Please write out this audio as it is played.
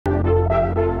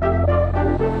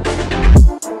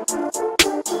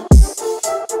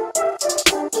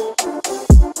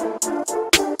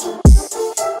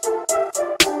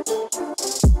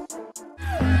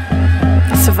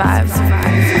vibe.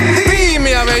 See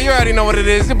me, I mean, you already know what it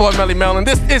is. Your boy Melly Melon.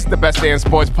 This is the Best Day in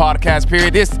Sports podcast,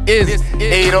 period. This is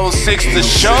 806 The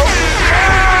Show.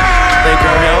 Thank you,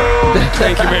 Ariel.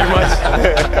 Thank you very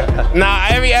much. Now,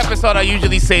 every episode I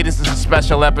usually say this is a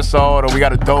special episode or we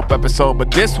got a dope episode,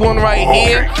 but this one right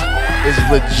here is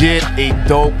legit a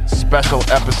dope special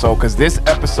episode because this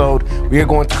episode we are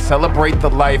going to celebrate the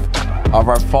life of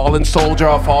our fallen soldier,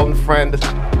 our fallen friend,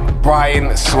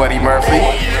 Brian Sweaty Murphy.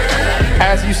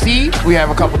 As you see, we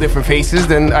have a couple different faces.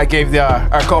 Then I gave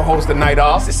our co-host the night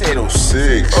off. It's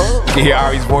 806. You can hear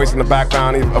Ari's voice in the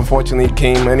background. He unfortunately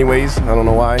came anyways. I don't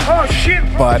know why. Oh shit!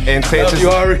 But and Sanchez.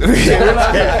 Love you, Ari.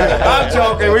 I'm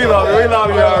joking. We love you. We love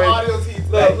you, Ari.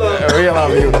 We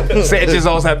love you. Sanchez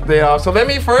always had the day off. So let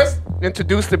me first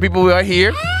introduce the people who are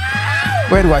here.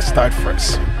 Where do I start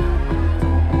first?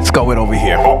 Let's go with over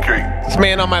here. Okay. This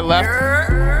man on my left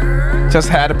just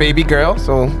had a baby girl,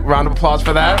 so round of applause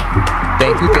for that.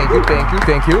 Thank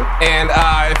you. And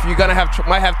if you're gonna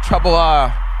might have trouble,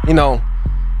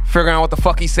 figuring out what the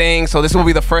fuck he's saying, so this will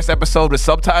be the first episode with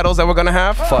subtitles that we're gonna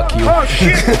have. Fuck you. Oh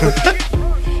shit!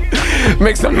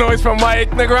 Make some noise for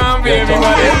Mike Negrambi,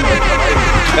 everybody.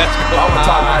 I'm gonna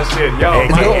talk my shit, yo.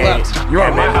 Let's go left. You're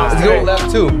on my house. Let's go left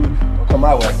too. Come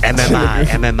my way.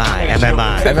 MMA,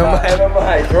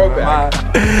 throwback.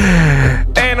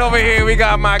 And over here we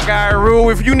got my guy Rue.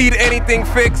 If you need anything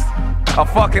fixed, a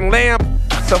fucking lamp,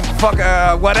 some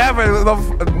whatever,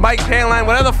 Mike's hairline,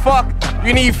 whatever the fuck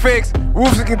you need fixed,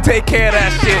 Roofs can take care of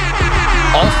that shit.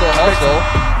 Also,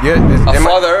 a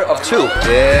father of two.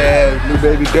 Yeah, new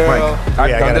baby girl.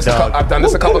 I've done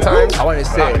this a couple times. I want to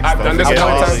say it. I've done this a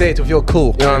couple times. Say it to feel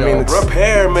cool. You know what I mean? It's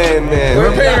Repairman, man.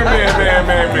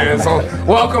 Repairman. So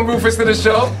welcome Rufus to the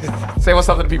show. Say what's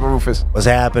up to the people, Rufus. What's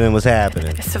happening?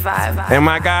 It's a vibe. And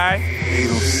my guy.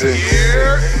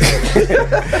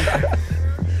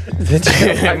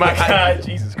 806. My guy,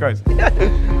 Jesus Christ.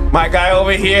 My guy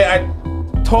over here, I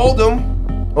told him,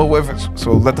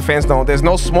 so let the fans know, there's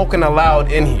no smoking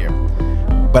allowed in here.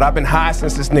 But I've been high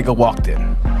since this nigga walked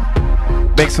in.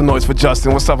 Make some noise for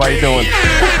Justin. What's up? How you doing?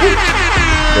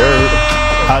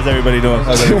 How's everybody doing?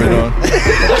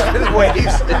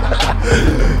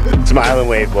 It's my island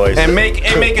wave, boys. And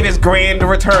making his grand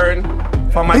return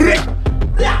from my thing.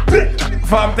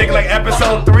 From thinking like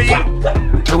episode 3,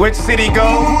 to which city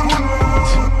go?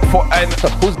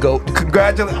 Who's GOAT?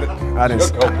 Congratulations. I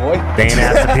didn't go, boy. They ain't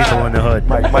asked the people in the hood.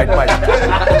 Mike.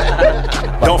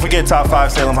 Don't forget top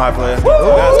 5 Salem High players.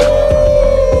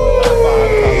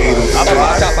 Top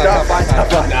five.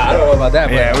 Nah, I don't know about that,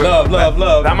 but Yeah,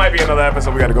 love. That might be another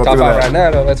episode we gotta go Top through 5 that. right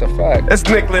now, though, that's a fact. It's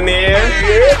Nick Lanier,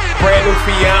 brand new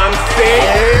fiance.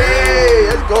 Hey,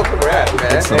 let's go for that,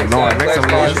 man. It's so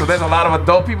annoying. So there's a lot of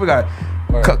adult people. Got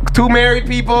 2 married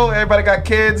people. Everybody got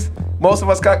kids. Most of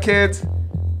us got kids.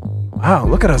 Wow,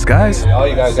 look at us, guys. All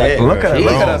you guys got. Look at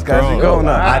us, guys. We're going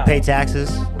up. I pay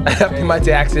taxes. I pay my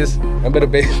taxes. I'm in the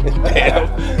basement. Damn.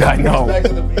 I know.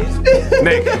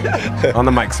 Nick, on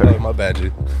the mic, sir. My bad,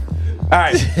 dude. All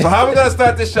right, so how we gonna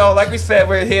start this show? Like we said,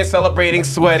 we're here celebrating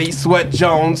Sweat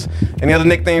Jones. Any other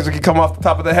nicknames we can come off the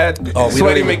top of the head? Oh,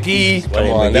 Sweaty McGee. Come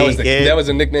on, that was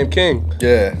a nickname king.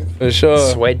 Yeah, for sure.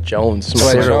 Sweat Jones.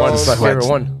 Sweat My Jones. favorite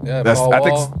one. Yeah, That's, Paul I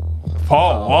think Wall.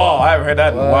 Paul Wall. I haven't heard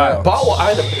that in a while. Paul Wall.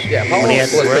 Paul When he Wall had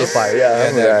the was grill. pretty fire. Yeah, I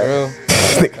remember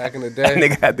that. Back in the That day.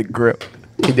 nigga had the grip.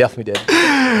 He definitely did.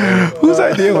 Whose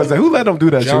idea was that? Who let him do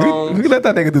that shit? Jones. We let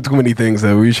that nigga do too many things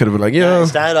that we should have been like, I yeah.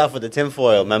 started off with the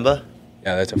tinfoil, remember?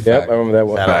 Yeah, that's a fact. Yep, I remember that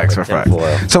one. Started off Facts with for facts.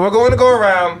 tinfoil. So we're going to go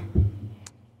around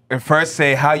and first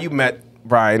say how you met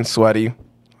Brian Sweaty,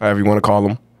 however you want to call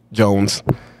him, Jones,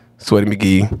 Sweaty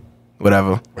McGee,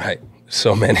 whatever. Right.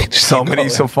 So many. So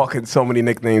many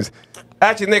nicknames.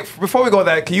 Actually, Nick, before we go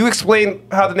that, can you explain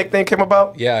how the nickname came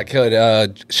about? Yeah, I killed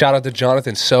it. Shout out to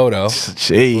Jonathan Soto.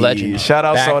 Gee, Legend. Shout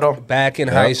out Soto. Back in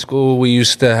high school, we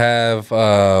used to have,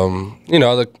 I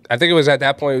think it was at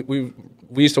that point, we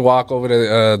used to walk over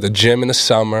to the gym in the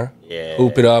summer, Yeah.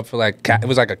 hoop it up for it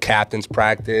was like a captain's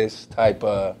practice type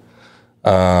of,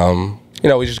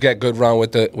 we just get good run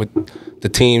with the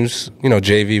teams,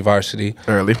 JV, varsity.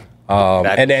 Early.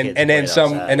 Back And when kids then played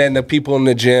some, outside. and then the people in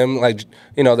the gym,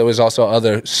 there was also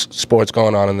other sports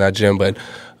going on in that gym, but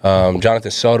Jonathan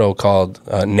Soto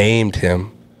named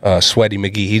him Sweaty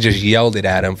McGee. He just yelled it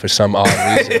at him for some odd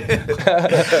reason.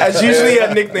 That's usually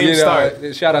a nickname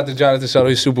start. Shout out to Jonathan Soto.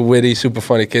 He's super witty, super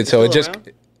funny kid. So it's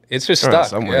just stuck.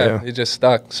 somewhere, yeah. It just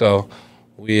stuck. So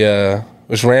we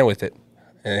just ran with it,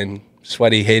 and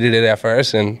Sweaty hated it at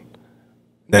first, and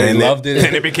Then he loved it.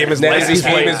 Then it became his Then it license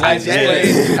became plate. his license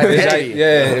plate. Yeah,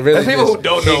 it really There's people just- who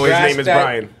don't he know his name grasped is that-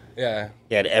 Brian. Yeah.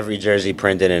 He had every jersey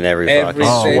printed and every Everything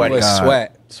fucking was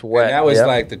sweat. Sweat, And that was yep.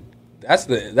 like that's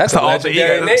the alter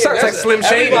legendary ego. name. Sounds like Slim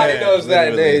Shady. Everybody knows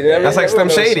that name. That's like Slim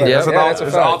Shady. Yeah. That's an that's a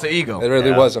fact. alter ego. It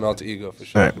really was an alter ego for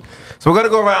sure. All right. So we're gonna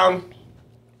go around,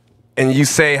 and you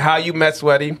say how you met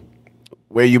Sweaty,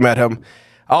 where you met him.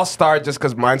 I'll start just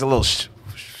because mine's a little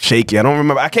shaky. I don't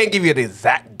remember. I can't give you the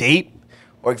exact date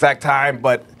or exact time,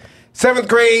 but 7th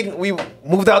grade, we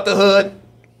moved out the hood,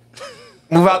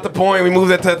 moved out the point. We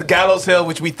moved into the Gallows Hill,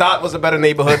 which we thought was a better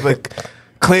neighborhood, but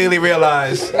clearly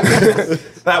realized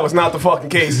that was not the fucking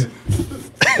case.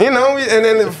 You know, and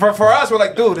then for us, we're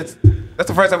like, dude, that's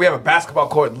the first time we have a basketball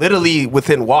court literally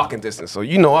within walking distance. So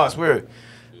you know us, we're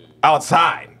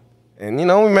outside. And you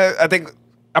know, we met,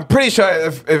 I'm pretty sure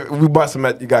if we must have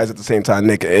met you guys at the same time,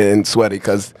 Nick and Sweaty,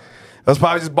 because it was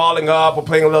probably just balling up or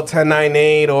playing a little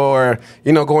 10-9-8 or,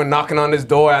 you know, going knocking on his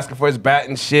door, asking for his bat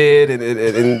and shit.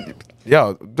 And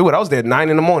yo, dude, I was there at 9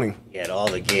 in the morning. He had all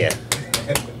the gear.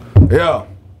 Yeah.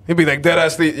 He'd be like, dead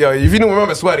ass sleep. Yo, if you don't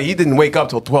remember Sweaty, he didn't wake up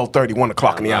till 12:30, 1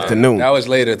 o'clock in the afternoon. That was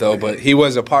later though, but he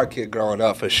was a park kid growing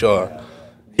up for sure.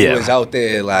 He was out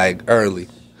there like early,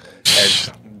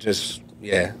 and just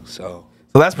So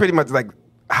that's pretty much like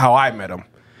how I met him.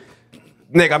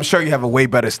 Nick, I'm sure you have a way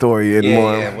better story and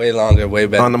more. Yeah, way longer, way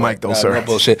better. On the mic, though, sir. No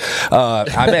bullshit. I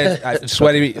met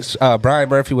Sweaty. Brian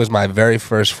Murphy was my very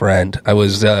first friend. I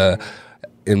was I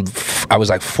was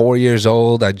like 4 years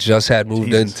old. I just had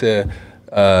moved into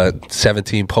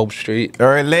 17 Pope Street.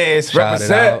 Early, Shout it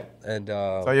represent. out. And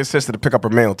Tell your sister to pick up her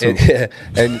mail too.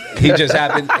 and he just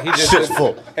happened. He just Shit's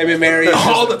full. Him and Mary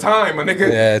All the time, my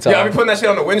nigga. Yeah, it's I all- be putting that shit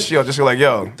on the windshield. Just like,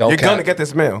 yo, you're cap. gonna get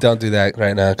this mail. Don't do that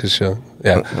right now, cause she'll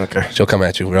Okay. she'll come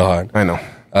at you real hard. I know.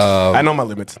 I know my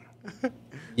limits.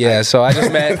 Yeah, so I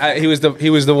just met. He was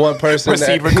the one person.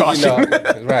 Proceed that, with caution. You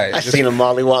know, right. I seen him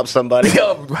mollywop somebody.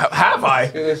 Yo, have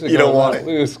I? You don't want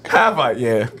it. Have I?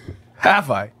 Yeah.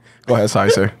 Have I? Go ahead, sorry,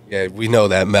 sir. Yeah, we know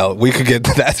that, Mel. We could get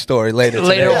to that story later.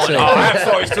 Later today, on. too. Oh, I have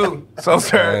stories too. So,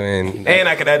 sir. I mean, and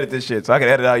I can edit this shit, so I can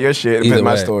edit out your shit and Either put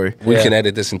my way, story. We can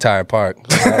edit this entire part.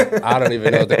 I don't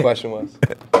even know what the question was.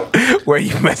 Where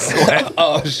you messing with?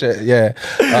 Oh shit, yeah.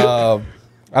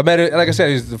 I met it. Like I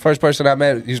said, he's the first person I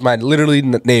met. He's my literally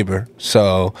neighbor.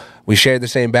 So we shared the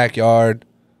same backyard.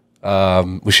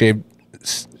 We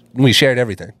shared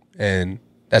everything, and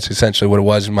that's essentially what it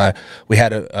was.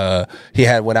 He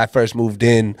had when I first moved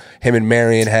in. Him and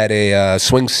Marion had a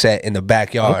swing set in the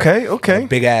backyard. Okay.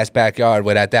 Big ass backyard.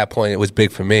 But at that point, it was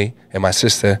big for me and my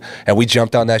sister, and we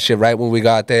jumped on that shit right when we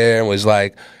got there, and was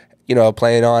like, you know,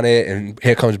 playing on it. And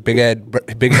here comes big headed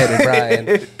Brian,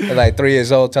 at like 3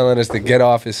 years old, telling us to get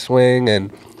off his swing.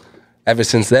 And ever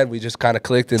since then, we just kind of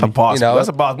clicked. And That's a boss. you know, That's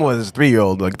a boss more than a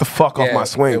 3-year-old. Like, the fuck off my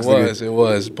swings. It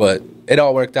was, but it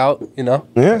all worked out, you know.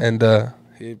 Yeah. And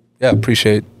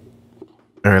appreciate.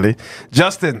 Early.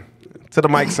 Justin, to the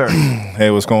mic, sir. Hey,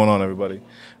 what's going on, everybody?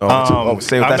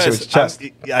 Say that shit with your chest.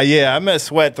 I met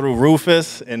Sweat through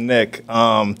Rufus and Nick.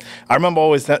 I remember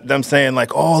always them saying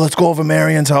like, "Oh, let's go over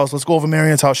Marion's house. Let's go over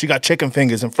Marion's house. She got chicken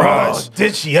fingers and fries." Oh,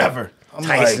 did she ever? I'm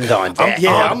Tyson's on deck.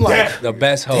 I'm like, The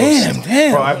best host.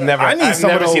 damn. Bro, I've never some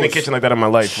of seen a those. kitchen like that in my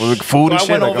life. With food So and I shit.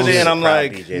 went like, over there and I'm proud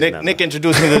like, BJ's Nick, member. Nick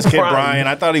introduced me to this kid, Proud. Brian.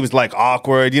 I thought he was like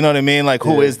awkward. You know what I mean? Like,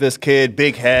 who is this kid?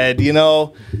 Big head, you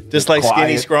know? Just like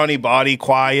skinny, quiet. scrawny body,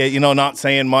 quiet, you know, not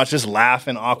saying much, just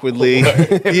laughing awkwardly,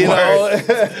 you know?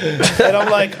 And I'm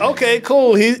like, okay,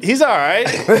 cool. He's all right.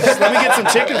 Just let me get some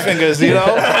chicken fingers, you know?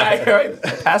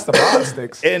 Pass the broad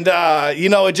sticks. And you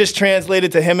know, it just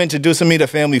translated to him introducing me to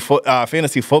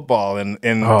fantasy football, and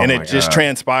Oh it my just God.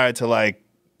 transpired to like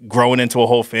growing into a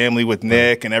whole family with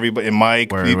Nick and everybody and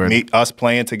Mike, Word. us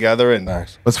playing together, and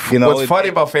What's it- funny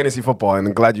about fantasy football, and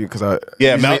I'm glad you, because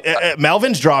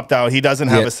Melvin's dropped out. He doesn't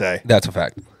have a say. That's a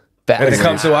fact. Facts.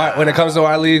 When it comes to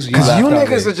our leagues, you you left out niggas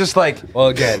leagues. are just like, Well,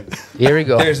 again, Here we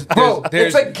go. there's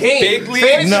it's a game. big leagues.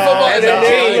 Fantasy football is a no,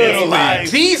 game. little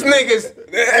leagues. These niggas,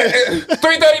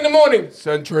 3:30 in the morning,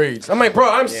 send trades. I'm like, bro,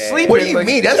 I'm sleeping. What do you Like,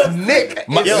 mean? That's Nick.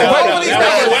 Both of these no,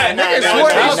 niggas, no, niggas no,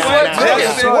 sweaty, no, sweat, no,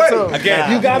 niggas no, sweaty.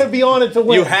 Again, You got to be on it to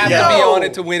win. you have to be on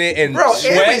it to win it, and Bro,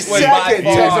 Sweat every was by second,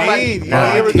 far. I'm like,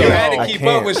 Here we You go. had to I keep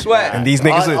can't. up with Sweat. And these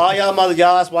niggas All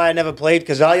y'all that's why I never played,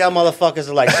 because all y'all motherfuckers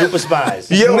are like super spies.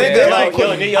 Yo, Nigga, like,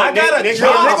 yo, I got a Nick,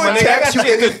 job, Nigga my would nigga. I text got you in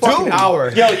shit this to do. fucking hour.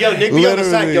 Yo, Nick be on the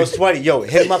side. Literally. Yo, Sweaty, yo,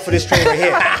 hit him up for this trade right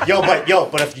here.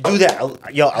 But if you do that,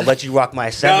 I'll let you rock my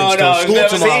sevens till school never-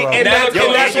 tomorrow. see, and that's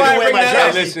Yo, that's you why I can wear bring my that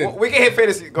up. jersey. Listen, We can hit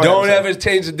fantasy. Go ahead, don't I'm sorry. ever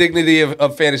change the dignity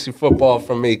of fantasy football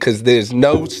from me, because there's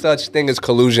no such thing as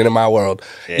collusion in my world.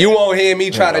 You won't hear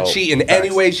me try to cheat in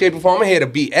any way, shape, or form. I'm here to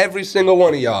beat every single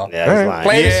one of y'all. Yeah, he's lying.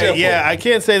 Plain and Yeah, simple. I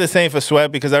can't say the same for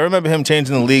Sweat because I remember him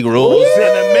changing the league rules in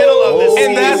the middle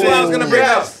And that's what I was going to bring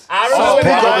up. I don't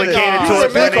know. Complicated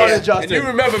towards Linnea. And you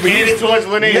remember, Catered towards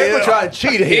Linnea. Nick was trying to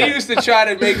cheat he here. used to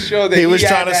try to make sure that He was had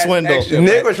trying to that swindle. extra.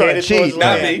 Nick was trying to Catered towards cheat.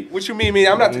 Not Linnea. me. What you mean, me?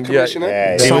 I'm not the commissioner.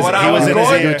 Yeah, So what I was in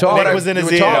going his ear. talking. Nick was in his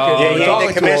You were ear. talking. Yeah, he talking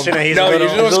ain't the to him. commissioner. He's No, a you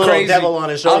little, know what's little crazy? devil on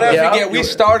his I'll shoulder. never Yeah. forget, we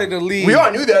started the league. We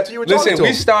all knew that till you were talking Listen, to we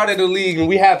him. started the league and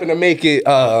we happened to make it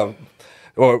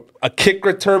or a kick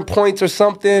return points or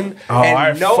something.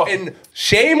 And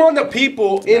shame on the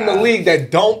people in the league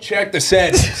that don't check the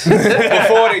settings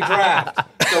before they draft.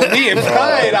 So me and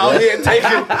Brian out here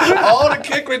taking all the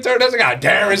kick returns. I got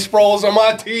Darren Sproles on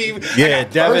my team. Yeah,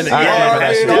 Devin. I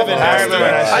remember I remember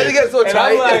that I think it's so And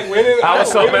I'm tight. like winning. I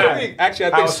was so winning the mad. league. Actually, I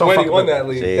I think was so Sweaty fucking won mad. that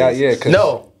league Jeez. that year. 'Cause-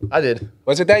 No, I did.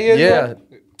 Was it that year? Yeah.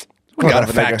 We gotta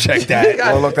fact check that.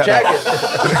 God, look that check up.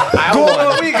 it. I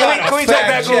won. Can we take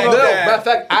that No, Google? matter of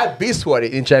fact, I beat Sweaty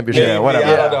in championship. Yeah, whatever.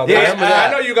 I don't know. Yeah,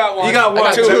 I know you got one. You got one, I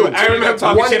got too. two. I remember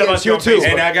talking One shit about against you you, too.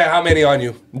 And I got how many on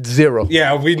you? 0.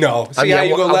 Yeah, we know. See I mean, how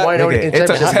you go I won left? in It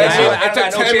took championship. 10 It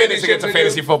took 10 minutes to get to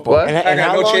fantasy football. What? And I got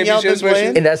how no long y'all been championships with playing?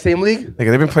 you. In that same league?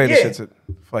 Nigga, they've been playing Yeah. this shit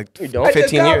for like don't. I just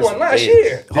 15 got years. one last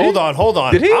year. Hold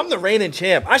on. Did he? I'm the reigning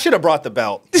champ. I should have brought the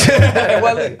belt.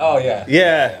 Oh yeah.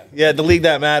 Yeah, the league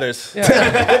that matters.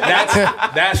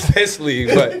 That's this league,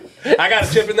 but I got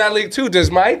a chip in that league too.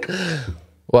 Does Mike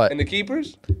What? and the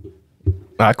keepers?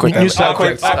 I quit that. I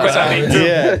quit that league too.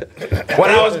 Yeah, What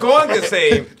I was going to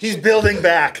say, he's building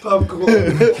back.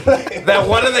 that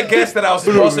one of the guests that I was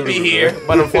supposed to be here,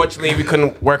 but unfortunately we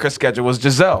couldn't work her schedule, was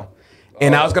Giselle.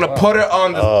 And I was going to put her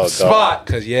on the spot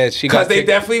Cause yeah, she because got they kicked.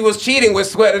 definitely was cheating with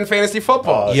Sweat in fantasy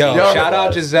football. Yo, shout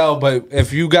out Giselle, but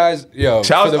if you guys, Shout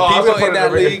for the out- I was people gonna in put that it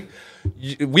in the league,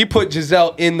 we put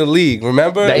Giselle in the league.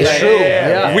 Remember? That's Like, true.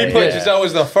 Yeah. we put Yeah. Giselle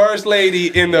as the first lady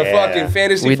in the fucking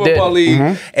fantasy We football did.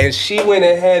 league, and she went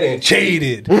ahead and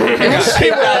cheated. And got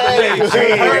kicked out the league.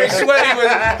 Her and Sweaty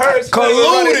was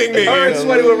Colluding, nigga. Her and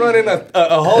Sweaty were running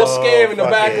a whole scam in the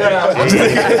background,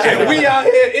 and we out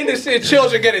here innocent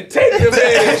children getting taken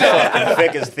advantage of.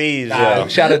 Thick as thieves, yo.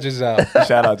 Shout out Giselle.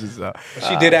 Shout out Giselle.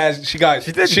 She did as she got.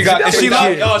 She got. She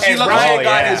and looked- and oh, Brian oh,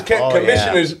 got yeah. his Oh,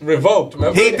 commissioners revoked.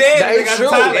 Remember? He did. That They is got true.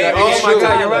 Tyler. That Oh is my true.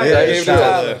 God, you're right. Yeah, They it's gave true.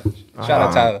 Tyler. Shout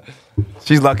out Tyler.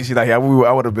 She's lucky she's not here. I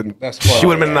would have been. That's funny. She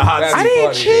would have been in the hot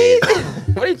That'd seat. be funny.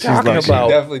 cheat. What are you talking lucky. about?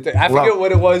 Definitely. I forget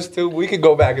what it was too. We could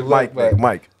go back and look.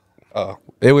 Mike.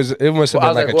 It was. It must have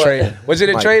Well, been I like was a like, trade. Was it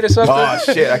a Mike. trade or something? Oh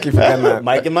shit! I keep forgetting that.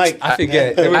 Mike and Mike. I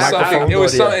forget. It was something. Microphone It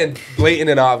was audio. something blatant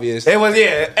and obvious. It was,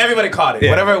 everybody caught it.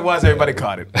 Whatever it was, everybody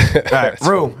caught it. All right,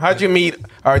 Rue, how'd you meet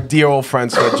our dear old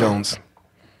friend Sweat Jones?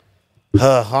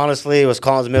 Honestly, it was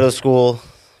Collins Middle School,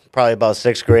 probably about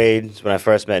 6th grade. It's when I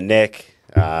first met Nick.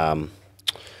 I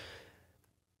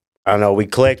don't know, we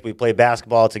clicked. We played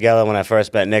basketball together when I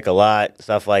first met Nick a lot,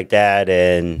 stuff like that.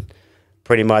 And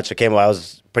pretty much, I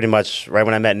was pretty much, right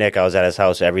when I met Nick, I was at his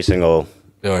house every single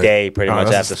day, pretty much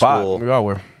that's after the spot. school. We all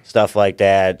were. Stuff like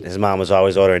that. His mom was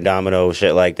always ordering Domino's,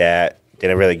 shit like that.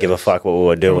 Didn't really give a fuck what we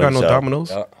were doing. We got no so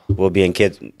Domino's. we'll be in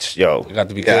kids. Yo, You got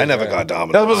to be. Yeah, I good, never man. got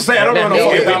dominant. I was supposed to say I don't know. Yeah,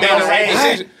 No we fucking made the Domino's. right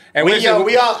decision. And we listen,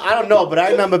 all, I don't know, but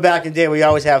I remember back in the day we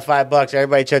always had $5.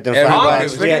 Everybody checked them And $5.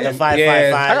 Hongas, We had the nigga. 5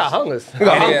 Yeah. 5 I got 5. hungers.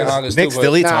 Yeah, Hondas Nick too,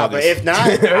 still but- eats Nah, but Hongas. if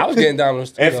not, I was getting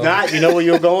Domino's too. if though. not, you know where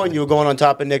you were going? You were going on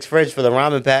top of Nick's fridge for the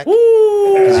ramen pack.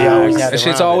 Because you always had the that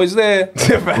shit's ramen. always there.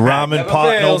 Ramen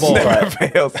pot, no fails. balls. Never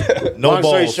fails. No Long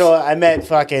story balls. short, I met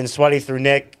fucking Sweaty through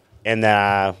Nick, and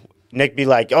Nick be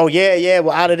like, "Oh yeah,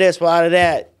 we're out of this, we're out of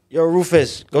that. Yo,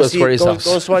 Rufus, Go to Sweaty's house.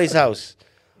 Go to Sweaty's house."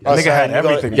 Nigga had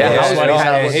everything. Yeah, Yeah, I was Sweaty's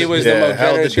right. house. He was Yeah, the most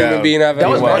held generous it down. human being I've That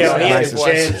ever was watched. Yeah, he had Nice. the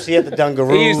gyms, he had the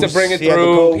Dungaroos. He used to bring it he had the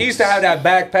through. coats. He used to have that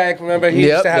backpack. Remember, he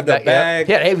used to have the bag.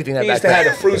 He had everything in He that used to backpack. have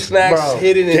the fruit snacks Bro,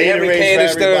 hidden in every Gatorades for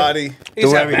canister. everybody. He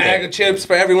used to have Do a bag everything. of chips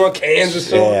for everyone, cans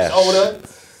of Yeah. soda.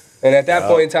 And at that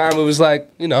point in time, it was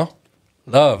like,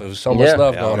 love. It was so much Yeah.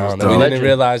 love Yeah, going it was on that we dope. didn't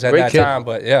realize at Great that kid. time.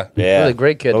 But yeah. Yeah, Really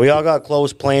great kid. But we all got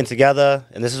close playing together,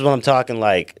 and this is what I'm talking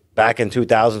like back in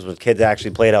 2000s when kids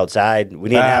actually played outside. We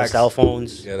didn't have Facts. cell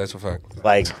phones. Yeah, that's a fact.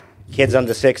 Like kids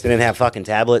under 6 didn't have fucking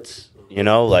tablets. You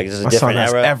know, like this is a My son different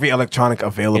has era. every electronic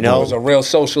available. You know? It was a real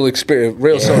social experience,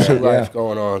 real social life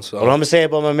going on. So What I'm gonna say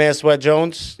about my man Sweat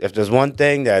Jones, if there's one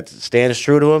thing that stands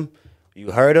true to him,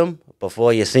 you heard him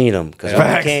before you seen him. Because when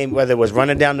he Facts. came, whether it was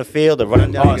running down the field or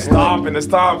running down the Stomping the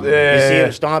stomp. you see Yeah.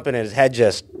 him stomping and his head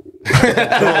just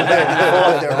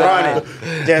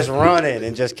just running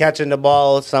and just catching the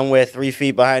ball somewhere 3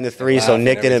 feet behind the three, so Laughing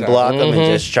Nick every didn't time. block him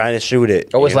and just trying to shoot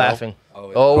it. Always you know? laughing.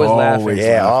 Always laughing. Always. Yeah,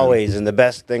 laughing. always. And the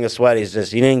best thing of Sweaty is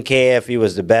just he didn't care if he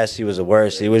was the best, he was the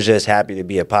worst. He was just happy to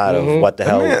be a part of what the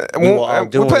hell Man, we were all we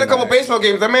doing. played a couple baseball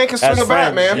games. That man can swing As a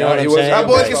bat, friends, man. you know what I'm saying? That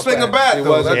boy can Baseball swing a bat. He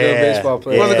was a though. good baseball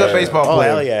player. He was a good baseball Oh,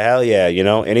 player. hell yeah, you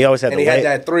know? And he always had And the he had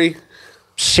that 3.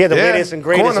 shit, the Yeah, latest and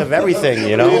greatest corner. of everything,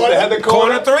 you know? Had the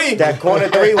corner 3. That corner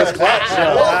 3 was clutch,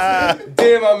 yo.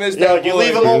 Damn, I missed Yo, that. you boy.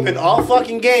 leave him open all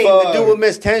fucking game. The dude would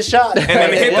miss 10 shots. And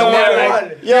then hit the one.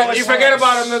 Like, Yo, you forget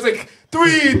about him. It's like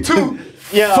 3, 2.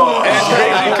 Yo, That's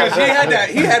crazy because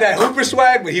he had that Hooper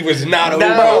swag, but he was not a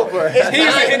Hooper. He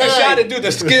used to hit the shot and do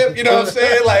the skip. You know what I'm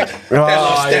saying? Like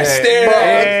that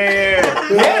stare.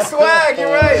 Yeah, swag.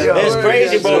 You're right. Yo. It's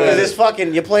crazy, bro, because it's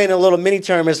fucking, you're playing a little mini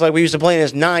tournaments like we used to play in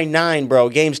this 9-9, bro.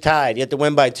 Game's tied. You have to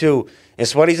win by 2. And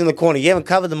Sweaty's in the corner. You haven't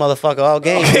covered the motherfucker all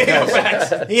game.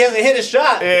 because he hasn't hit a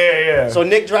shot. Yeah. So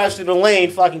Nick drives through the lane,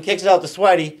 fucking kicks it out to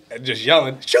Sweaty, And just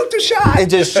yelling, shoot the shot. and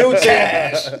just shoots I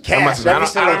Cash don't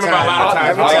remember a lot of times.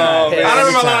 Every I time. don't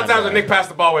remember a lot of times when Nick passed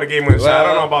the ball with a game winning shot. I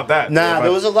don't know about that. Nah,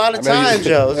 there was a lot of times, Joe.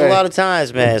 There was a lot of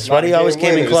times, man. Sweaty always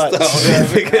came in clutch.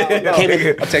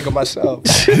 I'll take it myself.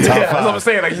 That's what I'm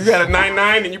saying. Like you got a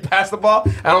 9-9 and you pass the ball.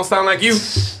 I don't sound like you.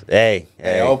 Hey,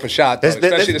 Hey, open shot, though, This,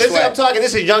 especially the this is, I'm swag. talking.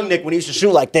 This is young Nick when he used to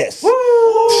shoot like this. Y'all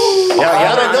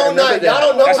don't know nothing. Y'all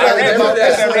don't know That's nothing that about Miller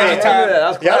this.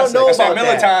 time. Y'all don't know That's that about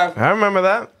Miller that. time. I remember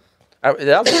that. That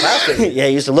was classic. Yeah,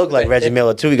 he used to look like Reggie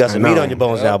Miller too. You got some meat on your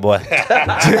bones now, boy.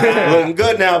 Looking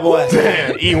good now, boy.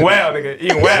 Man, eating well, nigga.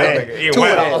 Eating well, nigga. Eating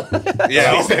well.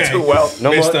 Yeah, He said too well.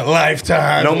 No more, Mr.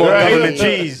 Lifetime. no more government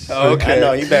cheese. Okay. I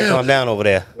know. You better calm down over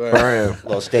there.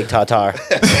 Little steak tartare.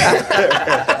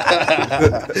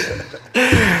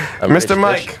 Mr.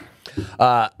 Mike.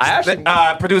 I actually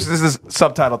Producer, this is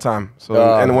subtitle time. So,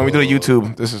 and when we do the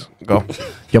YouTube, this is go.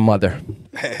 your mother.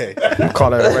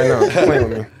 Call her right now. She's playing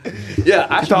with me. Yeah,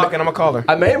 I'm talking. I'm gonna call her.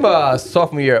 I made him my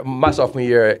sophomore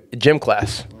year gym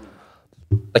class.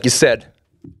 Like you said,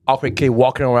 awkward kid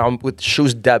walking around with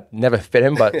shoes that never fit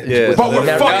him, but But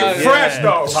we're fucking fresh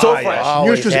though. so fresh.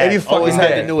 New shoes every fucking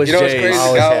day. You know what's crazy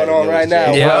going on right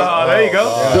now? Yeah. Oh, there you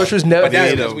go. Those shoes never But that's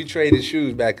fit because him. we traded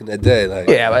shoes back in the day. Like,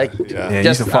 Yeah, like you just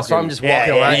used to that's why I'm just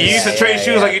walking yeah, around. You used to trade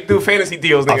shoes like you do fantasy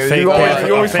deals, nigga. fake You pair. always,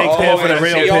 you always A fake fuck pair over for the that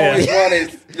real shit. you always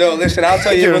wanted. Yo, listen, I'll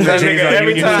tell you. That When nigga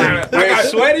every time. when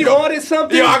Sweaty wanted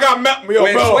something, Yo, I got yo,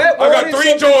 When bro. Sweat I got wanted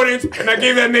 3 something- Jordans, and I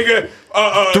gave that nigga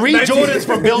 3 19. Jordans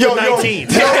for building 19.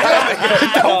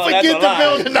 Don't forget to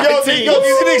build a 19. Yo,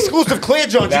 you see the exclusive clear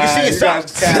joints. You can see your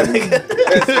socks.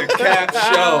 It's a cap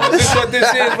show. This is what this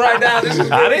is right now. This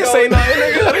is I didn't say nothing,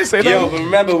 nigga. I didn't say Yo, nothing. but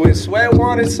remember when Sweat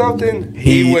wanted something,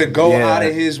 he would go out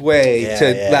of his way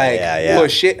to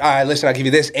push it. All right, listen, I'll give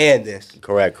you this and this.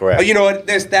 Correct. Oh, you know what?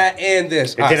 This, that, and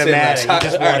this. It didn't matter. He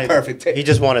just wanted. Perfect. He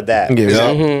just wanted that.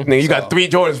 Nigga, you got 3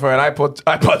 Jordans for an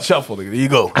iPod shuffle, nigga. There you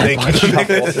go. Thank you.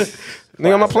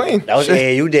 Nigga, I'm not playing. That was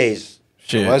AAU days.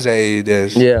 Shit. Was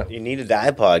this? Yeah. You needed the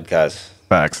iPod, cuz.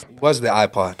 Facts. Was the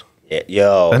iPod?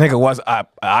 Yo. That nigga was our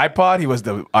iPod. He was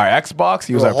our Xbox.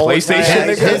 He was our whole PlayStation. time.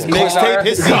 Nigga. His mixtape,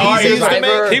 his Oh, CDs he he used to was-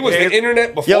 make. He was the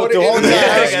internet before Yo, the the whole internet.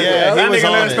 time. Yeah, That he was nigga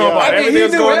let on us it. know about I mean, he everything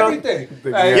that's knew going on.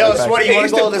 everything. Yo, Sweaty, you want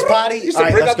to go to this party? He used All to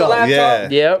right, bring let's up the go.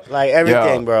 laptop. Yeah. Yep. Like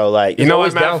everything, Yo. bro. Like You know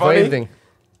Always what's down mad for funny? anything.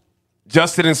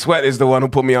 Justin and Sweat is the one who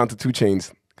put me on to 2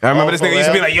 Chainz. I remember this for nigga used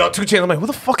to be real? like, yo, 2 Chainz. I'm like, who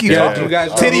the fuck are you Yeah, talking you to?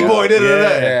 guys Titty were- boy,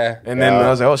 Yeah. And then I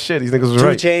was like, oh shit, these niggas was 2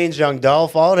 right. Chainz, Young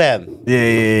Dolph, all them.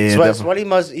 Yeah. Sweat,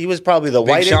 definitely. he was probably the Big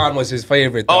whitest. Sean was his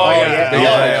favorite. Though. Oh, yeah. Big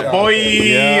Yeah. Sean.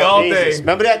 Boy, all Jesus. day.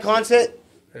 Remember that concert?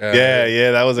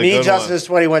 Yeah, that was a Me good and Justin one. and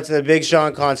Sweaty went to the Big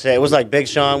Sean concert. It was like Big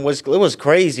Sean it was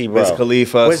crazy, bro. Wiz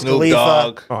Khalifa, Wiz Snoop Khalifa.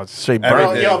 Dogg. Oh, it's straight Bro, burn.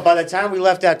 Everything. yo, by the time we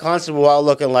left that concert, we were all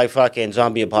looking like fucking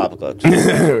zombie apocalypse.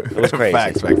 It was crazy.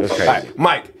 Facts. It was crazy. All right,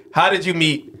 Mike, how did you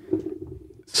meet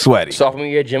Sweaty? Sophomore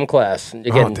year gym class. Oh,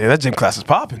 Again, damn, that gym class is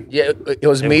popping. yeah, it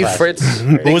was me, class. Fritz.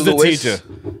 Who was the Lewis. teacher?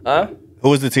 Huh? Who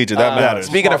was the teacher? That matters.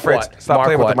 Speaking of Fritz, Marquardt. stop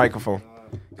playing with the Marquardt. microphone.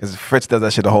 Because Fritz does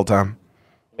that shit the whole time.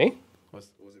 Me?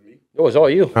 It was all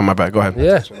you. Oh, my bad. Go ahead.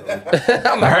 Yeah.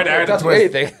 I heard the That's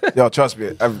twist. anything. Yo, trust me.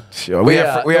 We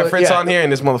have Fritz yeah. on here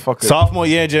and this motherfucker. Sophomore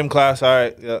year gym class. All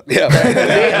right. Yeah. Yeah, man.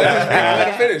 Let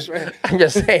him finish, man. I'm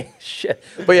just saying, shit.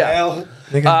 But yeah.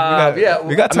 Nigga,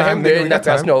 we got I met time. him there Nigga, in we that got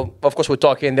class. time. No, of course we're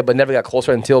talking there, but never got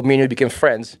closer until me and you became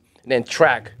friends. And then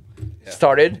track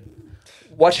started.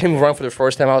 Watch him run for the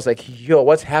first time. I was like, yo,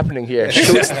 what's happening here?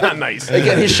 That's not nice.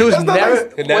 Again, his shoes never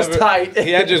was tight.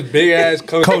 He had just big ass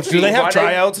Coach, do they have Running.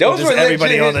 tryouts? Or Those just were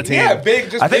everybody legit. on the team. Yeah,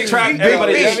 big. Just I think big, track- big,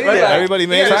 everybody big, made big, it. like- Everybody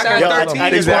made it. Yeah, Yo, size 13 I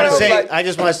is just want to one. say, Like, I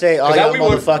just want to say, all 'cause y'all we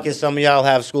would- motherfuckers, some of y'all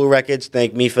have school records.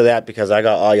 Thank me for that because I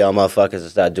got all y'all motherfuckers to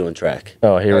start doing track.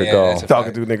 Oh, here we yeah, go. that's a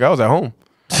Talking to a nigga, I was at home.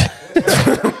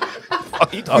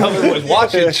 fuck you talking about? I was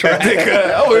watching track.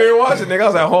 I wasn't even watching, nigga. I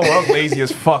was at home. I was lazy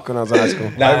as fuck when I was in high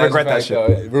school. I regret that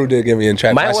shit. Rue did get me in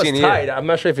track. Mine my was senior tied. year. I'm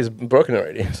not sure if it's broken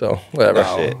already. So whatever.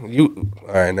 No, you.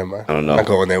 All right, never mind. I don't know. I'm not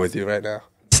going there with you right now.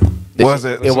 Was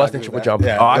it? It wasn't triple jump.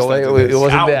 Yeah. Oh, I it, still it, do it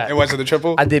wasn't this. bad. It wasn't the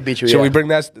triple. I did beat you. Should yeah. we bring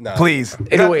that? No. Please.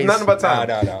 Anyways. Nothing but time.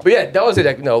 No. But yeah, that was it.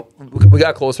 Like, we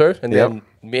got closer, and then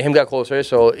me and him got closer.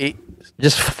 So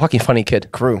just fucking funny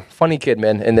kid. Crew. Funny kid,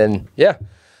 man. And then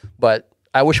but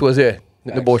I wish he was there.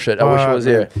 The bullshit. I wish he was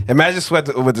there. Imagine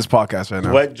Sweat with this podcast right now.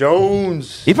 Sweat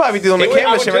Jones. He probably be doing the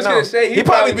camera shit right now. He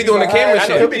probably be doing the camera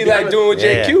shit. He'll be like doing what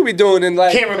JQ be doing and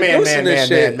like Cameraman, producing this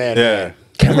shit. man.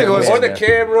 Or the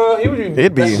camera. He would be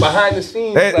He'd be- behind the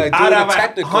scenes. Hey, Like, I'd doing have the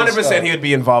technical 100% stuff. he would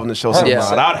be involved in the show somehow. Yeah.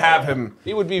 I'd have him.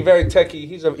 He would be very techie.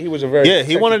 He was a very Yeah,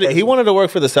 he wanted to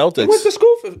work for the Celtics. He went to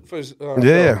school for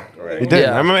Yeah. He did.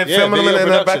 Yeah. I remember filming him video in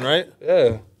the back. production, right?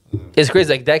 Yeah, It's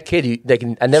crazy. Like that kid,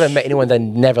 I never met anyone that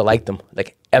never liked him.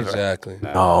 Like ever. exactly.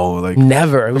 Oh, like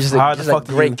Never. It was just, How like, the just a fuck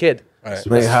do great you- kid. Right.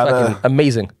 man, how Fucking the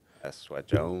amazing. That's Sweat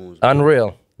Jones.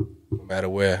 Unreal. No matter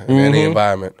where, in any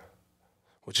environment,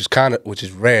 which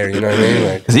is rare. You know what I mean?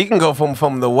 Like, Because he can go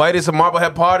from the whitest of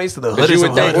Marblehead parties to the you hoodest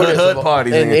would of think- hood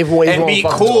parties, And nigga. everyone- and be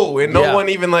everyone cool, fucks and no Yeah. one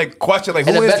even like question like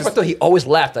And who the is best part this? though, he always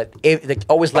laughed. Like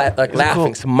always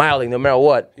laughing, smiling, no matter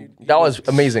what. That was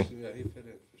amazing.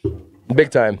 Big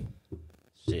time.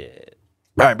 Shit.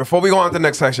 All right, before we go on to the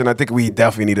next section, I think we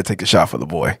definitely need to take a shot for the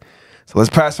boy. So let's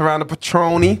pass around the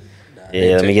Patroni.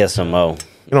 Yeah, let me get some more.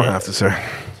 You don't have to, sir.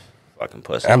 Fucking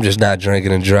pussy. I'm just not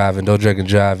drinking and driving. Don't drink and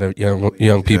drive. If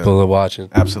young people are watching.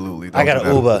 Absolutely. I got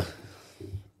an Uber.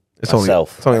 It's only,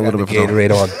 myself. it's only a little bit.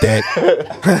 Gatorade on deck.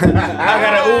 I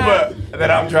got an Uber that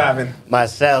I'm driving.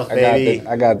 Myself, baby.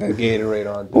 I got that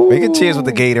Gatorade on. We can cheers with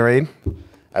the Gatorade.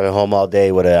 I've been home all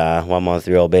day with a 1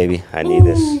 month-old baby. I need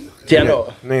this. Yeah,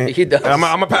 no. Man, He does. I'm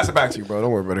gonna pass it back to you, bro.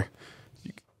 Don't worry, buddy.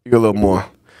 You a little more.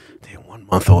 Damn, 1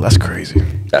 month old. That's crazy.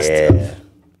 That's Yeah.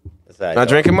 That's all right, Not though.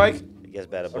 drinking, Mike? It gets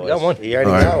better, boys. got one. He already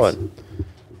All right. got one.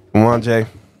 Come on, Jay.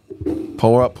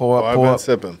 Pour up, pour up, I've pour been up.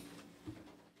 sipping.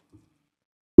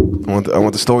 I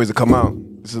want the stories to come out.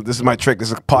 This is my trick.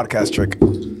 This is a podcast trick.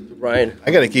 Ryan.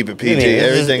 I gotta keep it PG. This is-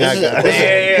 Everything I got.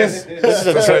 This is a That's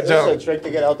trick. right, This is Joe. a trick to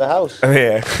get out the house.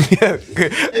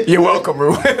 Yeah. You're welcome,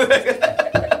 Rue.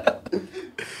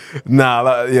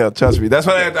 Nah, yeah, trust me. That's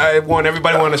why I want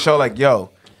everybody on the show, like, yo,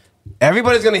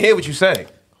 everybody's gonna hear what you say.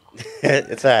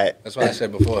 It's all right. That's what I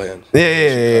said beforehand.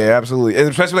 Yeah, absolutely. And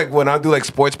especially like when I do like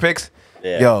sports picks,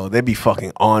 Yeah. yo, they be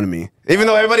fucking on me. Even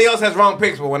though everybody else has wrong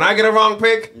picks, but when I get a wrong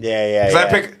pick, Yeah.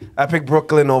 'cause I pick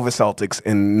Brooklyn over Celtics,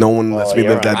 and no one lets me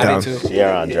you're live that on- down.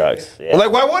 You're on drugs. Yeah. Well,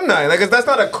 like, why wouldn't I? Like, that's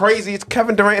not a crazy. It's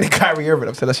Kevin Durant and Kyrie Irving.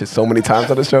 I've said that shit so many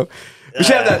times on the show. We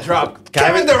should have that drop.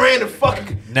 Kevin Durant and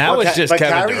fucking. Now it's just but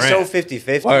Kevin Kyrie's Durant. so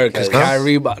 50-50. Word, because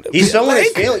Kyrie about to He's showing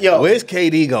his feeling. Yo, Where's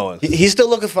KD going? he's still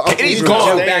looking for. KD's He's gone.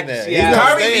 still back there. to He's Seattle. not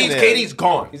Kyrie staying leaves, there. KD's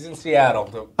gone. He's in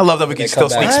Seattle. I love that we can still come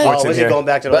sneak back. sports Oh, in is he here. going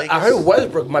back to the Lakers? I heard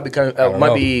Westbrook might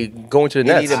know. be going to the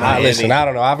Nets. need him. Listen, I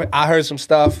don't know. I heard some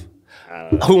stuff.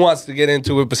 Who wants to get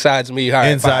into it besides me? All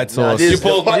right, Inside fine. source. You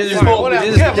pulled.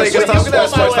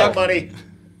 buddy.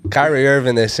 Kyrie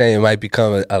Irving, they're saying, might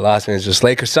become a Los Angeles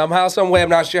Lakers somehow, some way. I'm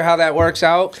not sure how that works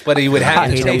out, but he would have I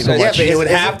to hate take him some. so much. He Yeah, but would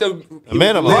is have to.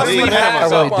 minimum. He would I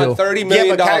pass really up on do. $30 Yeah,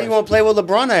 million. but Kyrie won't play with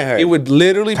LeBron. I heard. He would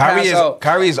literally pass out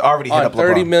Kyrie is already hit on up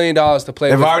 $30 LeBron. million to play.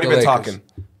 They've with already the been Lakers. talking.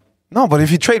 No, but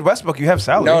if you trade Westbrook, you have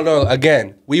salary. No.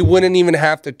 Again, we wouldn't even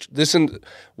have to listen.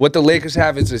 What the Lakers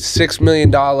have is a $6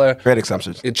 million Trade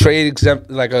exemptions. trade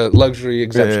exempt, like a luxury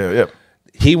exemption. Yeah.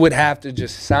 He would have to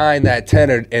just sign that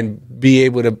tenor and be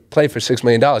able to play for $6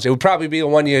 million. It would probably be a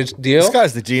 1 year deal. This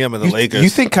guy's the GM of the Lakers. You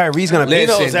think Kyrie's gonna be?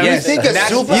 Listen, knows everything. yes, You think a and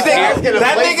that's- superstar you think- is gonna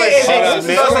That play nigga for is. $6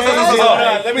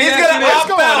 million? He's gonna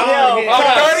opt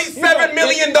out $37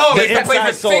 million to play for inside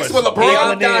six source. with He LeBron.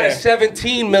 opted out of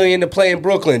 $17 million to play in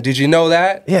Brooklyn. Did you know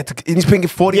that? Yeah, and he's paying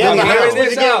 $40 Yeah, million. but how Hear much was this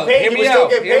he getting out. paid? Hear He me was still out.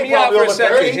 getting Hear paid me out probably for a over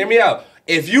second. 30. Hear me out.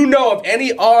 If you know of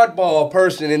any oddball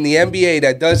person in the NBA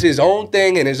that does his own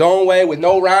thing in his own way with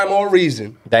no rhyme or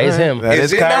reason, That is him. That is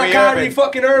is it not Kyrie Kyrie Irving.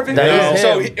 fucking Irving? That is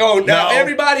So, him. now No.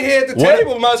 everybody here at the What?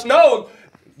 table must know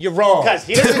you're wrong. 'Cause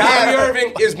he doesn't Kyrie have-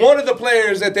 Irving is one of the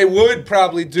players that they would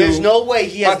probably do. There's no way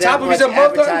he has On top that of much he's a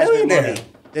multi-millionaire. advertisement money.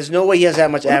 There's no way he has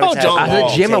that much about advertisement. John I money Wall?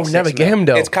 heard to Jim, I take would never $6 get him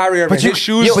though. It's Kyrie Irving. But you- His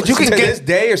shoes but you can to get- this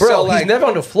day are Bro, so he's like never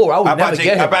on the floor. I would I never buy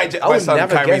get him. my I would son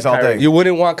never Kyrie's get all day. Kyrie. you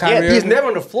wouldn't want Kyrie Yeah, he's Irving? never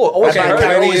on the floor. I Always buy hurt.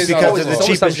 Kyrie Always- because always of the always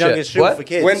cheapest, some shit. youngest shoe What? for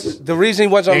kids. When the reason he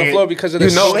wasn't on the floor because of the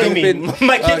You know what I stupid. mean.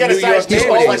 My kid got a New size York 2, Knicks.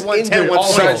 like 110, Injured all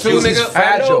 112. Size 2, He's nigga.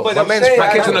 fragile. I know, but My I'm man's saying, my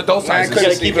kid's I an adult I size. couldn't You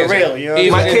gotta keep see it real, you know what I He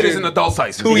mean? My was kid is injured an adult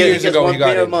size. 2 He years gets ago. one He got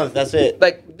pair a injured. month. That's it.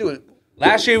 Like, dude,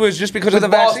 Last year was just because of the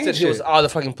Boston, vaccine he was shit. out of the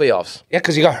fucking playoffs. Yeah,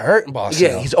 because he got hurt in Boston.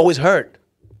 Yeah, he's always hurt.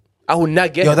 I would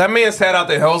not get Yo, him. that man sat out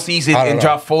the whole season I don't and know.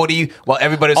 dropped 40 while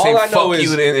everybody's saying All I know fuck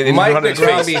is you and Mike running his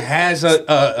face. McGrady has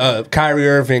a Kyrie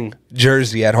Irving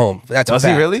jersey at home. That's a Does he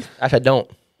fact. really? Actually, I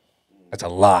don't. That's a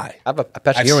lie. I have a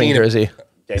Patrick I've Ewing seen it. jersey.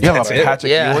 You have a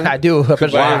Patrick Yeah, Ewing? I do. A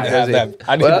Patrick Why Ewing do you have jersey. that?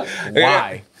 I need- What?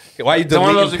 Why? Why you Is that one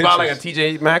of those deleting you buy like a pictures?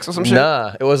 TJ Maxx or some shit?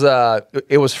 Nah,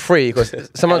 it was free because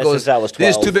someone Ever goes, since I was "This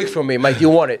is 12. too big for me." Mike, do you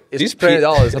want it? It's These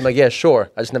 $20. I'm like, yeah, sure.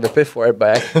 I just never paid for it,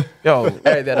 but Yo, I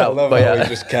added that I up. love But how yeah, we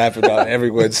just cap about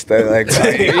everyone's stuff. Like,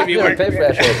 I didn't pay for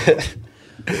that shit.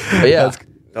 But yeah,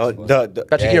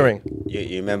 Patrick Ewing.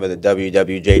 You remember the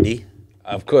WWJD?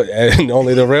 of course, and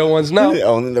only the real ones know.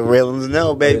 Only the real ones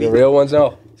know, baby. The real ones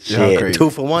know. Shit, crazy.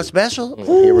 2 for 1 special.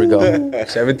 Here we go.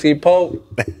 17 Pope.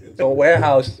 It's on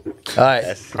warehouse. All right.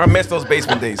 I miss those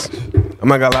basement days. I'm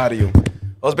not gonna lie to you.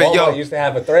 Those Walmart yo, used to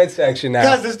have a thread section now.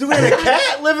 Guys, this dude had a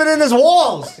cat living in his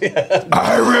walls.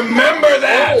 I remember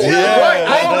that.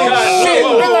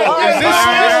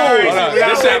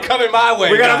 This ain't coming my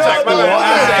way. We gotta talk about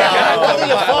It wasn't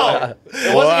your fault.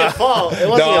 It wasn't your fault. It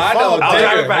wasn't No, your I know. fault. I'll drive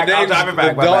it Digger. back. The I'll name's- drive it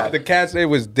back. The, dog, the cat's name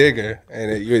was Digger,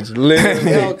 and it was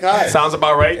literally. Okay. Sounds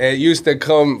about right. It used to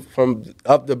come from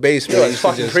up the basement. Yo, It it's used to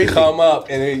fucking just creepy. come up,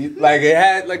 and it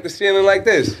had like the ceiling like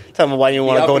this. Tell me why you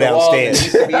want to Up go in the walls, and it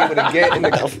downstairs. used to be able to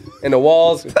get in the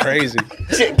walls. It's crazy.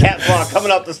 Shit, cat paw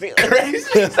coming up the ceiling.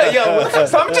 Say, yo,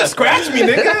 something just scratched me,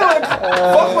 nigga. Like,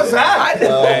 fuck was that?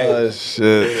 Oh,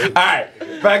 shit. All right,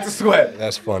 back to Sweat.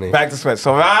 That's funny. Back to Sweat.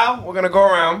 So now we're gonna go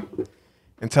around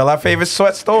and tell our favorite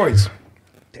Sweat stories.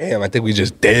 Damn, I think we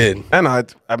just did. I know.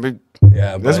 I mean,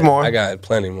 Yeah, There's but more. I got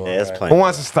plenty more. Yeah, it's right? plenty. who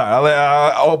wants to start?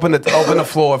 I'll open the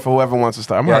floor for whoever wants to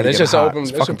start. I'm Yeah, already let's getting just hot. open.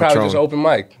 It's This fucking should probably just Patron. open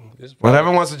mic. This is probably-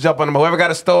 Whoever wants to jump on them, whoever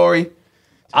got a story.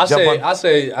 I'll jump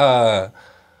say. on-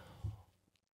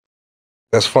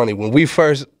 That's funny. When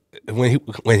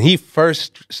he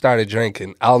first started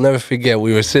drinking, I'll never forget.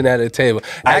 We were sitting at a table.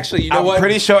 Actually, you know I'm what?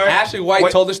 pretty sure- Ashley White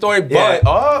Wait. told the story, but Yeah.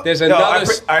 Oh, there's yo,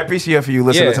 another. I appreciate it for you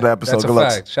listening to the episode. That's a Good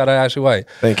looks. fact. Shout out Ashley White.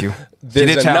 Thank you.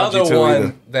 There's did challenge another you too, one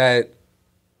either. that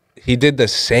he did the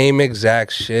same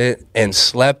exact shit and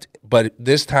slept, but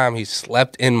this time he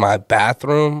slept in my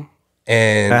bathroom,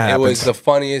 and That it was happens. the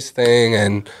funniest thing,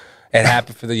 and it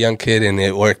happened for the young kid, and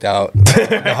it worked out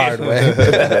the hard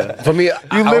way. For me,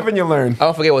 You live and you learn. I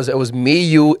don't forget. It was me,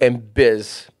 you, and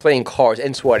Biz playing cards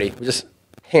and Sweaty. We just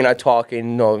hanging out,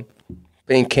 talking,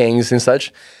 playing kings and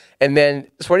such. And then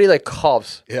Sweaty like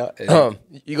coughs. Yeah.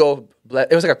 You go.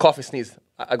 It was like a coffee sneeze.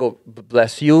 I go,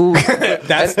 bless you.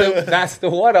 That's the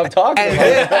one I'm talking And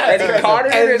about. then, And he caught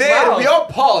it in and his then mouth. we all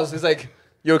pause. It's like,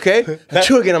 you okay?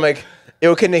 Chew again. I'm like, you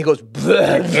okay? And then he goes,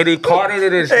 bleh. And he caught it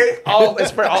in his. All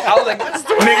it's I was like, what's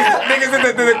the Niggas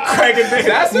in the cracking niggas.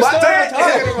 That's the story I'm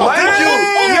talking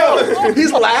about. Yo,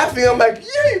 he's laughing. I'm like,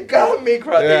 yeah, you got me,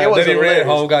 crap. Yeah, It was then he ran hilarious.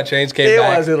 home, got changed, came It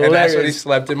back, was and that's when he hilarious.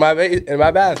 slept in my bathroom.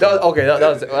 That was, okay, that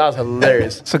was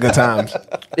hilarious. It's a good times.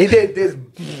 He did this.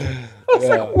 I was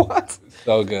like, what?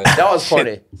 So good, That was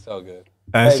funny. so good.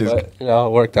 That's Hey, just, but,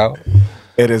 it worked out.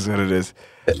 it is what it is.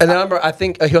 And I remember, I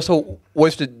think he also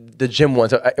went to the gym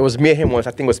once. It was me and him once.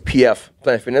 I think it was PF,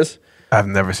 Planet Fitness. I've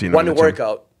never seen One that.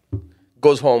 workout,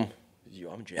 goes home. Yo,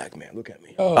 I'm Jack, man. Look at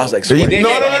me. I was like, No. sweaty. did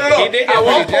get- he did get At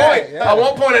one pretty jacked, point, yeah. at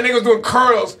one point, that nigga was doing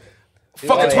curls.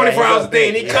 Fucking yeah, 24 he hours was a day,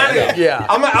 and he big. kind of. Yeah.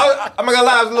 I'm not gonna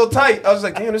lie, I was a little tight. I was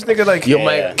like, damn, this nigga like. Yo,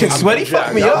 man. Can Sweaty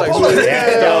fuck me I was up? like, Hold on.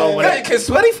 yo, when I- Can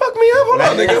Sweaty fuck me up? Hold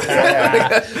on,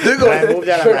 nigga. When I moved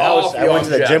out of my house, I went to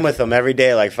the Jack. gym with him every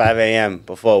day, like 5 a.m.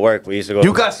 before work. We used to go.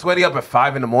 You got Sweaty up at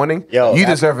 5 in the morning. Yo, you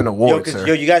that- deserve an Yo, award, 'cause, sir.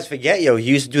 yo, you guys forget, he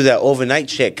used to do that overnight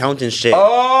shit, counting shit.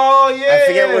 Oh yeah. I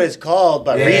forget what it's called,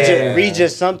 but Yeah.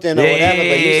 Regis something or Yeah, whatever.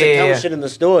 But he used to count yeah. shit in the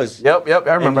stores. Yep,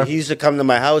 I remember. And he used to come to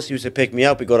my house. He used to pick me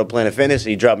up. We go to Planet Fitness.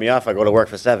 He dropped me off. I go to work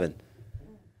for 7.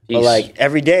 But like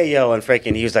every day, and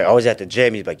freaking, he was like always at the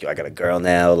gym. He's like, yo, I got a girl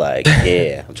now. Like,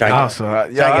 yeah, I'm trying to. Also, trying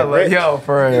to get ripped.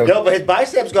 for real. Yo, but his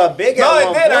biceps got big. No, at it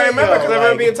one did. I point, remember because I remember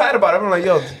like- being tight about it. I'm like,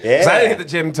 yo, 'cause Yeah. I didn't hit the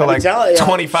gym until I'm like telling you.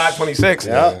 25, 26.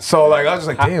 Yeah. So like, I was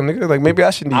just like, damn, nigga, like maybe I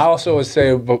should. I also would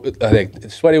say,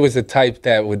 Sweaty was the type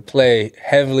that would play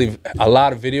a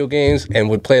lot of video games and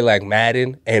would play like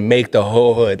Madden and make the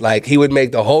whole hood. Like he would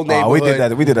make the whole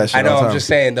neighborhood. we did that shit I know. all the I'm time. just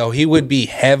saying though, he would be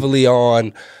heavily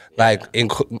on. Like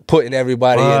putting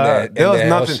everybody in there. there was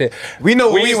nothing. Shit. We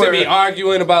know we we used were to be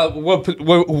arguing about what.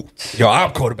 Yo,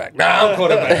 I'm quarterback. Nah, I'm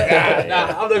quarterback.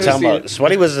 Nah, I'm never Talking seen about it.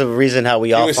 Sweaty was the reason how we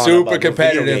He all was found out super about the video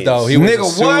competitive games. though. He was Nigga,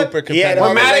 super what? competitive. Yeah, When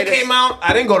the Madden latest- came out,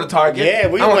 I didn't go to Target. Yeah,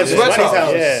 we I went to Sweat's Sweaty's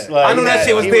house. Yeah. Like, I knew that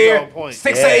shit was he was there. on point.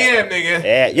 6 Yeah. a.m. nigga.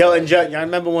 Yeah, yo, and I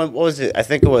remember when, what was it? I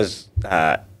think it was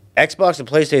Xbox and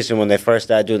PlayStation, when they first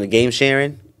started doing the game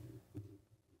sharing.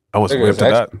 I was I think it whipped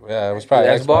was to that. Yeah, it was probably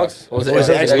Xbox? Xbox. Was It was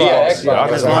it Xbox. Yeah, Yeah, Xbox.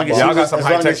 but as long as Y'all he got was- some as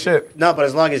long high-tech as- shit. No, but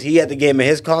as long as he had the game in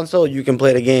his console, you can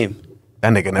play the game.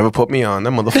 That nigga never put me on.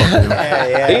 That motherfucker.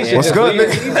 Yeah. He What's should good,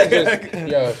 just leave- he should just-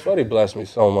 Yo, Shorty blessed me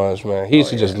so much, man. He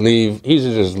should just leave. He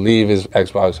should just leave his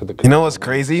Xbox at the. You know what's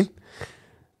crazy?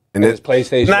 And his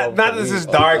PlayStation. Not this is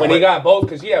dark. When but- he got both,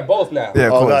 because he had both now. Yeah,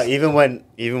 of Oh course. God!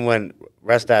 Even when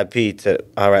rest RIP to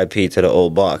the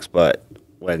old box, but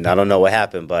when I don't know what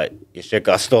happened, but your shit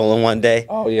got stolen one day.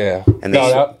 Oh yeah. And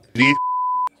No, they-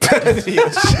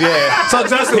 Yeah. So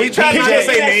Justin, we try not to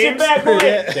say names.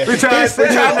 We try not to say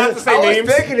I was names.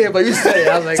 thinking it, but you said it.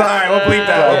 I was like, It's all right. We'll bleep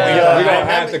that. We'll bleep yeah, that. we don't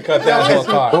have to cut that whole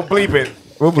part. We'll bleep it.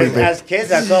 We'll bleep it. As kids,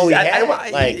 that's all we had.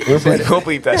 Like, We'll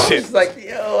bleep that shit. it's like,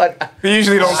 yo, We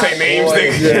usually don't say names,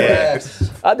 nigga. yeah.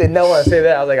 I did not want to say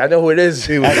that. I was like, I know who it is.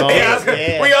 Yeah, I was gonna-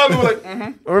 Yeah. we all be like,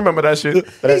 I remember that shit.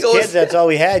 but as kids, that's all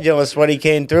we had. Yo, when Sweaty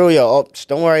came through, yo, oh,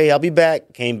 don't worry, I'll be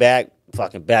back. Came back,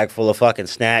 fucking bag full of fucking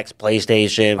snacks,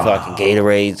 PlayStation, fucking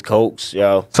Gatorades, Cokes,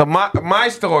 yo. So my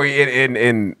story,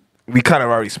 in we kind of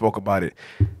already spoke about it.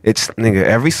 It's, nigga,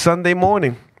 every Sunday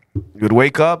morning, you would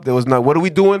wake up, there was no, what are we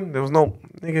doing? There was no,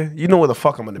 nigga, you know where the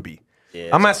fuck I'm gonna be. Yeah.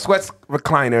 I'm at Sweat's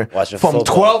recliner Watching from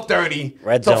football. 12:30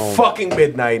 Red to zone. fucking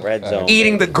midnight. Red zone.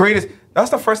 Eating the greatest. That's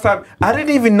the first time I didn't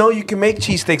even know you can make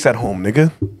cheesesteaks at home,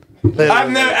 nigga.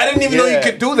 I didn't even know you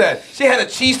could do that. She had a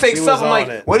cheesesteak was sub. I'm on like,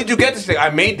 it. where did you get this thing? I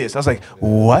made this. I was like,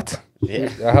 what?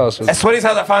 That house was. At Sweaty's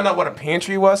house, I found out what a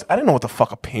pantry was. I didn't know what the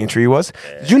fuck a pantry was.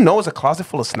 Did you know it was a closet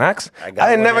full of snacks? I got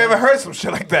had one never now. ever heard some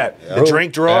shit like that. The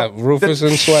drink drawer. Yeah, Rufus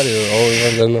and Sweaty were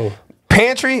always ones I know.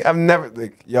 Pantry? I've never,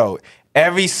 like, yo,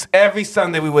 every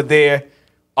Sunday we were there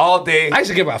all day. I used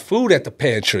to get my food at the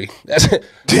pantry. That's at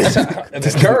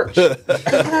the church.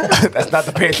 That's not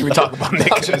the pantry we talk about,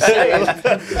 Nick.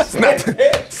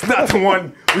 It's not the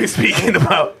one we're speaking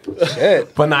about.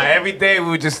 Shit. But nah, every day we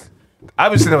would just, I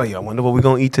was sitting there like, yo, I wonder what we're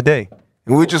gonna eat today.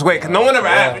 And we would just wait, because no one ever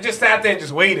asked. We just sat there and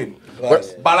just waited.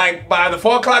 By the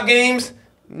 4 o'clock games,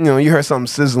 you know, you heard something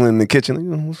sizzling in the kitchen. Like,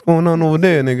 "Yo, what's going on over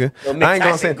there, nigga? I ain't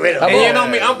gonna say. And you know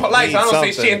me, I'm polite, so I don't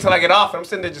say something. shit until I get off. And I'm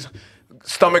sitting there just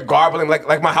stomach garbling,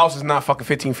 like my house is not fucking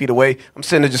 15 feet away. I'm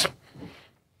sitting there just,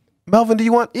 Melvin, do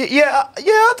you want? Yeah,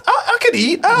 I could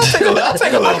eat. I'll take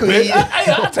a little bit.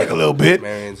 I'll take a little bit.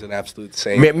 Marion's an absolute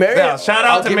saint. Marion, Yeah, shout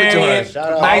out I'll to give it Marion, her.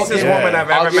 Shout out. nicest Yeah. woman I've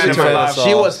I'll ever give met it in to my her. life.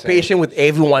 She was patient with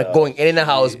everyone going in and the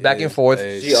house, back and forth.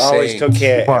 She always took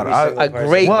care of What? every I- single A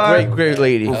person. great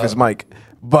lady. Rufus Mike,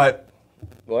 but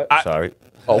Sorry.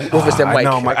 Oh, Rufus and I Mike.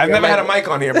 know, Mike. I've never had a mic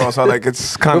on here, bro. So like,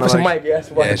 it's kind of Rufus and like Mike,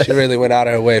 yes. Yeah, she really went out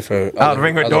of her way for. I'll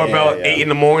ring her doorbell at 8 in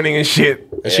the morning and shit.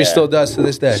 And she still does to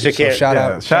this day. She So can't- shout Yeah.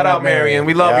 out. Shout out, Marion.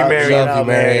 We love you, Marion. Shout Love you, out,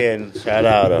 Marion. Marion. Shout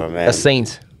out, man. A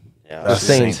saint. Yeah. A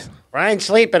saint. Ryan's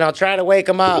sleeping. I'll try to wake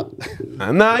him up.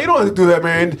 Nah, you don't have to do that,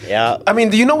 man. Yeah. I mean,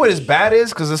 do you know what his bad is?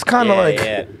 Because it's kind of like.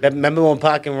 yeah. Remember when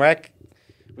Park and Rec?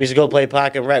 We used to go play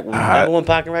Park and Rec. Remember when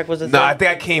Park and Rec was a thing? No, I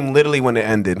think I came literally when it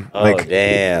ended. Oh,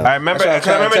 damn. I remember. That's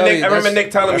what I'm Cause I trying to tell remember Nick. you. I remember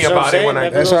Nick telling me That's what I'm about it when I.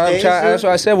 saying, That's why Those that's days,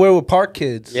 why I said we're with park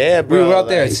kids. Yeah, We bro, were out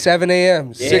there at like- 7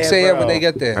 a.m., 6 a.m. when bro. they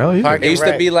get there. Hell yeah. Park It used to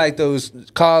Rec. be like those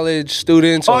college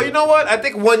students Oh, or, you know what? I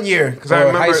think 1 year because I or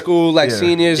remember high school like yeah.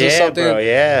 seniors or Yeah, something bro,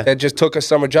 yeah. that just took a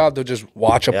summer job to just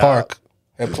watch a Yeah. park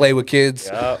and play with kids,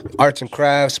 Yeah. arts and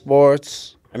crafts,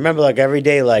 sports. I remember like every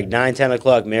day, like 9, 10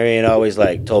 o'clock, Marion always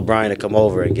like told Brian to come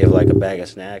over and give like a bag of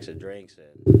snacks and drinks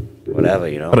and whatever,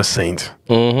 you know. What a saint.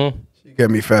 Mm-hmm. You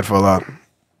get me fed for a lot.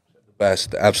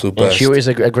 Best, the absolute And best. she was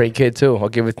a great kid too. I'll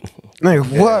give it Nigga,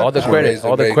 what? all the She credit. raised a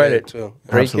All the great credit. kid, too.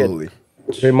 Great Absolutely.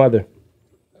 kid. Great mother.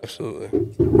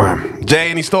 Absolutely.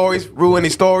 Jay, any stories? Rue, any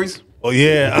stories? Oh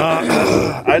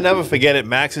yeah, I never forget it.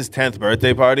 Max's 10th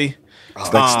birthday party. like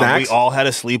snacks? We all had a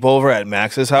sleepover at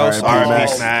Max's house. R.I.P. R.I.P.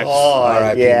 Max. Snacks. Oh,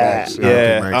 R.I.P. yeah. Max. R.I.P.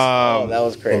 Yeah. Max. Oh, that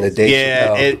was crazy. And the Dave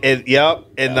Yeah, Chappelle. yep,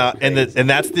 and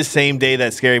that's the same day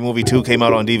that Scary Movie 2 came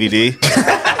out on DVD.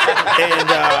 And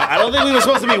I don't think we were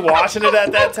supposed to be watching it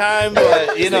at that time,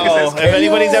 but you know, if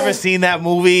anybody's ever seen that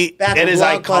movie, Back it in is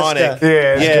Blockbuster. iconic.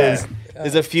 Yeah, it's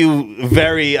There's a few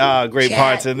very great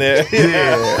parts in there.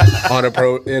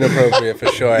 Inappropriate for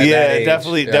sure. at that Yeah, age.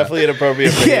 definitely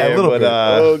inappropriate for Yeah, a him, little but, bit.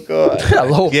 Oh, God.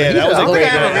 Hello. yeah, that was a I great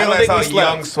haven't night. I don't realized think how we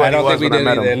slept. young Sweaty I don't was think we when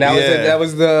I did met either. him. And that was Yeah. that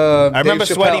was the. I remember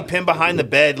Dave Sweaty Chappelle. pinned behind the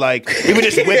bed, like he was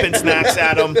just whipping snacks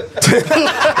at him, like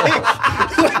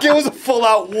it was a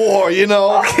full-out war, you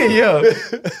know? Yeah.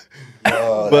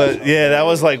 But yeah, that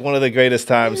was like one of the greatest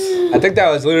times. I think that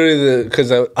was literally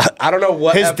because I don't know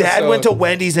what His dad episode- went to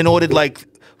Wendy's and ordered like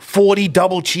 40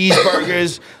 double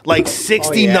cheeseburgers, like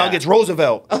 60 yeah. nuggets.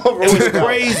 Roosevelt. It was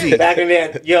crazy. Back in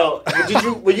there, yo,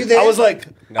 were you there? I was like,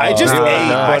 I just ate.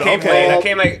 I But came okay. late. I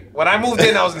came like when I moved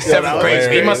in. I was in 7th grade. So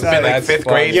he must have been like That's 5th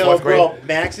funny. grade, Yo, 4th grade. bro,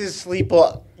 Max's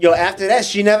sleeper. Yo, after that,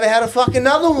 she never had a fucking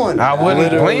another one. I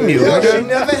wouldn't blame you. Yo, she nigga.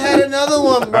 never had another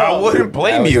one, bro. I wouldn't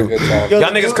blame That was a you. good time. Yo,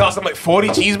 Y'all the niggas dude- cost him like 40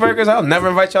 cheeseburgers. I'll never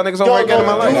invite y'all niggas over Yo, again in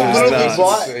my dude life. literally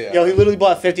bought. Yo, he literally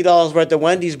bought $50 worth of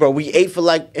Wendy's, bro. We ate for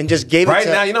like and just gave it Right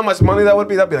to. now, you know how much money that would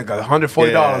be? That'd be like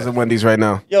 $140 Yeah. at Wendy's right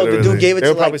now. Yo, the dude gave it They to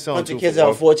were probably like a selling bunch of 2 kids for that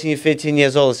were $4. 14, 15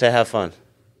 years old and said, have fun.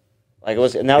 Like it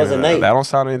was, and that was a That night. don't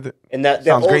sound anything. And that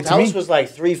sounds old great to house me. was like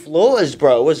 3 floors,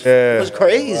 bro. It was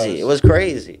crazy. It was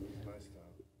crazy.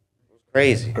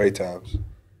 Crazy. Great times.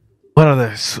 What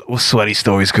other sweaty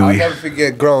stories could I'll we? never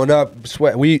forget growing up.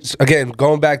 Again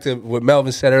going back to what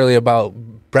Melvin said earlier about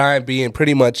Brian being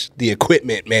pretty much the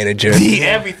equipment manager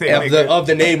Everything. nigga. of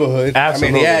the neighborhood. I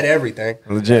Absolutely. mean, he had everything.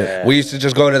 Legit. We used to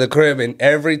just go to the crib, and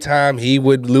every time he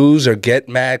would lose or get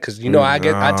mad, because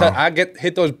I get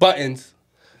hit those buttons.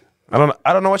 I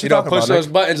don't know what you're talking Push about. those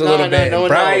Nick. buttons a No, little no, bit. no and one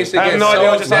Brian knows. used to I have get no so idea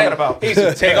what you're upset. talking about. He used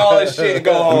to take all his shit and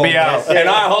go home. Be out. And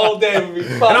I hold them.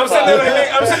 And I'm sitting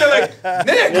there like,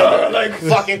 nigga, like,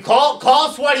 Fucking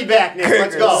call Sweaty back, Nick.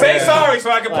 Let's go. say sorry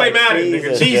so I can play Madden, nigga.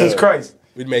 Jesus, Jesus yeah. Christ.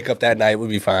 We'd make up that night. We'd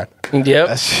be fine. Yep.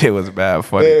 That shit was bad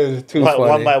funny. It was too funny.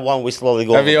 One by one, we slowly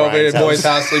go Have you over Brian's at boy's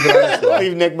house sleeping on the floor?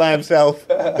 Leave Nick by himself.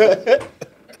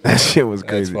 That shit was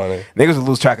crazy. funny. Niggas would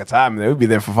lose track of time. They would be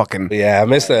there for fucking. Yeah, I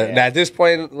miss that. Now, at this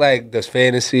point, like, this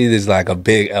fantasy is like a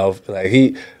big elf. Like,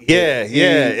 Yeah.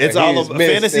 It's all he's about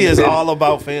missed fantasy. and Is missed. all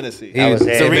about fantasy. I was It's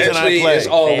the saying, reason I eventually, play. it's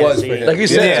all it was for Fantasy. him. Like you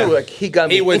said Yeah. too, like he got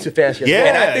me He was- into fantasy. Yeah,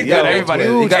 And I think yeah, that everybody-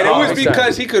 dude he got And it all was the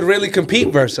because he could really compete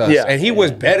versus us. Yeah. And he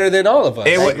was better than all of us.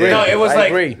 It was, no, it was I like.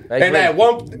 agree. I And agree. at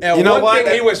one You know one what?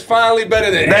 thing, he was finally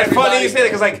better than That's everybody. funny you say that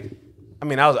because, like, I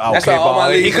mean, I was That's okay why all my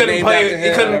ball. He leagues are couldn't named play. after He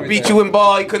him couldn't and beat everything. you in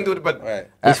ball. He couldn't do it. But Right.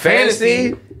 as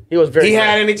fantasy, he was very he good.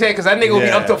 had anything because that nigga would be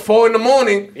Yeah. up till 4 in the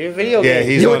morning. Your video Yeah, game.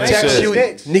 he's He on would the text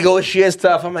shit. you, negotiate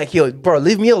stuff. I'm like, yo, bro,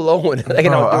 leave me alone. Like,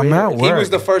 I'm at He was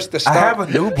the first to start. have a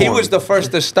newborn. He was the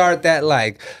first to start that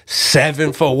like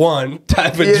 7-for-1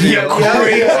 type of deal.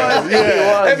 Crazy.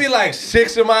 That'd be like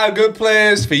 6 of my good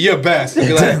players for your best. You'd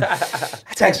be like,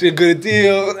 that's actually a good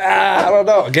deal. I don't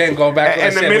know. Again, going back to what I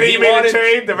And the said, minute when he he made a wanted-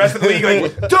 trade, the rest of the league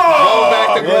like, Go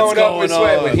back to growing up going with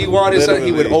Sweat. on? When he wanted something,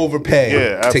 he would Literally. overpay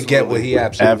Yeah, to get what he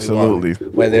absolutely Absolutely.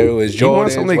 wanted. Whether it was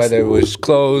wanted some Jordans, leaks. whether it was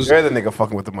clothes. You're the nigga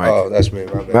fucking with the mic. Oh, that's me.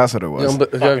 My bad. That's what it was.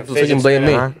 Freaking blame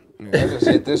me. Huh? I just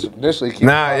hit this leak.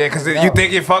 Nah, yeah, because you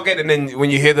think you fuck it, and then when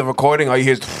you hear the recording, all you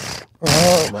hear is.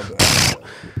 Oh, my bad.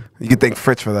 You can thank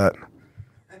Fritz for that.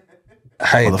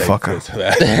 I ain't Motherfucker. thankful for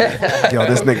that. Yo,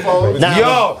 this nigga. Nah,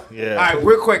 Yo! Yeah. All right,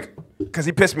 real quick, because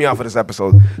he pissed me off for this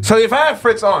episode. So if I had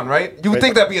Fritz on, right, you would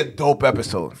think that'd be a dope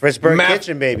episode. Fritzburg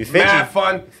Kitchen, baby. Fidgy. Mad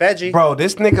fun. Fedgy. Bro,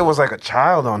 this nigga was like a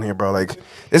child on here, bro. Like,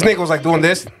 this nigga was like doing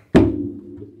this.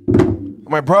 I'm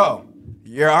like, bro,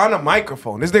 you're on a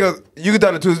microphone. This nigga, you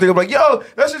done it too. This nigga be like, yo,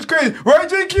 that's just crazy. Right,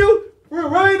 JQ? We're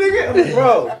right, nigga? I'm like,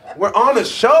 bro, we're on a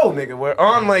show, nigga. We're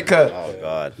on like a... Oh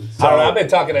God. I don't know, I've been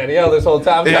talking at L this whole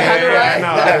time. Yeah, I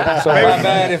know. So my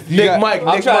bad if you Nick got, Mike,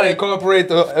 I'm Nick trying to Mike. incorporate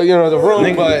the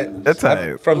room, but That's all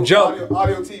right. from jump.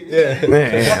 Yeah.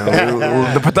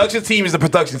 The production team is the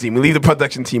production team. We leave the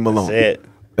production team alone.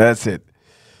 That's it. That's it.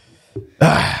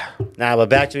 Nah, but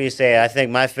back to what you say. I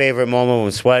think my favorite moment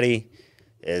when Sweaty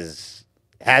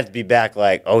had to be back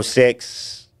like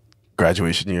 06.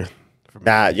 Graduation year.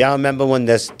 Nah, y'all remember when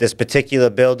this particular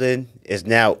building is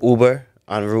now Uber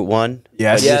on Route 1?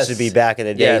 Yes. It used to be back in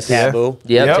the day Taboo.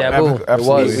 Yeah, Yep, taboo.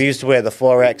 absolutely. We used to wear the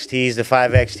 4XTs, the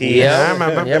 5XTs. Yeah, I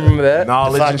remember. Yeah, I remember that. The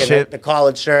Knowledge and fucking shit. the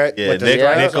collared shirt. Yeah, with the Nick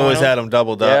stripes always on had them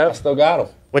doubled up. Yeah. Still got him.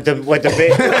 with the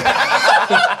big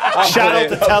Shout out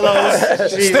to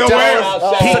Telos. Still wearing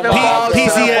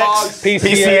PCX.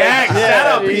 PCX. Shout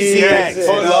out PCX.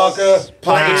 Foot Locker.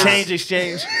 Pocket Change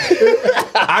Exchange.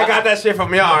 I got that shit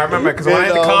from y'all. I remember because when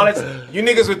I went to college, you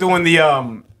niggas were doing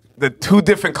the 2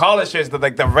 different collar shirts, the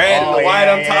red and the white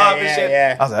on top and shit.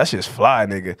 yeah. I was like, that shit's fly,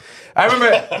 nigga. I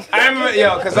remember,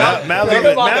 yo, because Mal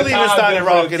even started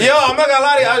rocking it. Yo, I'm not gonna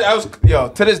lie to you. I was, yo,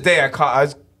 to this day, I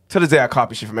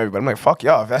copy shit from everybody. I'm like, fuck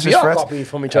y'all. If that's We just all friends. copy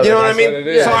from each other. You know what I That's what mean? it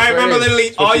is. So I That's what remember it is. literally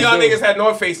That's what all you y'all do. niggas had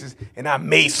North Faces, and I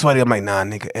made Sweaty. I'm like, nah,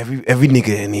 nigga, every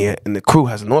nigga in here in the crew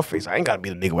has a North Face. I ain't gotta be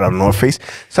the nigga without a North Face.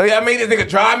 So yeah, I made this nigga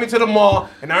drive me to the mall,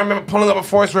 and I remember pulling up a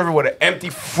Forest River with an empty,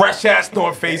 fresh ass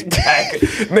North Face bag.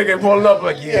 Nigga pulling up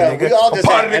like, yeah, nigga, we all I'm just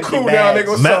part had of the empty crew now, bags.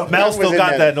 nigga. What's up? Mel was still in got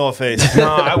there. that North Face.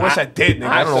 Nah, I wish I did, nigga.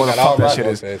 I don't know what the still got fuck all that shit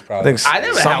my is. North Face, I probably. think I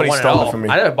never had somebody one at stole all. it from me.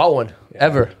 I never bought one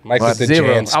ever. Mike was the Zero.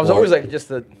 Jan I was always like just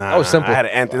the. Nah, that was simple. I had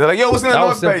an empty. They're like, yo, what's in the That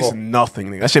North was Face? simple. Nothing,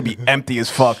 nigga. That should be empty as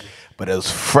fuck. but it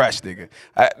was fresh, nigga.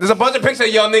 There's a bunch of pictures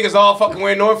of y'all niggas all fucking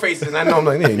wearing North Faces, and I know I'm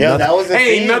like, ain't Yo, that was a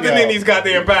ain't theme, nothing yo. in these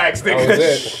goddamn bags, That was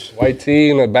nigga. it. White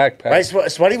tee and a backpack.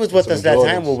 Right, Sweaty was with us that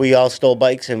time where we all stole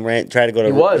bikes and tried to go to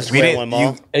He was. the Square One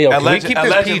Mall. Hey, yo, can we keep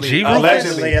this PG?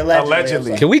 Allegedly.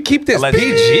 Allegedly. Can we keep this Allegedly.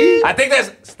 PG? I think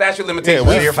that's statute of limitations.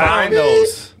 We so you're fine. found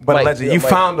those. But Mike, allegedly, yeah, you Mike.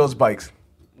 found those bikes.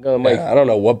 Mike. I don't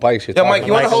know what bikes you're Yo, talking Mike,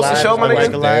 you want to about. host the show, my Mike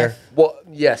nigga? Alive. Well,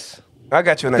 yes. I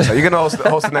got you next time. You're gonna host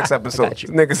the next episode.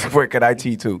 Niggas work at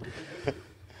IT too.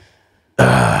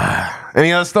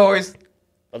 Any other stories?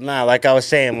 But nah, like I was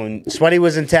saying, when Sweaty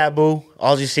was in Taboo,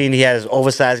 all you seen he had his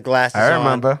oversized glasses I on.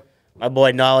 remember. My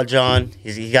boy Knowledge on.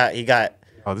 He got.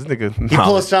 Oh, this nigga. He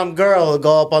pulled some girl to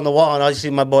go up on the wall, and all you see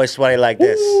my boy Sweaty like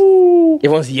this.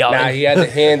 Everyone's yelling. Nah, he had the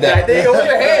hand out. It was a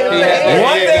hand. It was a hand.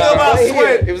 One thing about It was a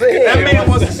Sweat, hand. It was a hand. that man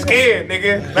wasn't scared,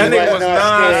 nigga. That nigga was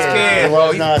not scared, He bro.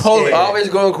 was He not pulled it. scared. Always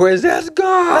going crazy. Let's go.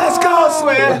 Let's go,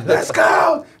 Sweat. Let's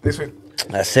go. This one-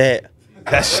 That's it.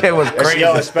 That shit was crazy.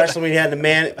 Yo, especially when he had the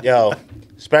man. Yo,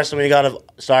 especially when he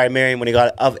got Marion, when he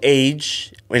got of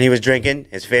age, when he was drinking,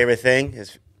 his favorite thing,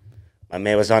 my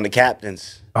man was on the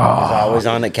captains. He was always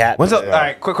on the captains. All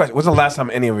right, quick question. When's the last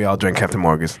time any of y'all drank Captain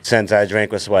Morgan's? Since I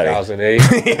drank with Sweaty.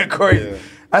 2008. Yeah, crazy.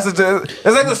 That's it's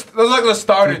like the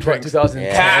starter drink.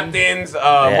 2010. Captains.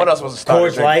 What else was a starter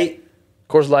Coors drink? Light.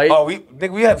 Coors Light. Oh, we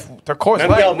had the Coors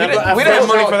Remember- Light. yo, We remember didn't our have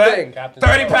money first for that. thing.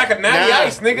 30 pack of Natty Nah.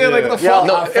 Ice, nigga. Like the Yo, fuck.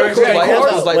 No, our it first was drink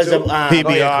Coors Light was too. the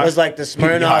PBR. was like the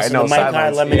Smirnoff I and know, the Mike Hard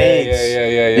silence.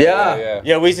 lemonades. Yeah.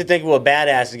 Yeah, we used to think we were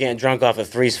badasses getting drunk off of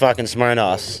 3's fucking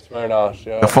Smirnoffs. Smirnoff,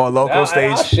 yo. The Four Loko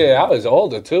stage. Shit, I was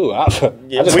older too. I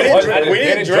We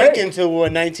didn't drink until we were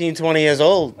 19, 20 years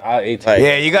old. I was 18. Like,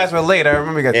 Yeah, you guys were late. I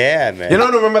remember you guys. Yeah, man. You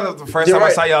don't remember the first You're time I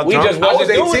right. saw y'all We drunk? just I was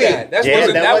wasn't doing 18. that. That Yeah,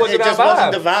 wasn't it our just vibe.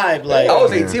 wasn't the vibe. Like, I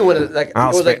was 18 when it was like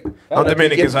I'm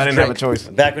Dominican, so I didn't have a choice.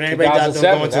 back when everybody thought they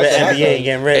were going to the 2007, NBA and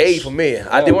getting rich. Hey, for me,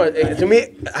 I didn't want. To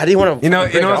me, I didn't want to. You know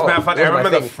what's bad funny? I remember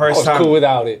the I first was cool time.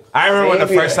 without it. I remember when the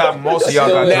first time most of y'all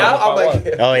got Now drunk. I'm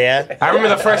like, Oh yeah. I remember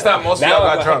the first time most of y'all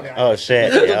got drunk. Oh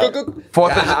shit. Yeah.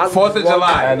 Fourth of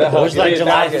July. It was like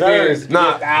July 3rd.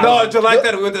 No, July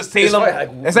 3rd. We went to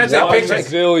Salem. It's actually a picture.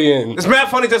 Zillion. It's mad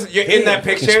funny. Just you're in that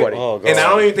picture, sweaty. Oh, God. and I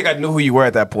don't even think I knew who you were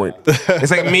at that point.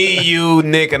 It's like me, you,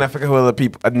 Nick, and I forget who other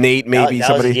people. Nate, maybe That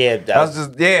was- somebody. yeah, that was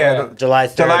just July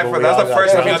 3rd. July when 4th. we That was all the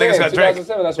first got time y'all drunk. niggas got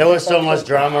drank. There was so much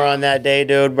drama on that day,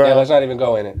 dude, bro. Yeah, let's not even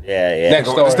go in it. Yeah. Next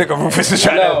This story. nigga Rufus is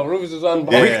trying No, to. Rufus is on.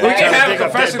 We can have a Think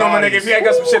of confessional, dead my nigga, if you ain't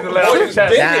got some shit to let out your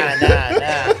chest.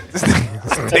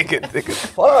 Nah. Take it.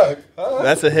 Fuck.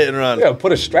 That's a hit and run. Yeah,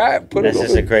 put a strap. Put This it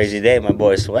is a crazy day, my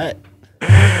boy Sweat.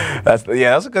 That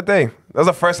was a good thing. That was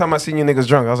the first time I seen you niggas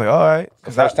drunk. I was like, all right.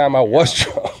 First time I was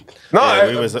drunk.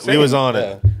 No, We was on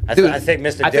it. I think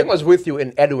Mr. I think I was with you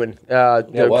in Edwin,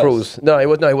 the was. cruise. No, it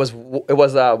was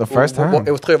The first time?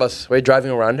 It was three of us, right,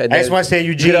 driving around. And I just then want to say,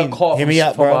 we get a Eugene, call hit me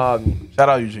up, from, bro. Shout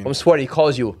out Eugene. I'm Sweaty. He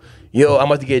calls you. Yo, I'm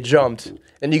about to get jumped.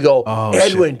 And you go,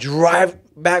 Edwin, drive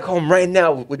back home right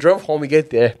now. We drove home. We get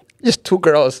there. Just two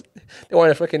girls. They want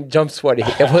to fucking jump Sweaty.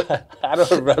 I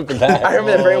don't remember that. I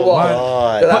remember that very well.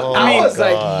 God. But Oh, I was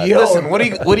like, yo. Listen, what are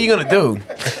you gonna do?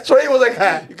 Sweaty was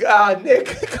like, Nick,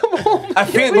 come home. I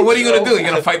feel, but what are you gonna do? You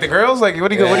gonna fight the girls? Like,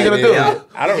 what are you gonna do? Yeah.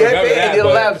 I don't Yeah, remember that, And you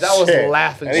but left. I was shit.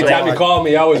 laughing. so Anytime you hard. call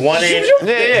me, I was 1-800.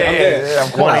 Yeah. I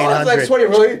was like, 1-800. Sweaty,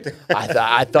 really?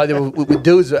 I thought they were with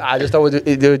dudes. I just thought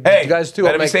you guys too.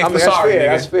 better I'm be like, safe I'm than like, sorry, nigga.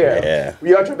 That's fair. Yeah.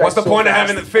 We are What's the point of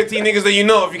having the 15 niggas that you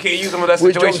know if you can't use them in that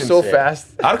We drove situation? so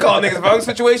fast. I'd call niggas if I was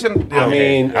in a situation. I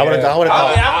mean, I would have called.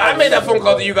 I made that phone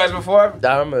call to you guys before.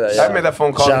 I remember that. I made that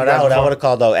phone call to you Shout guys out. I before. would have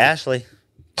called out Ashley.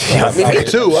 Me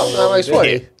too. I'm like,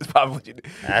 Sweaty. That's probably what you did.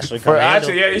 Ashley, come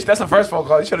Actually, yeah, that's the first phone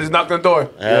call. You should have just knocked on the door.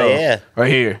 Hell yeah.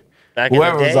 Right here. Back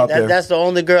Whoever in the was day, out there. that's the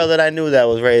only girl that I knew that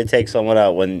was ready to take someone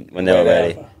out when they were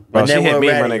ready. Bro, When she they hit were me,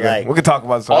 my ready, nigga. like, We can talk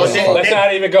about Oh, something. let's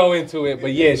not even go into it.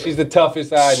 But yeah, she's the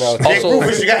toughest I know. Nick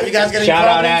Rufus, you guys got any Shout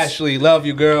out problems? Ashley, love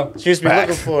you, girl. She used to be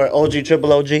looking for OG,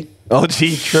 triple OG. OG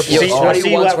triple. Yo, See, Sweaty see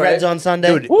you once, at Reds on Sunday?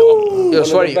 Dude, One yo, of the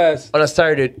Sweaty, best. on a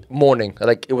Saturday morning,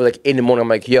 like it was like 8 in the morning. I'm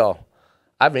like, yo,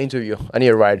 I have an interview. I need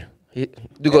a ride.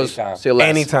 Dude goes, Anytime. say less.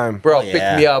 Anytime. Bro, Oh, pick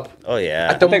yeah. me up. Oh yeah.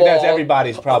 At the I think that's mall.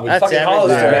 everybody's probably. That's Fucking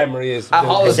everybody. Hollis' memory is At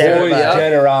Hollis, the everybody. yeah.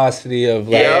 generosity of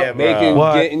like Yeah, bro. making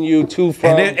What? getting you to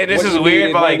from. And this what is you weird,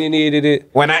 needed, but, when like, you needed it.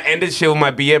 When I ended shit with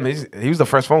my BM, he was the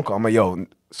first phone call. I'm like, yo,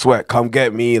 Sweat, come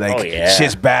get me. Like, Oh, yeah.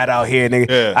 shit's bad out here, nigga.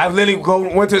 Yeah. I literally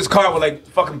went to his car with like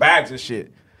fucking bags and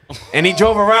shit. and he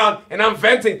drove around, and I'm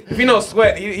venting. If you know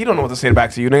Sweat, he don't know what to say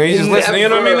back to you, nigga. He's just listening. You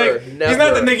know what I mean? Like he's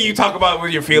not the nigga you talk about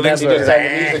with your feelings. Never. He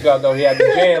just Music up, though. He had the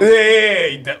jam. yeah.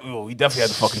 He definitely had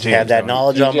the fucking jam. Had that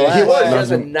knowledge on He blast.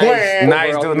 was a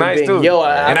nice dude. Yo,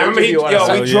 And I remember we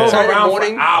drove around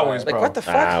for hours, bro. Like, what the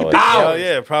fuck? Hours. Oh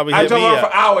yeah, probably. I hit drove me around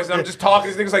up. for hours, and I'm just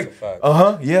talking. This nigga's like,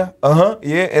 yeah.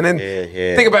 And then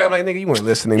think about it, I'm like, nigga, you weren't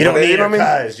listening. You don't But, need know a what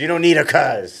I mean? cuz. You don't need a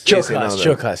cuz. Chill, Chill, cuz.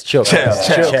 chill, Chill, cuz. Chill, Chill, cuz.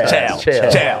 chill, Chill,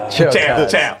 chill, chill, chill,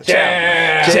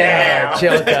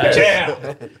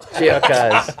 chill,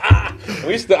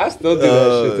 cuz. I still do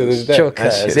that shit to this day. Chill,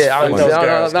 cuz.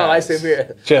 Yeah, no, I same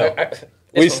here. Chill.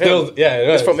 We still, yeah,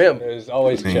 It's from him. It's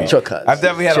always chill. Chill, cuz. I've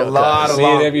definitely had a Chill, lot cuz. of See,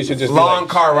 long, maybe you should just be long like,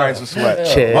 car rides with Sweat.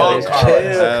 Chill, Long car chill,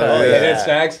 rides. cuz. And then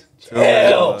Sax.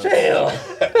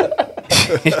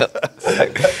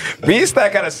 Me and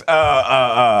Stack had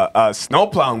a snow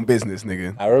plowing business,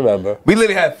 nigga. I remember. We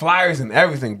literally had flyers and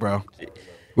everything, bro.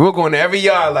 We were going to every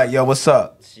yard like, yo, what's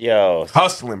up? Yo,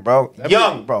 Hustling, bro.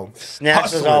 Young, bro. Snacks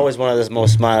was Hustling. always one of the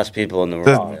most smartest people in the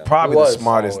world. yo. Probably He the was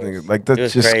smartest always. nigga. Like, It that's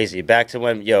was just crazy. Back to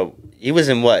when, he was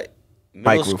in what?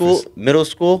 Mike Rufus. Middle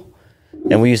school?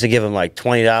 And we used to give him like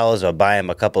 $20 or buy him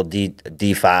a couple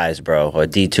D5s, bro, or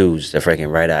D2s to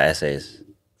freaking write out essays.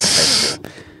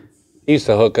 He used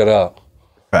to hook it up.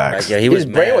 facts. Like, yeah, he was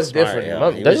His brain mad was smart, different.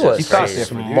 yo. He was He thought crazy.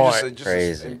 different. He smart. was just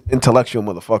Crazy. intellectual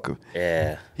motherfucker.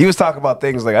 Yeah. He was talking about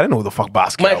things like, I didn't know who the fuck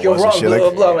basketball Mike, you're was wrong. and shit. Blah,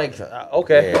 Like, blah, blah. I'm like,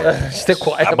 okay. Yeah. Stay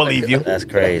quiet. I believe you. That's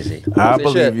crazy. I Say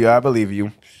believe shit. you. I believe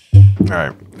you. All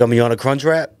right. Gonna be on a crunch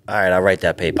wrap? All right, I'll write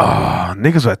that paper.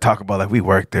 Niggas would talk about like we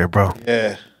worked there, bro.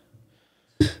 Yeah.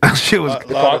 That shit was.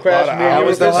 Car crash, man, That you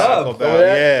was was the the hub. hub over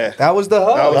there? Yeah. That was the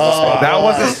hub. That was the spot. That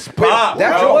was a spot.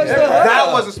 bro. was the hub.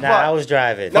 That was a spot. Nah, I was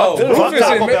driving. No, Fuck Rufus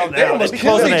Taco and Bell they now. almost They be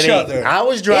killed closing each at 8. other. I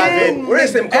was driving.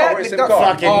 Where's him car? Where's him car?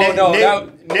 Fucking Oh, Nick, no, Nick,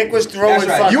 that- Nick was throwing That's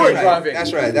right. fucking. You were driving.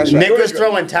 That's right. That's right. Nick was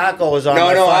throwing tacos on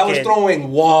my No, I fucking. was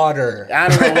throwing water. I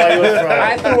don't know what he was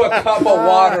I throwing. threw a cup of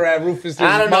water at Rufus's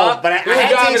I don't know, mouth. but I He was had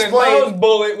to driving his explain- mom's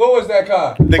Bullet. What was that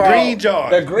car? The green jar.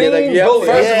 The green yeah,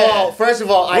 Bullet. First of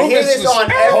all, I hear Rufus this was-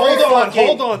 on every fucking.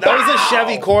 Hold on. That was a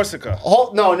Chevy Corsica. No,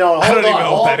 hold don't on. even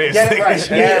know what that is. Get it right.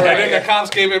 Get it And right. then the cops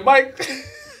came in, Mike.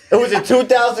 It was a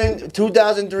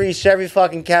 2003 Chevy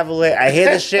fucking Cavalier. I hear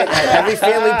this shit at every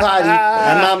family party.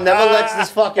 My mom never lets this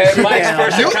fucking And shit Mike's down.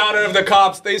 first encounter of the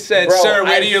cops, they said, Bro, "Sir,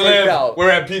 where I do you freaked live?" out. We're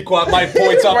at Pequot. Mike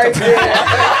points up Right to there.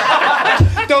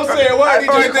 Pequot. Don't say a word. He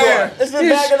just there. This is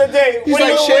back in the day. He's Where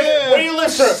like, do you live? Where do you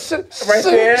live, sir? Right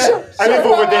there. I live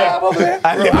over there.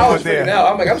 I live I over was freaking there.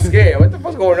 out. I'm like, I'm scared. What the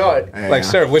fuck's going on? Like,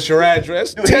 sir, what's your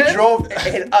address? He drove and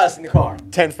hit us in the car.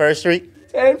 10 First Street.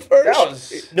 That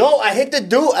was. No, I hit the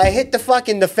dude. I hit the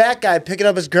fat guy picking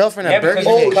up his girlfriend at Burger because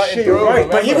he King. was cutting shit, through, right.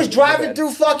 remember? But he was driving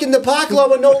through fucking the park lot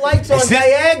with no lights on Is this-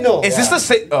 diagonal. Is this the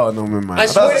same? Oh no, never mind. I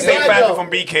thought it was swear the to same God, factor yo. from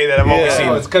BK that I've always No,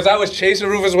 seen. it's because I was chasing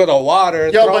Rufus with a water.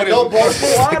 Yo, throwing but no his-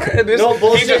 bullshit. water, and this, No He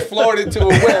bullshit. just floored into a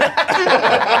whip.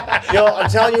 Yo, I'm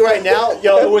telling you right now,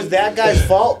 it was that guy's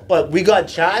fault, but we got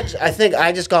charged. I think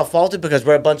I just got faulted because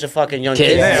we're a bunch of fucking young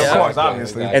kids. Yeah, Yeah. of course,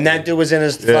 obviously. And that dude was in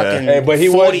his fucking Hey, but he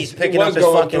 40s was picking he was up his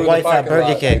going fucking through wife the at parking Burger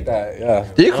lot King. Like that, yeah.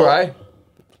 Did you cry?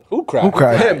 Who cried? Who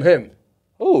cried? Him.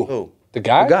 Who? The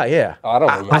guy? Guy, yeah. Oh, I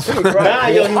don't remember. Nah,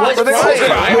 yo, he was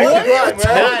crying. He was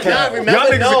crying. Nah, remember? Y'all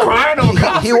niggas No. are crying over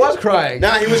cops. He was crying.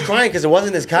 Nah, he was crying because it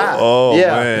wasn't his car. Oh Yeah.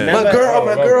 man. Remember? My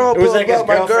girl, It was like his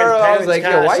my girlfriend's girl. I was parents' like,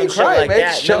 car, yo, why some you shit crying, like man?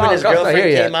 that. Chill Remember out, his girl, not girlfriend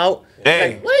here came yet. out?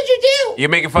 Hey, What did you do? you're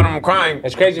making fun of him crying.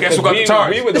 It's crazy Guess who got the because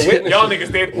charge? we were the witnesses. Y'all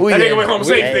niggas did. We That did. nigga went home We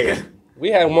safe, did. nigga. We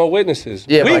had more witnesses.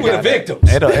 Yeah, we my were the God.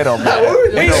 victims. It don't matter.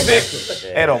 We the victims.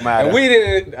 It don't matter. And we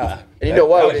didn't. And you know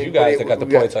what? That was you guys that got the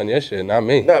points on your shit, not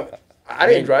me. No, I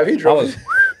didn't drive. He I drove. was.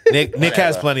 Nick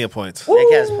has plenty of points.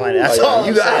 Nick has plenty. That's Oh, yeah. all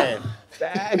You I'm got-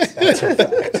 saying.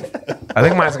 I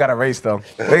think mine's got a race though.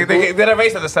 They did a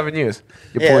race after 7 years.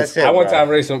 Your Yeah, points. that's it. I one bro. time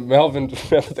raced with Melvin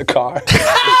with the car.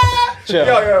 Chill.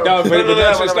 Yo. No, but No,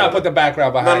 let's no, just no, not no. put the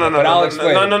background behind No, it. But I'll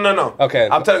explain. No. Okay.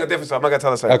 I'm telling a different story. I'm not gonna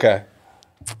tell a story. Okay.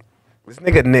 This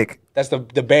nigga Nick. That's the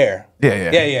bear.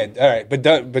 Yeah. Yeah. All right,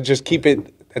 but just keep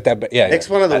it at that. Yeah. Nick's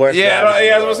one of the worst. Yeah, drivers in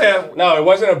that's the what I'm world. saying. No, it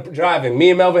wasn't a driving. Me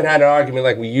and Melvin had an argument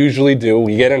like we usually do.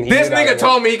 We get in. This nigga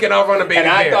told me he can outrun a baby and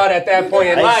I bear. thought at that point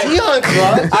in Is he life, on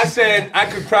drugs? I said I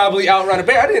could probably outrun a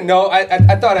bear. I didn't know. I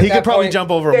thought at He that could probably point,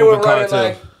 jump over a they were moving car, running too.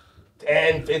 like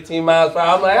 10, 15 miles per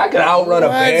hour. I'm like, I could outrun a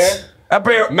bear. A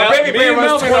baby bear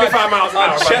runs 25 miles an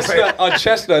hour. On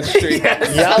Chestnut Street.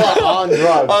 Y'all are on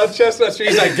drugs. On Chestnut Street.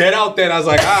 He's like, get out there. And I was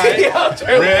like, all right,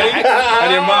 ready?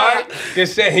 And your mind? He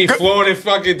said he flew in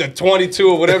fucking the 22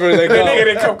 or whatever they go.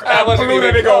 I wasn't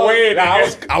even go away.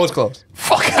 I was close.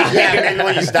 Fuck. Yeah,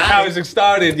 when you stop. I was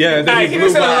started, yeah. Then he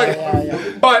blew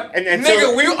by. But, And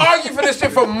nigga, we argued for this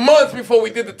shit for months before we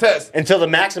did the test. Until the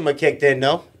Maxima kicked in,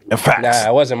 no? Facts. Nah,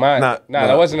 that wasn't mine.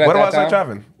 That wasn't at what that was I time.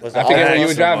 driving? I think you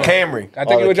were driving Camry. I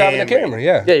think you were driving a Camry,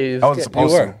 yeah. Yeah, I wasn't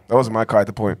supposed You to. were. That wasn't my car at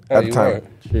the point. At the you time.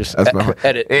 were. That's my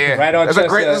edit. Yeah. Right on There's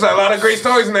a lot of great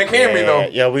stories in that Camry, though.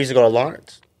 Yeah, we used to go to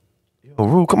Lawrence. Oh,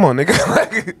 Rue, come on, nigga.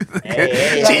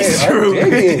 Jesus, Rue.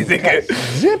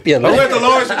 Zip you, We went to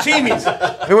Lawrence for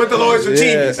Chimis. We went to Lawrence for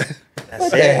Chimis.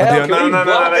 That's it.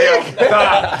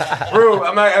 No. Rue,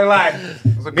 I'm not gonna lie.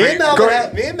 Me and Melvin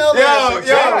had Yo,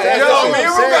 some me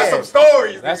and Rue got some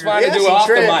stories. That's why I Yeah, do it some off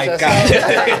the trips, mic, that's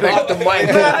guys. Off the mic.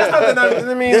 There's nothing.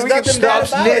 I mean, There's we can nothing stop bad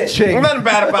about it. snitching. There's nothing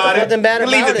bad about it. Nothing bad We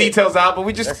leave about the it. details out, but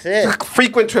we just That's it.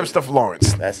 frequent trips to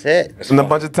Florence. That's it. And a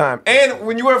bunch of time. And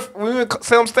when we were in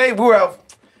Salem State, we were out.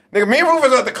 Nigga, me and Rufus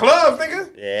was at the club, nigga.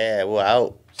 Yeah, we're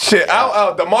out. Shit,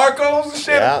 out. The Marcos and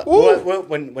shit. Yeah. Woo.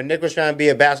 When Nick was trying to be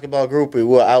a basketball groupie, we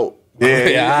were out.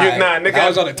 Yeah, Nick I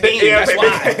was on the team, that's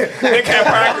Nick had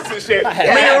practice and shit. Me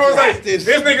and Rufus was like, this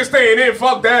nigga staying in.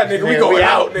 Fuck that, nigga. We Yeah, going we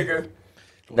out, out. nigga.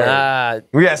 Nah.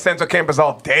 We had Central Campus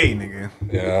all day, nigga.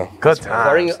 Yeah. Good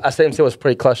Starting times. at State was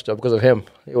pretty clutch though because of him.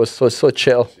 It was so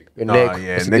chill. Nick,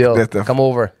 yeah, what's the Nick deal? did the- Come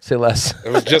over, say less.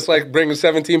 It was just like bringing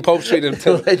 17 Pope Street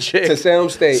to Legit. Salem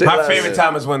State. My favorite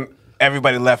time is when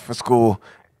everybody left for school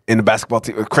in the basketball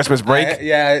team. Christmas break.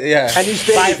 Yeah. And you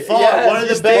stayed. By far, Yes, one of you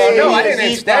the stayed. best. No, I These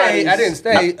didn't stay. I didn't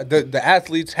stay. The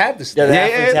athletes had to stay. Yeah, the Yeah,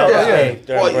 athletes yeah, had to yeah. stay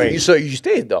during Well, break. you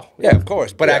stayed though. of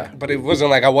course. But but it wasn't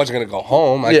like I wasn't gonna go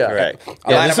home. Yeah. Correct.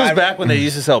 Yeah, this was back when they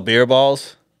used to sell beer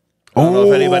balls. I don't know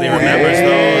if anybody remembers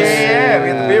those. Yeah, we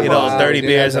had the beer You know, balls. 30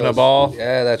 beers in a ball.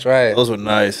 Yeah, that's right. Those were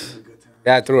nice.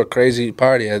 Yeah, I threw a crazy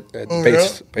party at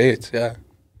Bates. Yeah.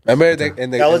 Remember?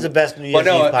 That was the best New Year's But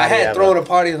no, Eve party I had ever. thrown a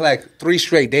party like 3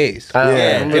 straight days. I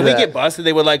Yeah, remember did we that. get busted?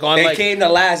 They were like on They like came the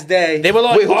last day. they were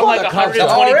like Wait, who on called like the cops?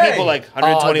 120 The people, RA. like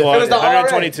 121, it was the RA.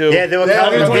 122. Yeah, they were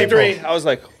counting 123. people. I was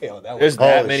like, that there's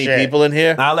that Holy many shit. people in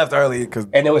here. I left early because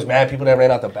And there was mad people that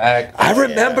ran out the back. I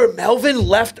remember Melvin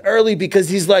left early because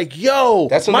he's like, yo,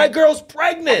 That's what my my- girl's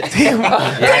pregnant.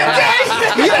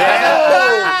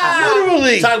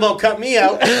 Literally. Talking about cut me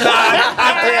out.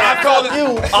 I called it.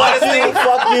 Honestly,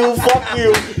 Fuck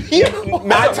you.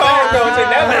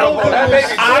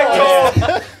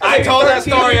 I told that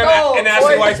story in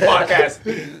Ashley White's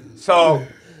podcast. So,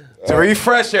 to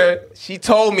refresh her, she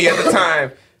told me at the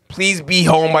time, please be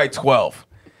home by 12.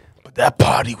 But that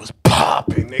party was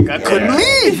popping, nigga. I couldn't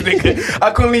leave, nigga.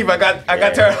 I couldn't leave. I got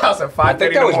to her house at 5:30 I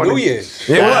think that was New Year's.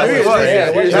 Year's. It was.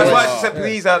 Yeah, That's why she said,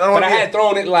 please, I don't But want I to had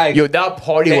thrown it like Yo, that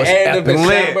party the was end of epic.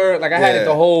 December. Like I had it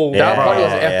the whole. That party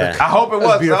was Yeah. epic. I hope it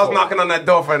was, 'cause I was knocking on that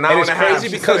door for an hour And and it's a half. crazy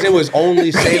because it was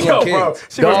only Salem Yo, kids. bro,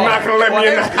 she was not going to let me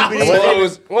in the house. You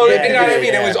know what I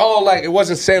mean? It was all like, it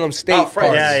wasn't Salem State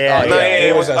party. Yeah.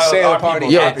 It was a Salem party.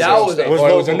 Yeah, that was It was Or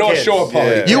it was a local North kids. Shore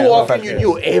party. You walked in, you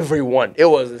knew everyone. It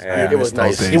was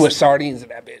nice. He was sardines in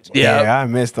that bitch. Yeah, I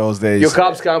missed those days. Your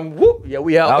cops come, whoop, yeah,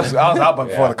 we out. I was out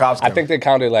before the cops I came. think they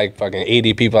counted like fucking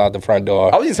 80 people out the front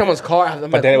door. I was in someone's car. I'm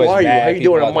like, then it who was are you? mad How you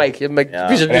people doing? I'm out like, I'm like,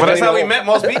 you just- But that's how we met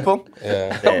most people.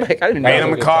 I'm like, I didn't Ran know.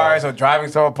 them in cars or driving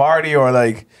to a party or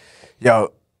like,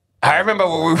 yo, I remember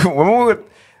when we were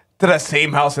to that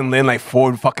same house in Lynn like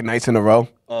 4 fucking nights in a row.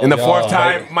 And the fourth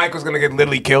time, Mike was gonna get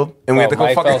literally killed, and we had to go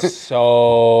Mike fucking. felt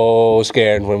so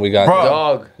scared when we got Bro. there.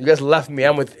 Dog, you guys left me.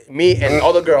 I'm with me and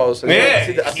all the girls.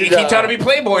 Yeah, I see he keep trying to be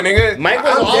playboy, nigga. Mike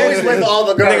was always with all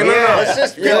the girls. Nigga, no. Let's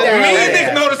just get Me that and right Nick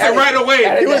there. noticed it right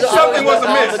away. He was Something was always with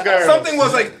all amiss. the girls. Something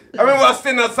was like, I remember I was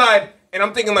sitting outside and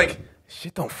I'm thinking like,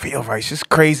 shit don't feel right. It's just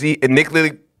crazy. And Nick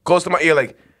literally goes to my ear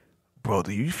like, bro,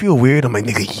 do you feel weird? I'm like,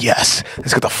 nigga, yes.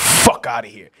 Let's get the fuck out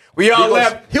of here. We all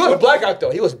left. He was blackout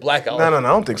though. He was blackout. No, I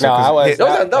don't think so. No, 'cause I was. it- That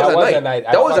was that night.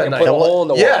 That was that night. Put a hole in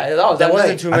the wall. Yeah, that was That that wasn't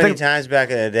night. too many think- times back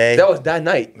in the day. That was that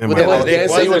night. With might the have whole been.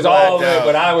 dancing. He was all in,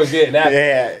 but I was getting that.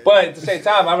 Yeah. But at the same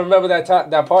time, I remember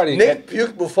that party. Nick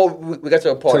puked before we got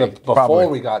to a party. Before Probably.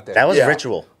 we got there. That was Yeah.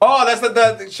 ritual. Oh, that's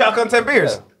the shotgun 10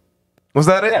 beers. Was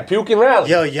that it? yeah, puking rally.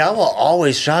 Yo, y'all were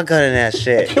always shotgunning that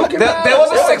shit. There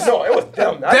was a 6 No, it was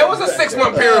them. There was a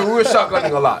 6-month period we were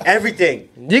shotgunning a lot. Everything.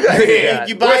 You guys. Yeah.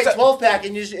 You buy What's a that? 12-pack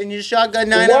and you shotgun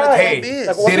 9 out of 12 Hey, beers.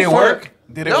 Like, what did the it fuck? work?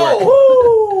 Did it work?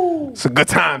 No. It's a good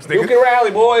times, nigga. Puking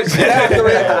rally, boys. Get after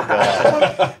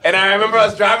it. And I remember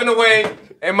us driving away,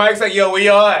 and Mike's like, yo, where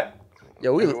y'all at?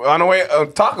 Yo, we On the way,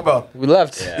 Taco Bell.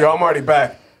 left. Yo, I'm already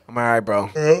back. I'm all right, bro.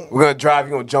 We're gonna drive.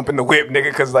 You gonna jump in the whip, nigga?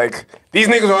 Because like these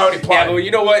niggas were already Yeah, plotting. but you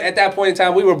know what? At that point in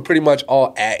time, we were pretty much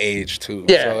all at age too.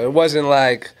 Yeah. So it wasn't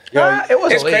like it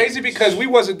was it's crazy because we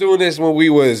wasn't doing this when we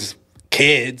was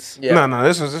kids. Yeah. No,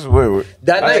 this is weird.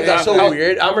 That night got so I-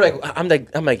 weird.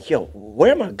 I'm like, yo,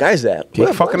 where are my guys at? Keep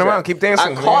Where fucking boys around, at? keep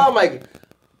dancing, I call. man. I'm like,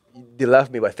 they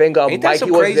left me, but thank God Ain't that Mikey so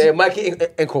was crazy? there. Mikey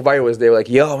and Kovari was there. Like,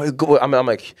 yo, I'm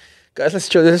like, guys, let's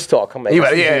chill, let's talk. I'm like,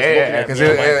 Yeah, because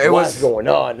it what's was going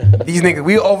on? these niggas.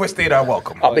 We overstayed our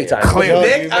welcome. Oh, big time. Clearly.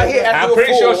 Nick, I hear after I'm the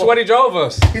pretty sure full- Sweaty drove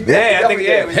us. Yeah, I think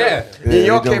Yeah.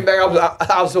 Y'all came back.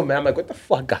 I was so mad. I'm like, what the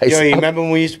fuck, guys? Yo, you remember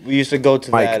when we used to go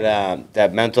to Mike.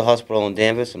 that mental hospital in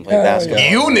Danvers and play basketball?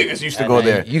 You niggas used to go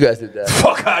there. You guys did that.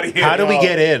 Fuck out of here. How do we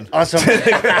get in? Awesome.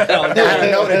 I don't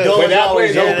know. The door But was that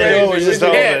always place open. open. was just Yeah,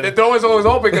 open. the door was always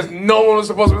open because no one was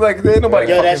supposed to be like, ain't nobody.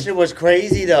 Yo, that fucking- shit was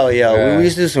crazy though. Yo, Yeah. we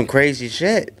used to do some crazy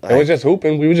shit. It was just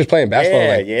hooping. We were just playing basketball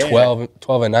Yeah, like yeah.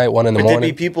 12 at night, 1 in the But there'd be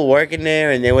morning. people working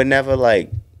there, and they would never like.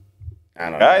 I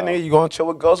don't know. All right, nigga, you gonna chill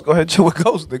with ghosts? Go ahead, chill with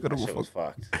ghosts, nigga. That shit was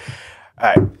fucked.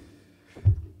 All right.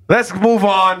 Let's move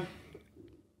on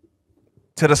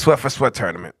to the Sweat for Sweat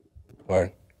tournament.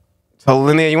 Word. So,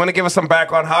 Linnea, you want to give us some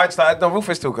background how it started? No,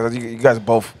 Rufus too, because you guys are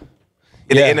both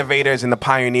the Yeah. innovators and the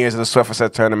pioneers of the Sweat for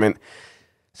Sweat tournament.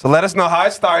 So let us know how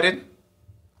it started.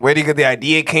 Where do you get the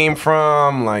idea came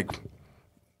from? Like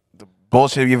the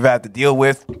bullshit you've had to deal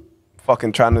with.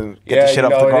 Fucking trying to get the shit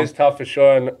up the it ground. is tough for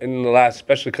sure. In the last,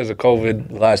 especially because of COVID,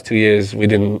 the last 2 years we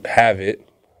didn't have it.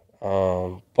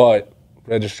 But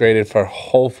registered for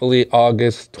hopefully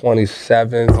August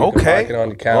 27th. You can Okay. mark it on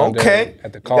the calendar. Okay.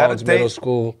 At the You got a Collins Middle date?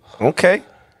 School. Okay.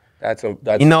 That's You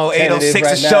know, tentative 806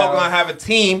 right the show now. gonna have a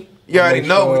team. You already Make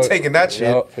know we're sure- taking that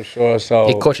shit. Yep, for sure. So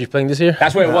Hey, coach, you playing this year?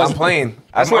 that's where it was. I'm playing.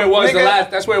 That's where it was the Nigga,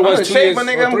 last. That's where it was I'm in 2 shape, years. my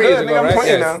nigga. or I'm 3 good, years nigga. ago, I'm right?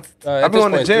 playing Yeah. now. At I've been this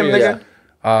on the point, gym, 3 years.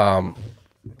 nigga.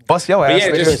 Bust your ass. Yeah,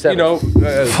 nigga. just you know.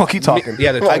 Fuck you talking.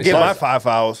 Yeah, the I get my 27th, 5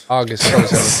 hours. August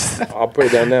 27th. I'll put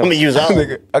it down now. Let me use all.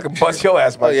 Nigga, I can bust your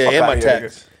ass. Oh yeah, fuck and my outta here,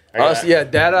 text. Honestly, yeah,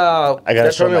 that I gotta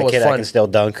that show my tournament was kid I fun. can still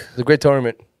dunk. It was a great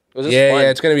tournament. It was just Yeah, fun. yeah,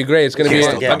 it's gonna be great. It's gonna be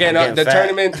Can't still again dunk. the Fat.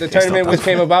 tournament. The tournament which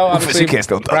came about. Rufus, Obviously, you can't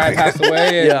still dunk, Brian nigga. passed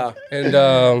away. And,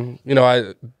 Yeah. and you know,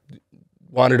 I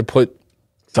wanted to put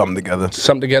Something together.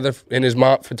 something together in his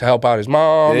mom to help out his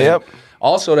mom. Yep. and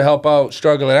also to help out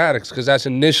struggling addicts because that's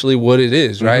initially what it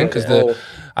is, right? Because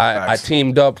I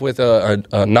teamed up with a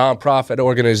nonprofit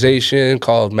organization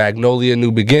called Magnolia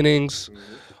New Beginnings.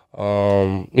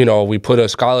 You know, we put a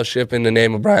scholarship in the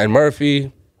name of Brian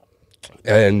Murphy,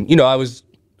 and you know, I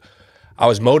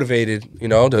was motivated, you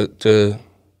know, to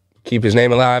keep his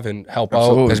name alive and help out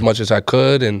Absolutely. as much as I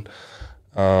could. And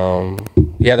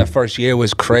yeah, that first year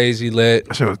was crazy lit.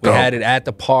 shit was We dope. had it at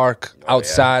the park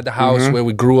outside the house where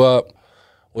we grew up,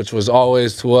 which was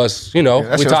always to us, you know,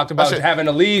 that we shit was- talked that about shit- having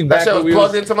a league That back shit when was we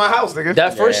plugged was. into my house, nigga.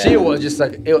 That first year was just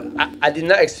like I did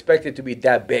not expect it to be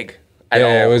that big at Yeah,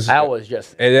 it all. was- I was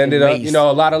just It ended up, amazed. you know,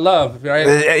 a lot of love, right?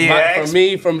 Yeah, For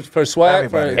me, for Swag,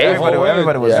 for Everybody. the whole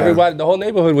Everybody hood. was there. Everybody, the whole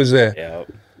neighborhood was there. Yeah.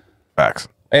 Facts.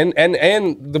 And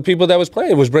the people that was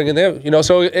playing was bringing them, you know,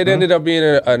 so it ended up being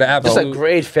an just a absolute,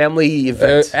 great family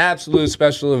event. absolute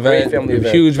special event, family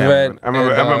event. huge event. I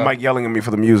remember, And, Mike yelling at me for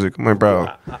the music. I'm like, bro.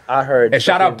 I heard. and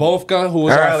shout out Bofka, who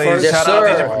was our Early, first. Yes, shout out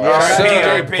sir. DJ. Yes,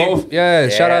 R.I.P., sir.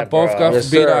 R.I.P. Shout out bro. Bofka Yes,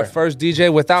 for being sir. our first DJ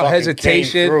without Fucking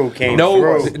hesitation. came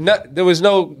through. There was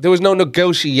no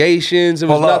negotiations. There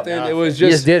was Hold up. nothing. It was You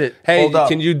just just did it. Hey, Hold up.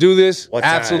 can you do this? What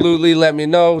time? Absolutely. Let me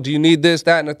know. Do you need this,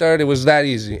 that, and the third? It was that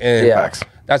easy. And Yeah. Facts.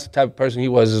 that's the type of person he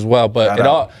was as well. But Shout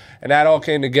out. that all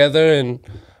came together, and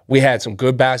we had some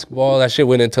good basketball. That shit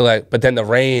went into like, but then the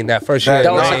rain that first year.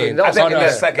 That was the rain. second- that was I think second in year.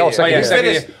 that second That was year. Oh yeah, second second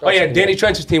year. year. Oh yeah, Danny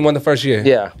Trench's team won the first year.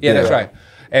 Yeah. yeah, that's Yeah. right.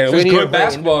 And it was Second year good rain.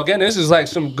 basketball. Again, this is like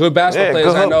some good basketball Yeah, players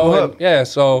good I hook, know. good And hook. yeah,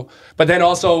 so but then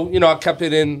also, you know, I kept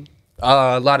it in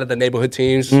a lot of the neighborhood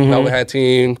teams. Melvin had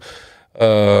team.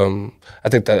 I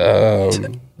think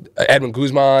the Edwin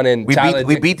Guzman and Tyler,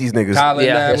 we beat these niggas. Tyler Yeah,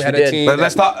 and them yes, had we a did. team. But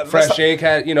let's talk- Fresh let's talk- Shake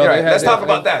had, you know, Right, they had let's their talk thing.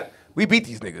 about that. We beat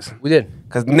these niggas. We did.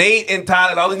 Because Nate and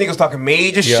Tyler, all these niggas talking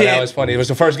major Yeah, shit. that was funny. It was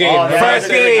the first game. Oh, right? that First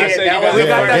was game. the- that was We the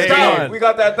got first that game. dub. We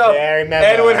got that dub. Yeah, I remember,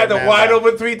 Edwin had I the remember. wide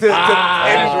open three to end his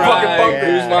right, fucking bunker.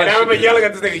 yeah. And I remember yelling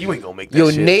at this nigga, you ain't gonna make that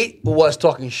Yo, shit. Nate was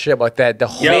talking shit about that the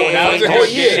whole, Yo, that was a whole good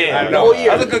year. shit. I The know. whole year.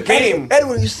 That was a good game.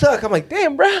 Edwin, you suck. I'm like,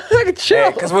 damn, bro, I can chill.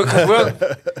 Yeah, because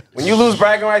when you lose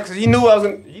bragging rights, because you knew I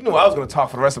was gonna talk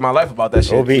for the rest of my life about that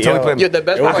shit. It'll be- Until we yo, played- Yo, the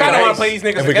best It I would part kind of nice want to play these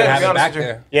niggas If we again. could to have be it honest back with you.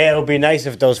 there. Yeah, it would be nice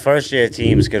if those first year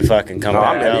teams could fucking come No,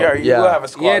 back I'm out. you will have a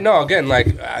squad. Yeah, no, again, like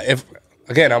if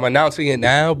again, I'm announcing it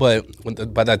now, but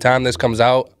by the time this comes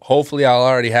out, hopefully I'll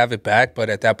already have it back. But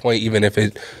at that point, even if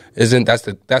it isn't, that's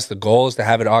the goal, is to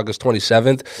have it August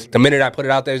 27th. The minute I put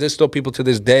it out there's still people to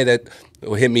this day that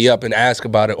will hit me up and ask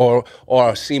about it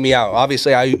or see me out.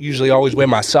 Obviously, I usually always wear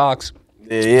my socks.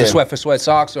 The Sweat for Sweat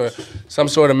socks or some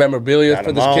sort of memorabilia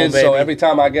for this kid. So every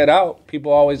time I get out,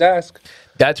 people always ask.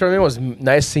 That tournament was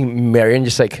nice seeing Marion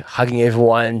just like hugging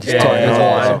everyone, just talking to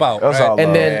everyone. About, right?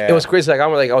 And then it was crazy. Like I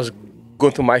was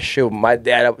going through my shit with my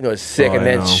dad, was sick, and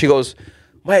then she goes,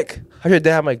 "Mike, how's your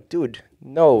dad?" I'm like, "Dude,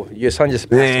 no, your son just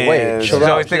passed away. Chill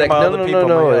out." She's like,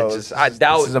 "No. It's just,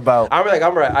 this is about." I'm like,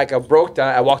 I broke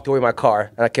down. I walked away in my car,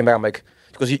 and I came back. I'm like,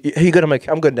 she goes, "You good?" I'm like,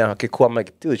 "I'm good now." Okay, cool. I'm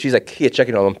like, "Dude," she's like here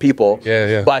checking on them people.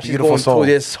 Yeah. But she's going through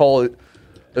this whole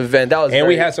event. That was, and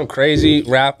we had some crazy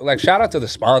rap. Like shout out to the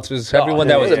sponsors, everyone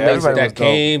that was amazing. that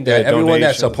came, everyone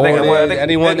that supported,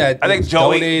 anyone that I think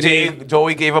donated.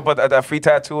 Joey gave up a free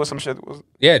tattoo or some shit.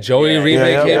 Yeah, Joey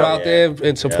Remake came out there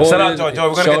and supported. Shout out Joey.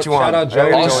 We're gonna get you on. Shout out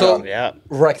Joey. Also,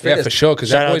 Rec Fitness. Yeah, for sure, because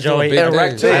that boy's doing big and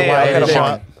Rec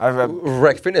things.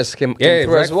 Rec Fitness came Yeah,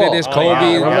 through Rec as well. Fitness,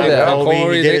 Kobe,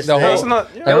 Kobe, the whole.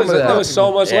 There was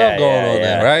so much love going on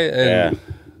there, right? And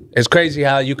it's crazy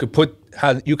how you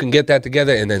can get that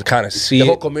together and then kind of see the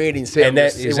whole community and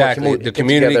that exactly the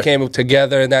community came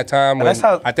together in that time when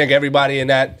I think everybody in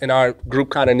our group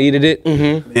kind of needed it.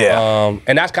 Mm-hmm. Yeah,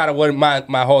 and that's kind of what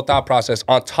my whole thought process,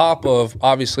 on top of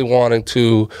obviously wanting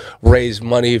to raise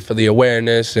money for the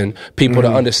awareness and people to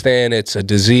understand it's a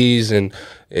disease and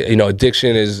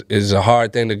addiction is a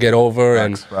hard thing to get over.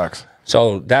 Facts.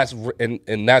 So that's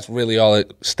really all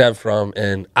it stemmed from.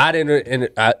 And I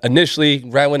initially,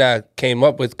 right when I came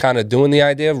up with kind of doing the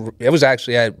idea, it was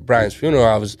actually at Brian's funeral.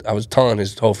 I was telling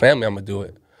his whole family I'm gonna do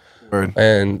it. Word.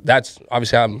 And that's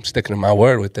obviously I'm sticking to my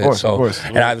word with it. Of course.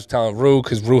 And I was telling Rue,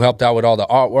 because Rue helped out with all the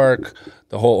artwork,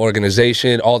 the whole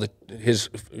organization,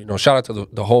 shout out to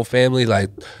the whole family, like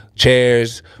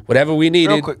chairs, whatever we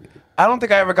needed. Real quick, I don't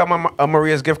think I ever got a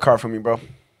Maria's gift card from you, bro.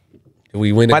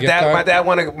 We win a gift card? My dad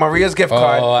won a Maria's gift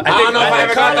card. I don't know if I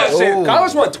ever got that shit.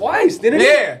 Carlos won twice, didn't he?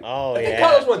 Yeah. Oh, I think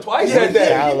Carlos won twice that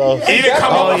day. He didn't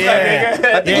come up with that, nigga.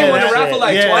 I think he won the raffle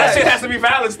twice. That shit has to be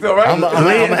valid still, right?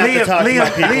 Liam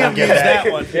used that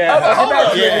one.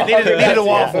 Needed a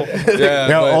waffle.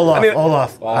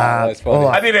 Olaf. Wow, that's funny.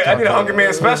 I need a Hungry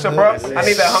Man special, bro. I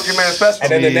need that Hungry Man special.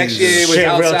 And then the next year was Shit,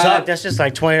 real outside. talk, that's just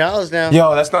like $20 now.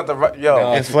 Yo, that's not the right.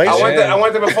 Yo, inflation. I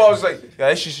went there before. I was like, yeah,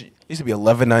 it used to be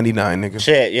 $11.99, nigga.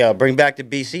 Shit, yo, bring back the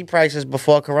BC prices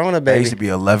before Corona, It baby. used to be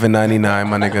 $11.99,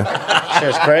 my nigga.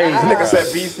 Shit's crazy. Nigga said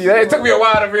BC. It took me a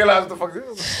while to realize what the fuck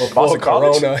this is. Boston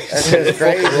College. Corona. That shit's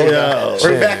crazy. Yo.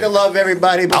 Bring back the love,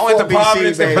 everybody. I went to before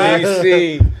Providence BC, and back.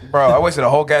 baby. Bro, I wasted a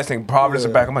whole gas tank. Providence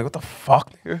and back. I'm like, what the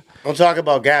fuck, nigga? Don't talk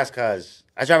about gas, cuz.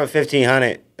 I drive a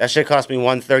 1500. That shit cost me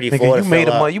 $134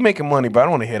 Nigga, to you making money, but I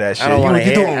don't want to hear that shit. I don't want to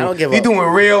hear it. doing, I don't give a You doing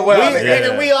real well,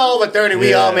 nigga. We all over 30.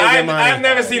 We all making money. I've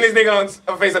never seen this nigga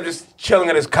on FaceTime just chilling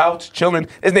on his couch, chilling.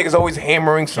 This nigga's always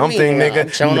hammering something, nigga. I'm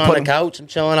chilling on the couch. I'm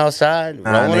chilling outside.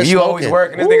 Nigga, you always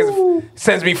working. This nigga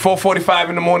sends me 4:45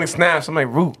 in the morning snaps. I'm like,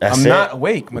 Root, I'm not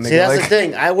awake, my nigga. See, that's the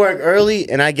thing. I work early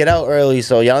and I get out early,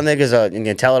 so y'all niggas are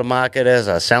telemarketers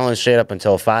are selling shit up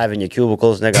until 5 in your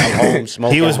cubicles, nigga. I'm home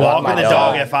smoking. He was walking the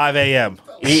dog at 5 a.m.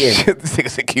 Eating. This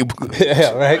nigga's a cubicle.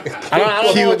 Yeah, right. I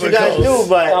don't know what you guys do,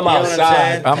 but I'm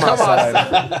outside. I'm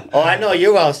outside. Oh, I know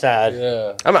you're outside.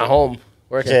 Yeah. I'm at home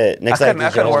working Shit, Nick's like I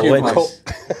couldn't work with witness.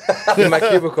 in my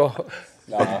cubicle.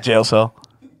 Jail cell.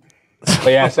 But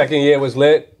yeah, second year was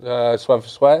lit. Sweat for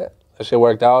Sweat. That shit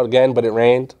worked out again, but it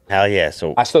rained. Hell yeah!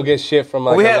 So I still get shit from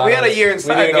like We had a year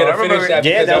inside, We didn't though. get I to finish remember- that.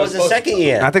 yeah, because that I was the supposed second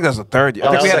year. I think that was the third year.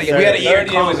 I think that we had a year.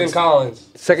 Third year was in Collins.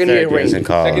 Second year Third year's rain. in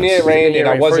college. Second year it rained, and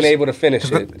I wasn't able to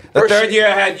finish it. The third year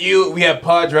I had you. We had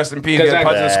Pudge, rest in peace. We had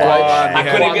Pudge in the squad. I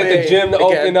couldn't get the gym to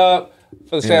open up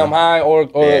for the Sam High, or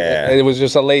it was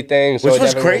just a late thing. So Which it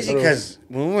was never went crazy through. because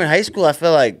when we were in high school, I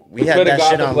feel like we had could've that got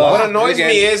shit the on blood. What lock. annoys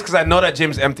me is because I know that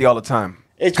gym's empty all the time.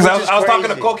 It's- Because which is I was talking to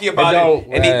crazy. Koki about it,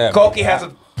 and Koki has a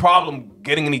problem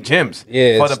getting any gyms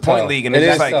for the point league, and it's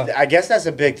just like I guess that's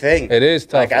a big thing. It is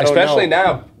tough, Like, I don't especially know.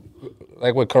 now.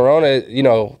 Like with Corona,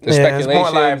 the it's speculation. more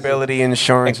liability,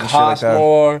 insurance, It and shit like costs that.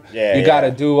 more. Yeah, you got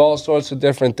to do all sorts of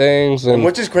different things, and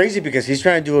Which is crazy because he's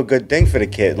trying to do a good thing for the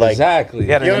kid. Like, exactly.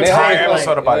 Yeah, the You know what I'm entire saying? Like-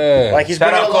 episode about Yeah. it. like he's Shout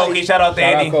bringing out a lot. Koki, shout out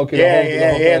Shout out Danny. Koki, the Yeah, whole- the yeah, whole yeah.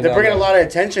 thing They're down bringing a there. lot of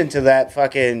attention to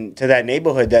that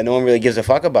neighborhood that no one really gives a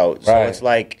fuck about. So Right. it's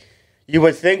like You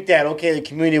would think that, okay, the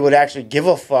community would actually give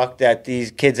a fuck that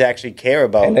these kids actually care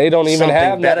about. And they don't even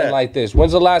have better. nothing like this.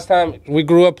 When's the last time we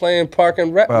grew up playing Park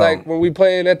and Rec? Like when we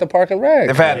playing at the Park and Rec?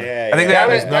 They've had, I think they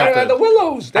had the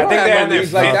Willows. I think they're in their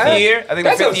fifth year. I think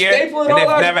That's the fifth year. staple in And they've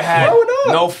all our never had growing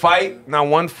up. no fight, not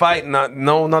one fight,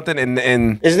 nothing.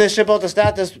 And Isn't this shit supposed to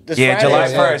start this yeah, Friday? July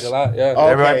 1st. Okay,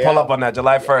 Everybody pull up on that,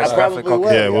 July 1st. I probably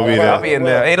will. Yeah, we'll be there. I'll be in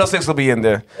there. 806 will be in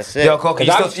there. That's it. Yo, Koki,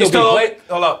 you still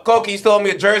hold up. Koki, you still owe me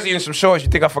a jersey and some shorts.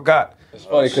 You think I forgot? It's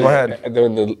funny Go ahead.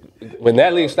 because when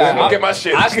that league started, Get my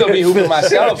shit. I still be hooping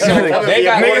myself. So they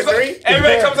got Niggas,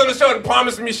 everybody comes on the show and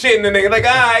promises me shit, and then they're like, all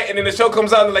right, and then the show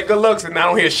comes out and they're like, good looks, and I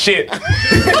don't hear shit.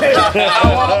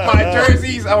 I want my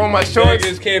jerseys, I want my shorts.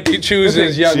 Niggas can't be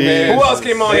choosers, young man. Who else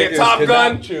came on here? Niggas Top cannot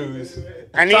Gun. Choose.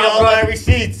 I need Top all Gun. my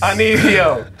receipts. I need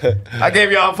I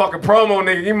gave y'all a fucking promo,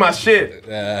 nigga. Give me my shit.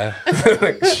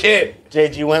 Shit.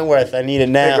 JG Wentworth, I need it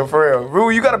now. Nigga, for real.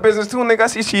 Rue, you got a business too, nigga? I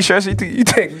see t-shirts. You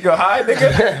think you go high,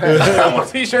 nigga? I want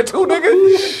a t-shirt too,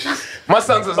 nigga. My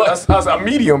son's a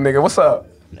medium, nigga. What's up?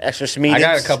 Extra schmeedings. I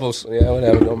got a couple. Yeah,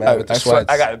 whatever. Don't matter with the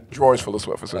sweats. I got drawers full of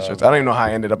Sweatford shirts. I don't even know how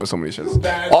I ended up with so many shirts.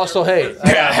 Also, hey, I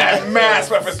had mad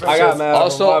Sweatford shirts. I got mad.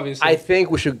 also, obviously. I think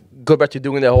we should go back to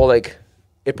doing the whole like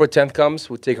April 10th comes,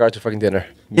 we take her out to fucking dinner.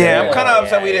 Yeah, I'm kind of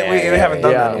upset we haven't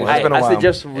done that. It's been a while. I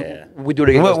suggest we do it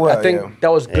again. Well, I think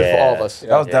that was good for all of us.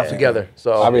 That was definitely together.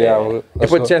 So I mean,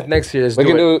 April 10th next year. We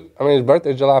can do. I mean, his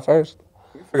birthday's July 1st.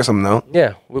 Figure something out.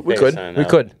 Yeah, we could. We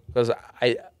could because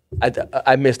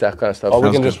I miss that kind of stuff. Or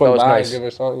we can just swing by nice. and give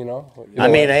her something, you know. I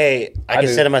mean, hey, I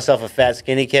consider myself a fat,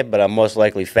 skinny kid, but I'm most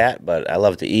likely fat. But I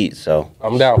love to eat, so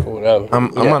I'm down for whatever.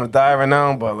 I'm on a diet right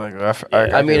now, but like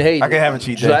I mean, hey, I can have a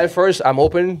cheat day. July 1st, I'm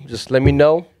open. Just let me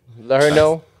know. Let her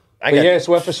know. But yeah,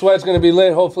 Sweat for Sweat's going to be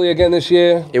lit hopefully again this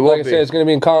year. It will Like I said, it's going to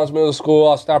be in Collins Middle School.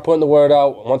 I'll start putting the word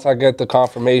out once I get the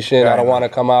confirmation. I don't want to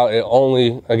come out. It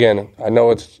only, again, I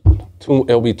know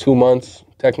it'll be 2 months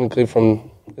technically from,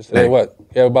 today, what?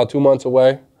 Yeah, about 2 months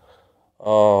away.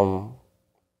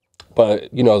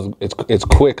 But, you know, it's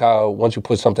quick how once you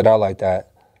put something out like that,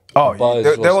 oh,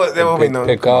 there will be no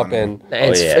pick up and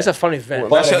it's a fun event.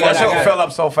 That shit fell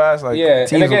up so fast. Like yeah,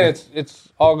 and again, it's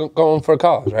all going for a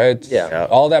cause, right?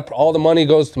 All the money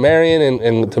goes to Marion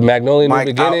and to Magnolia New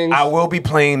Beginnings. I will be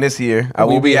playing this year. I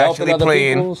will be helping actually other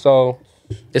playing. people, so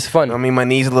it's fun. I mean, my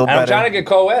knee's a little I'm better. trying to get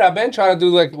co-ed. I've been trying to do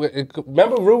like,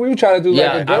 remember Rue? We were trying to do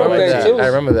like a girl thing too. I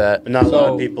remember that. not a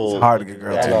lot of people. It's hard to get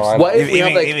girl teams. What if we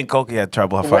have like Even Koki had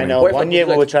trouble. I know. One year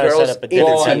we were trying to set up a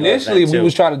different Well, team. initially we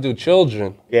was trying to do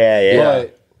children. Yeah.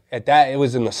 But at that, it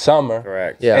was in the summer.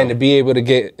 Correct. Yeah. And to be able to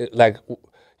get like,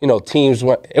 you know, teams,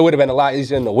 it would have been a lot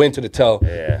easier in the winter to tell,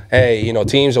 hey, you know,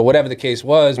 teams or whatever the case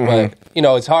was. But, you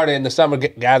know, it's harder in the summer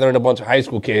gathering a bunch of high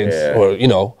school kids or, you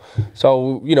know.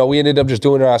 So, you know, we ended up just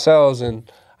doing it ourselves.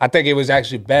 And I think it was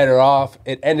actually better off.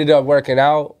 It ended up working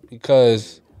out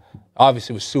because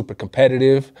obviously it was super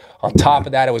competitive. On top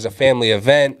of that, it was a family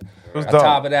event. On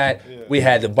top of that, we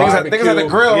had the barbecue. Niggas had the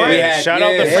grill, right? Shout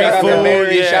out to free shout out to food.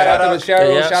 Mary, Yeah. shout out to the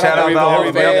Cheryl, shout out to the whole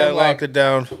Everybody fam. that locked it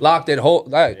down. Locked it whole,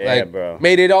 bro.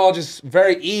 made it all just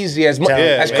very easy. As made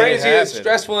crazy it as happen.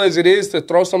 stressful as it is to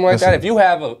throw something like that, if you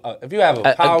have a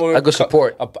power, a good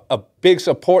support, a big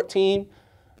support team,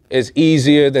 is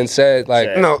easier than said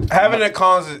like. No, having it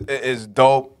cons is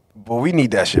dope. But we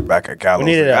need that shit back at Gallows.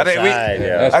 We need it I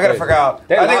outside, gotta figure out.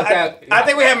 I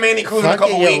think we have Manny Cruz in a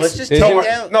couple weeks. Let's just take it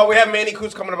out. No, we have Manny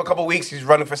Cruz coming up a couple weeks. He's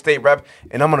running for state rep,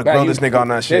 and I'm gonna grill this nigga on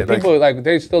that shit. People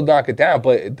they still knock it down,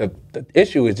 but the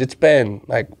issue is it's been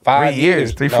like 5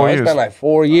 years, 4 It's years. been like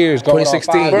 4 years. Going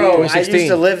 2016. on 5 Bro, years. I used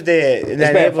to live there. In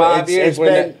that been neighborhood. 5 years It's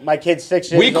when been my kid's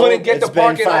 6 years We couldn't old. get the It's been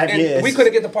parking. 5 years. We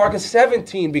couldn't get the parking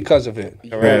 17 because of it.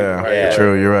 Yeah,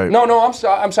 true. You're right. No,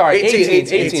 I'm sorry.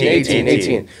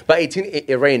 18. By 18,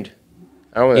 it rained.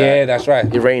 I remember that. Yeah, that's right.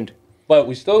 It rained. But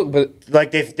we still,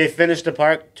 Like they finished the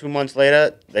park 2 months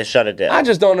later. They shut it down. I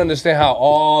just don't understand how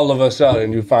all of a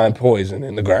sudden you find poison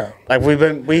in the ground. Like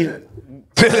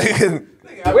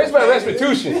Where's my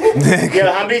restitution?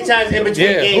 Yeah, how many times in between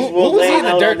games we'll lay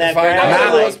out on that ground? I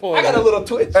got a little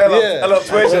twitch. A little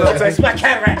twitch, a little text. It's my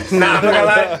cataract. Nah, I'm not gonna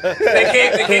lie.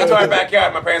 They came to our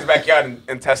backyard, my parents' backyard,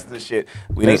 and tested the shit.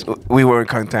 We weren't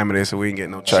contaminated, so we didn't get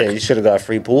no check. Shit, you should have got a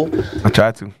free pool. I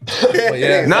tried to. But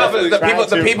yeah. Nah, but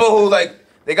the people who like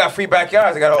they got free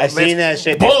backyards. They got I seen that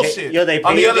shit. Bullshit. They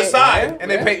on the paved other it. side,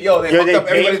 and they hooked up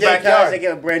everybody's paved their cars. They backyard.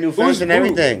 get a brand new fence and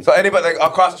everything. So anybody like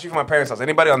across the street from my parents' house,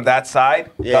 anybody on that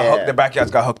side, their backyards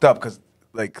got hooked up because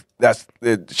like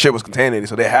the shit was contaminated,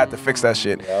 so they had to fix that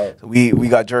shit. So we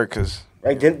got jerked because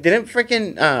Right? Didn't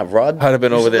freaking Rob? I'd have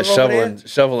been over there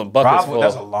shoveling buckets full.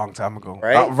 That's a long time ago.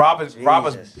 Right? Rob was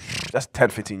that's 10,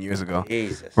 15 years ago.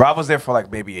 Jesus. Rob was there for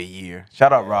like maybe a year.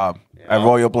 Shout out Rob at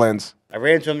Royal Blends. I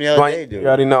ran into him the other day, dude. You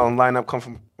already know. Lineup come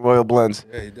from Royal Blends.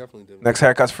 Yeah, he definitely did. Next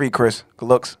haircut's free, Chris. Good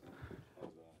looks.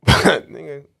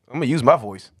 Nigga, I'm gonna use my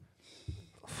voice.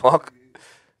 Fuck.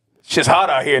 Shit's hot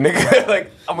out here, nigga.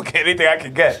 Like, I'm gonna get anything I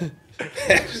can get.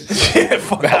 Shit,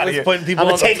 fuck out of here. Putting people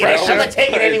I'm on gonna the take it. I'm gonna take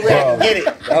it anywhere I can get it.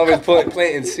 I was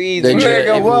planting seeds. They dread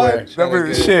Nigga, everywhere. what?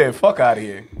 Remember, shit, fuck out of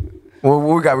here. What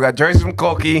we got? We got jerseys from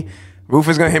Koki. Roof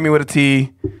is gonna hit me with a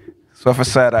T. So if I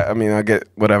said, I get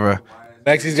whatever.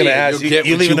 Next, he's gonna ask you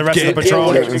leaving the rest of the What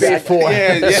Patron. you get for?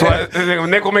 So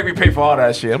Nick will make me pay for all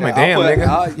that shit. I'm like, damn,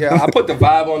 nigga. I put the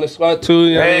vibe on the sweat too.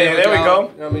 You know Hey, what I mean? there we go. You know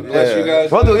what I mean? Bless you guys.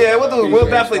 We'll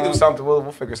definitely do something.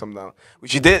 We'll figure something out. We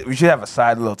should have a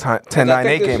side little 10-9-8 I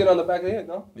think this game. shit on the back of the head,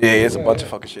 no? Yeah, it's a bunch of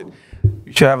fucking shit.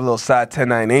 You should have a little side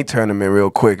 10-9-8 tournament real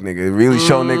quick, nigga. Really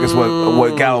show niggas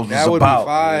what Gallows is That would about. be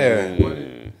fire.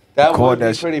 That Record would be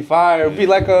that shit. pretty fire. It'd be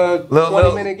like a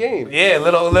 20-minute game. Yeah,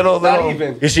 little. Not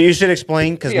even. You should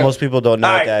explain because most people don't know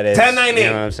All what right, that is. 10-9-8. You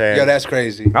know what I'm saying? Yo, that's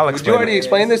crazy. I'll Did explain you already it.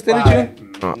 explain this, didn't you?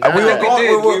 We're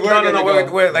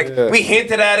like, we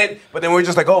hinted at it, but then we're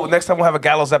just like, oh, next time we'll have a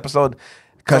Gallows episode.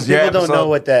 Because people don't know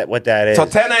what that is. So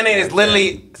 10-9-8 is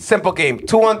literally simple game.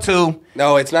 2-on-2.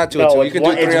 No, it's not 2-2. No, You can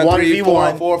do it's 3-on-3,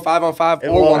 1v1. 4-on-4, 5-on-5,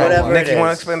 or whatever 1-on-1. Nick, you want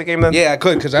to is. explain the game then? Yeah, I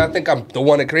could, because I think I'm the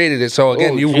one that created it. So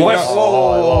again, you Whoa, won.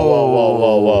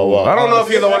 Whoa. I don't know if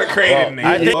you're the one that created it.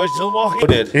 I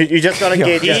think You just got to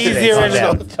gauge he's yesterday. the Calm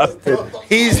original. down.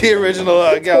 He's the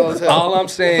original Gallows. All I'm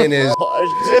saying is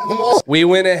we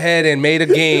went ahead and made a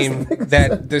game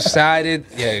that decided,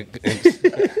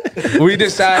 we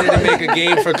decided to make a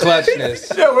game for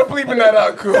clutchness. Yeah, we're bleeping that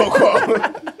out, cool.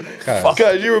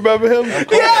 God, you remember him?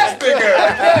 Yes, nigga.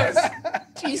 Yes.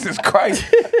 Jesus Christ.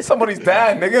 Somebody's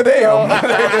died, nigga. Damn.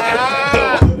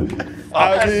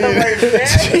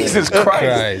 Jesus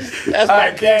Christ. That's All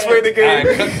right, can you explain the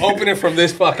game? Open it from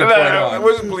this fucking point on.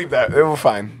 We'll just bleep that. It was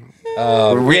fine.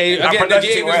 Again, the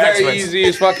game was very experts. easy.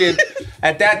 It's fucking.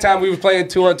 At that time, we were playing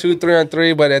 2-on-2,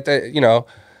 3-on-3, but at the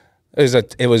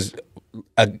it was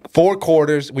 4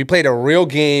 quarters. We played a real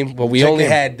game, but we only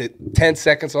had 10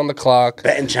 seconds on the clock.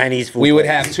 betting Chinese food. We would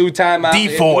have 2 timeouts.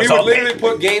 D4 We is would all literally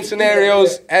put game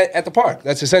scenarios at the park.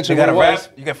 That's essentially You got what a it was.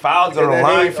 ref. You get fouled on the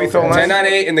line, free throw line.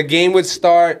 10-9-8, and the game would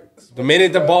start the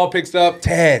minute the ball picks up.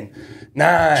 10,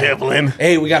 9, Dribbling.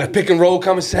 8. We got a pick and roll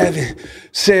coming. 7,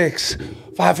 6,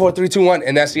 5, 4, 3, 2, 1,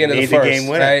 and that's the end of the Need the first. game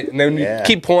winner. Right? And then you Yeah.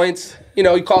 keep points.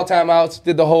 You call timeouts,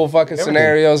 did the whole fucking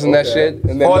scenarios and that shit.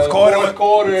 And then Fourth the quarter.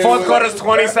 Fourth quarter's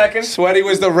 20 seconds. Sweaty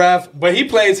was the ref, but he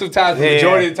played sometimes. The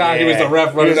majority of the time, he was the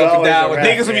ref running up and down with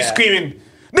Niggas would be screaming,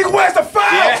 nigga, where's the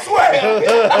foul? Sweat. He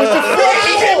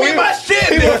hit me my shit,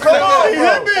 nigga. Come on,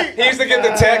 bro. He used to get the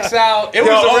text out. It was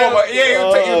you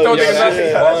throw niggas out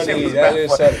there. That shit was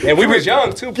bad. and we was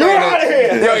young too. Playing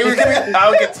it. Yo, he was giving me, I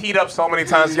would get teed up so many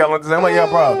times yelling. I'm like, yo,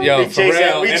 bro. Yo, for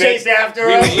real. We And chased then after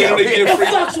we him. would literally get free.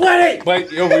 But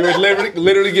we would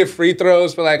literally get free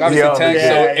throws for like obviously Yo, text,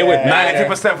 so it would matter.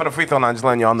 92% for the free throw line, just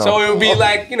letting y'all know. So it would be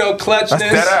like That's dead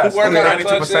clutchness, ass. work on our 92%.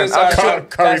 clutchness, I'll our shoot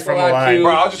Curry from the line.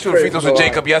 Bro, I was just shooting free throws with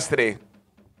Jacob yesterday.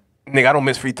 Nigga, I don't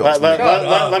miss free throws.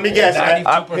 Let me guess. Here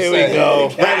we go.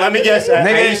 Let me guess.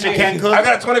 Aisha can't cook. I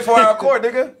got a 24-hour court,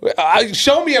 nigga.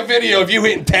 Show me a video of you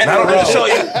hitting 10 in I a don't need to row. show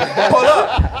you. Pull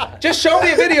up. Just show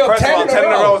me a video of First of 10 all, in 10 a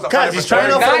row. is Cause he's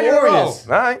trying 100%. out for 9 the in a row. Warriors.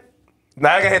 All right.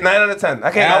 Now I can hit 9 out of 10.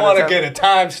 I can't. I want to 10. get a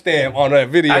timestamp on that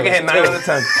video. I can hit 9 out of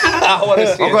 10. I want to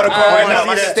see. I'm going to court right now.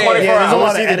 My see shit's that. 24 Yeah, there's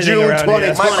hours. a see the June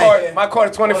 2020. My court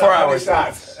is 24 hours.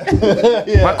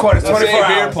 My court is 24 beer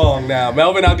hours. pong now.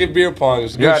 Melvin, I'll give beer pong.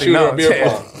 It's a You good already shooter know. at beer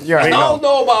pong. You already I know. don't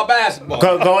know about basketball.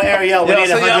 Go Ariel. We Yo, need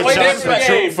so y'all 100 wait, shots.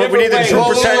 different We need the game. true Whoa,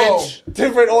 whoa, whoa. percentage.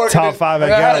 Different organization. Top 5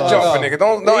 at I had a Gallows. jumper, nigga.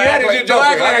 Don't You had act to like do jump.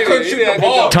 I couldn't shoot the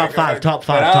ball. Top 5. But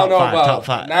I don't know about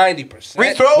 90%.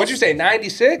 Free throws? What'd you say,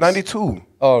 96? 92.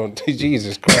 Oh,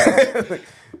 Jesus Christ.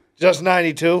 Just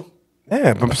 92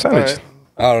 Yeah, but percentage.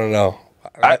 I don't know.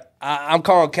 I'm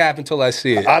calling cap until I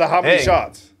see it. out of how many Hey.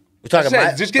 shots? We're talking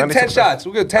Said, just get 10 shots.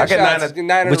 We'll get 10 I get shots. 9 Get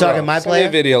 9 in We're a talking row. my Send me a player?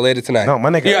 video later tonight. No, my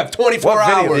nigga. You have 24 What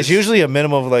video? hours. It's usually a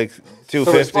minimum of like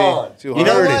 250, respond.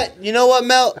 200. You know what,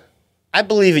 Mel? I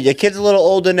believe it. Your kid's a little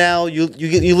older now. You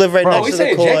live right Bro, next we to the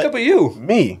saying court. Jacob or you?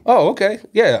 Me. Oh, okay.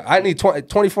 Yeah, I need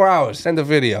 24 hours. Send a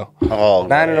video. Oh,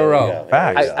 9 in a row.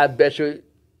 Facts. I bet you.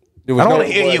 There was I don't no- want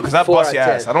to hear you because I 4 bust out your of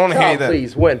ass. 10. I don't want to hear you Charles, that.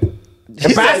 please win.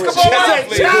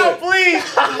 Basketball? Child, please.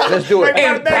 Let's do it.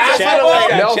 In basketball?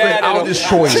 Melvin, I'll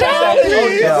destroy you.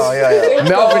 Melvin,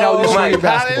 I'll destroy you in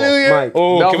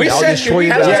basketball. Melvin, I'll destroy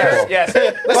you in basketball. Yes.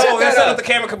 Let's set up the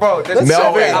camera, bro.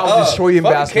 Melvin, I'll destroy you in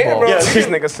basketball. This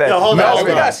nigga said. Hold on.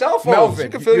 We got cell phones.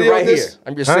 Melvin, you're right here.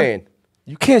 I'm just saying.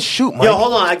 You can't shoot, man. Yo,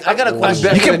 hold on. I got a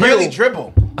question. You can barely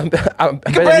dribble. I'm better than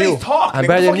barely you. talk, I'm nigga.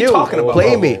 better What than the fuck you you. talking about?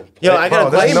 Play me. Yo, I got to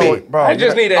Play play me. me. Bro, I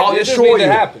just need it. I'll It just destroy need to you.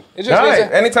 happen. It just all needs right,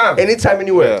 to anytime. Anytime,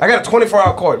 anywhere. I got a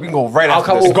 24-hour court. We can go right after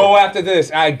come this. over. go after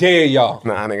this. I dare y'all.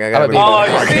 Nah, nigga, I I'm a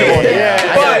gotta baby. be. You see? Yeah,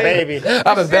 I got a baby.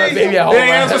 I'm a better baby at home.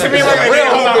 Yeah, that's what you mean.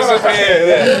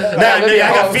 Nah, nigga,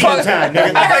 I got feeding time,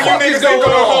 nigga. I thought you niggas ain't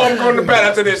going home, going to bed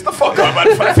after this. The fuck up, about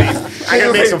 5 days. I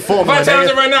gotta make some formula, If I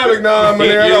challenge it nigga. right now, like, nah,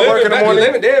 man, I got work in the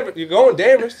morning. You're going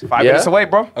Danvers. 5 minutes away,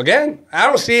 bro. Again, I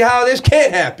don't see how this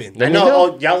can't happen. I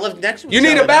know. Oh, y'all live next to each You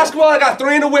need other, a basketball? I got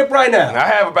 3 in the whip right now. I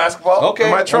have a basketball. Okay,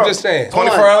 in my I'm trunk. just saying.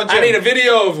 24-hour gym. I need a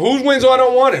video of whose wins on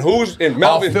one and who's in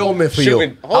Melvin. I'll film it for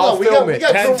shooting. you. Hold on, we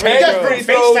got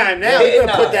FaceTime now. You can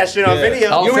put that shit on video.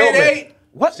 I'll You film hit it. 8?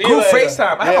 What? See you Crew later.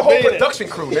 FaceTime. I have a whole baby. production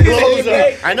crew.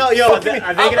 Nigga. I know, yo. Are they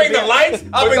I'll gonna bring be? the lights.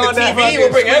 I'll bring the on that TV.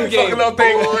 We'll bring fucking every fucking little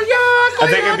thing. Are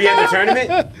they gonna be in the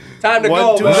tournament? Time to 1,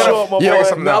 go, 2 man. short, my Yo,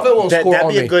 boy. Melvin won't score That'd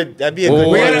on be a me. good. That'd be a good.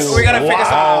 We one. gotta figure something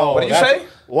out. What did you say?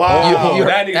 Wow. You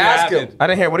that needs to ask happen. him. I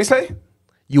didn't hear. What did he say?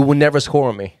 You will never score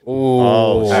on me.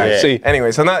 Oh shit. See,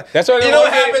 Anyway, so not. That's what you know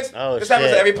what everyone happens. Oh, this happens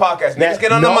shit. to every podcast. Niggas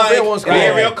get on the No, mic. they won't score. They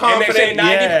get real and they confident. say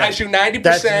 90, Yeah. I shoot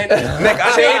 90%. Nick,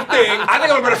 Same thing. I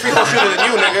think I'm a better free throw shooter than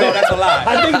you, nigga. That's a lie.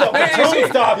 I think the platoon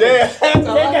stopped. Yeah.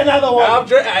 Make another one.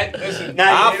 Listen,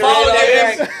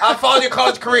 I followed your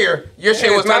college career. Your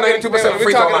shit was not 92% We're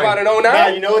free throw talking about line. an 09? Nah,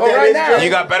 you know what that right is, now. Dre? You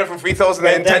got better from free throws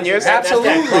in 10 years?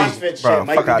 Absolutely. That's that CrossFit Bro, shit.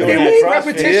 Mike fuck be outta doing here. that Me, CrossFit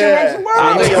repetition shit. makes the I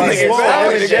world. think You I'm think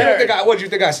small. what, you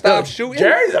think I stopped shooting?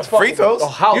 Jerry's a free throws. You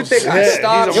think I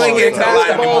stopped You ain't getting to the line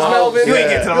basketballs, anymore. Melvin? You ain't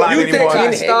getting to the line You think anymore.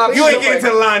 I stopped? You ain't getting to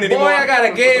the line Boy, anymore. I got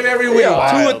a game every week. 2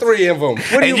 or 3 of them. What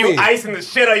do And you mean? you icing the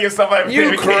shit out of yourself. Every You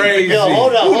time crazy. came. Yo,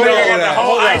 hold on, You hold nigga got on. the whole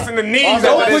Hold on. ice in the knees. Also,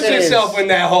 Don't what put it is- yourself in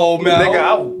that hole, Mel.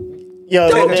 Nigga, Yo,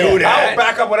 Don't man. do that. I'll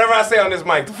back up whatever I say on this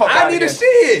mic. The fuck I out need to here. see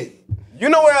it. You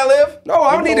know where I live? No,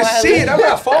 I don't need to see it. I'm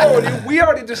not following you. We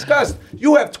already discussed.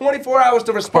 You have 24 hours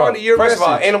to respond to your First message.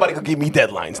 of all, ain't nobody could give me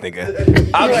deadlines, nigga.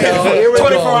 I'll Here give we 24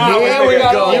 go. hours. Here we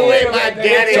nigga. go. You ain't my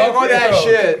daddy. Talk on that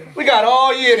shit. We got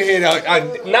all year to hit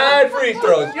 9 free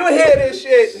throws. You hear this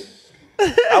shit?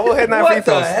 I will hit 9 free What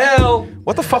the throws. hell?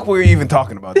 What the fuck were we even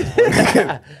talking about? This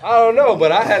I don't know,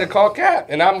 but I had to call Cap,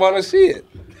 and I'm going to see it.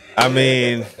 I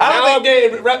mean, Now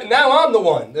I'm the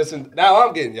one. Listen, now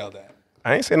I'm getting yelled at.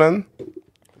 I ain't say nothing.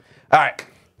 All right.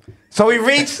 So we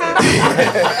reached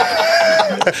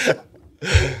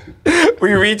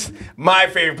my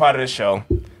favorite part of the show.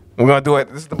 We're gonna do it.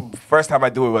 This is the first time I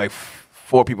do it with like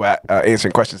 4 people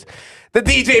answering questions. The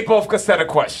DJ Bofka set of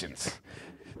questions.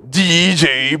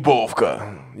 DJ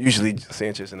Bofka. Usually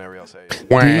Sanchez and Ariel say.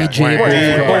 DJ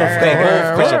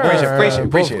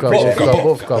Appreciate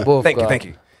it. Thank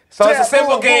you. So it's a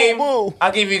simple game.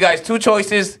 I'll give you guys 2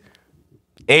 choices: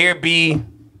 A or B,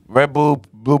 Red Bull,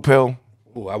 Blue Pill.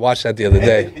 Ooh, I watched that the other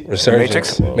day.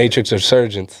 Resurgence. Matrix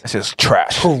Resurgence. That's just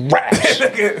trash. Trash.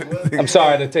 I'm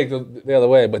sorry to take the other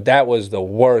way, but that was the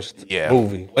worst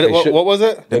movie. what was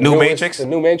it? The new Matrix? The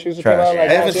new Matrix that Trash. came out like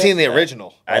I haven't last seen the year?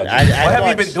 original. What have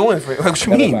you been doing for What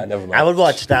you mean? Never mind. I would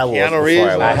watch Star Wars. Keanu before Reeves?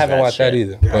 I, I watch haven't watched that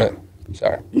shit. either. But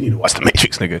sorry. You need to watch the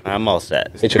Matrix, nigga. I'm all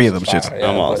set. Matrix Three of is them shits. fire, yeah,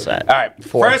 I'm all but- set. All right.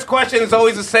 First question is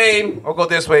always the same. I'll go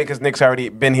this way because Nick's already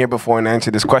been here before and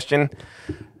answered this question.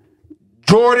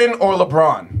 Jordan or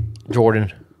LeBron?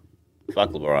 Jordan.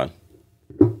 Fuck LeBron.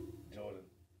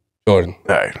 Jordan.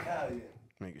 All right.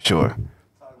 Making sure.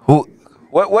 What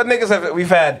niggas have we've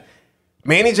had?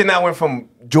 Manny Janelle went from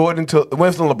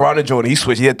LeBron to Jordan. He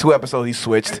switched. He had 2 episodes. He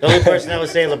switched. The only person that would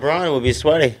say LeBron would be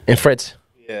Sweaty. And Fritz.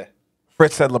 Yeah.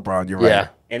 Fritz said LeBron. You're right. Yeah.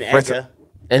 And Fritz- Edgar.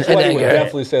 And Sweaty would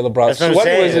definitely say LeBron. That's what I'm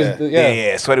Sweaty was saying. his,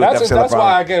 Yeah, Sweaty would That's definitely say that's LeBron.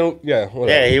 why I can, whatever.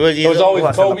 Yeah, he was. It was always Who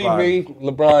else said Kobe, LeBron? me,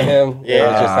 LeBron, him. Yeah.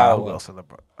 Yeah, it's just how it Who was. else said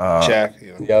LeBron? Shaq.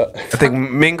 You know. Yeah. I think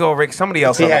Mingo, Rick, somebody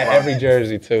else He said had LeBron. every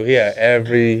jersey, too. He had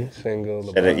every single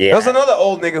LeBron. There Yeah. was another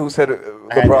old nigga who said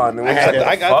LeBron. And we was like,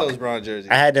 I got fuck? those Brown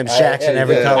jerseys. I had them Shaqs in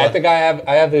every I color. think I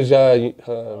have his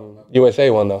USA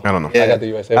one, though. I don't know. I got the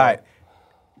USA All one. right.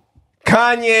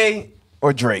 Kanye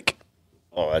or Drake?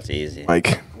 Oh, that's easy.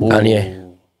 Like, Kanye.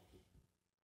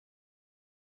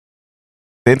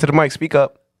 into the mic, speak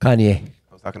up. Kanye.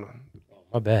 I was talking to him.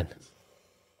 My bad.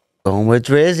 Going with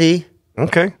Drizzy.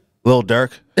 Okay. Lil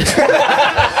Durk.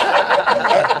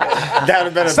 That would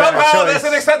have been a Somehow better choice. that's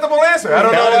an acceptable answer. I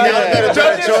don't know. That would have been a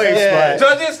better choice.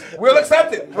 Judges, we'll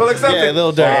accept it. We'll accept it. A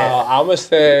little dirty. I'm gonna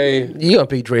say. You gonna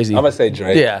pick Dre-Z? I'm gonna say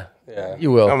Drake. Yeah,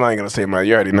 you will. I'm not even gonna say mine.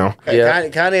 You already know. Yeah.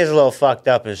 Kanye's a little fucked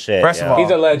up and shit. First of all, He's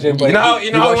a legend. But you know how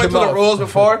we watch went your through the mouth. rules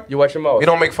before. You watch your mouth. We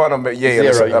don't make fun of it. Yeah, Zero.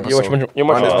 this episode. You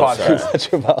watch on this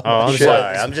your mouth. podcast. I'm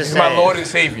sorry. I'm just He's my saying. Lord and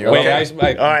Savior. Wait,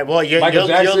 Okay? All right, well, your Michael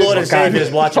Jackson Lord and or Kanye? Savior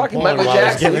is watching Talking porn Michael while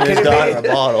he's Jackson, giving you his kidding daughter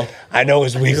a bottle. I know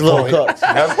his weak He's a little point.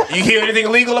 cooked. You hear anything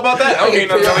illegal about that? I don't hear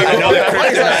nothing illegal about Why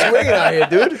is that. that swinging out here,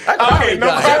 dude? Okay, no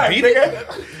crime,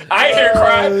 nigga. I ain't hear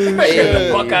crime. Get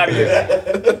the fuck out of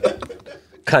here.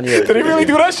 Kanye. Did he really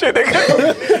do that shit,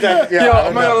 nigga? Yeah, Yo, I I'm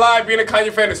don't not know. gonna lie, being a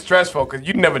Kanye fan is stressful because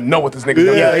you never know what this nigga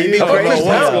does. Yeah, he be crazy. Chris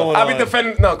Brown. What's going I be on?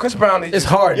 defending. No, Chris Brown. It's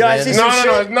hard, Yo, I man. see No, some no,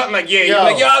 shit. it's not like, yeah. Yo. You're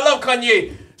like, yo, I love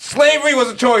Kanye. Slavery was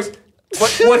a choice.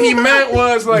 What he meant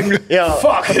was like, Yo.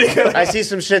 fuck. nigga. I see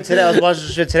some shit today. I was watching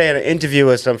some shit today in an interview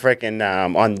with some freaking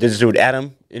on this dude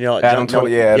Adam. You know, Adam no,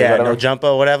 Told- yeah, yeah, whatever. no jumper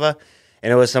or whatever.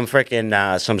 And it was some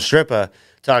freaking some stripper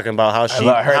talking about how she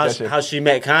I heard that shit. how she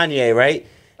met Kanye, right?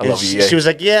 And love she, EA. she was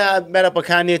like, yeah, I met up with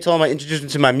Kanye, told him I introduced him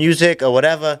to my music or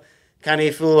whatever.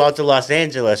 Kanye flew out to Los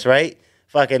Angeles, right?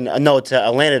 Fucking no, to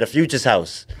Atlanta, to Future's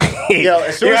house. Yo,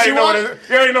 as soon You as she already know walked, where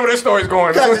you already know where this story's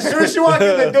going. as soon as she walked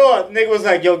in the door, nigga was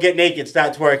like, yo, get naked,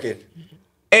 start twerking.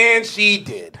 And she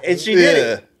did. And she did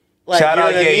it. Like, Shout you know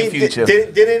out what I Ye mean? Future.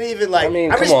 Didn't even like. I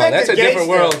mean, I come on, respect that's the a different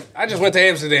gangster. world. I just went to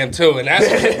Amsterdam too, and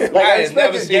that's Like, I I had respect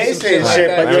never the seen some gangster shit and like shit,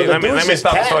 that. but Let me, yo, let me, the let me dude's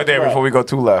stop the just story there tapped, before we go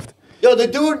too left. Yo, the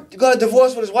dude got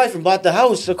divorced with his wife and bought the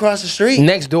house across the street.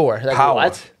 Next door. Like, Power.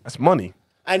 what? That's money.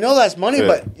 I know that's money,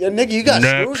 but yo, nigga, you got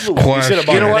screwed. Louis. You should have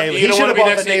bought You know the what? neighborhood. You He don't should want have to be bought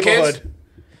next the to your kids? neighborhood.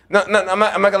 No, I'm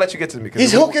not gonna let you get to me. 'cause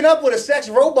He's hooking up with a sex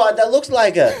robot that looks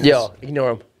like her. Yo,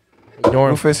 ignore him. Ignore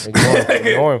him. Rufus. Ignore him.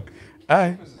 Ignore him. All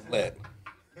right.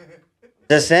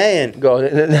 Just saying. Go.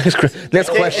 Next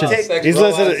question. He's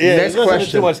listening. Yeah, Next he's listening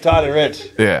question. too much Todd and Rich.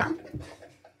 Yeah.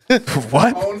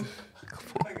 What?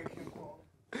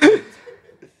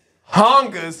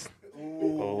 Hongas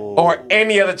or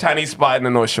any other Chinese spot in the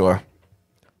North Shore.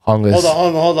 Hongas.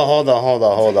 Hold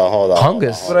on.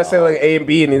 Hongas. What I say, like A and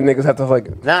B, and these niggas have to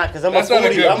like. Nah, because I'm That's a not a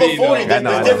foodie. good I'm a beat, though. foodie. There's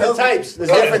I know. different types. There's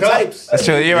different types. That's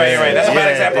true. You're right. That's a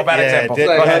bad example. Bad example. yeah,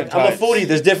 Go ahead. I'm a foodie.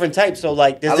 There's different types. So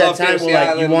like, there's I that love time KFC where like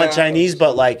you Island want now. Chinese,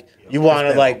 but like you want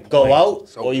to like go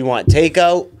out or you want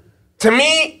takeout. To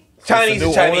me, Chinese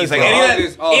is Chinese. Like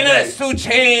any of that Su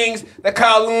Chang's, the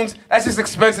Kowloons, that's just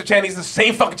expensive Chinese. The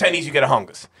same fucking Chinese you get at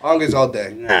Hongas. Hungers all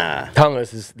day. Nah.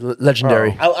 Hongas is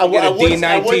legendary. I Get a wouldn't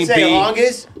say D19B.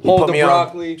 Hongas. Hold Put the me on.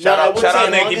 broccoli. Shout I out, wouldn't shout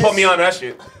out, say Nick. He Hongas. put me on that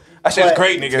shit. That shit's But-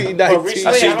 great, nigga. But recently,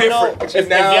 That shit's I don't know different. if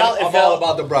Now y'all, I'm all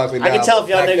about the broccoli. I can now. tell if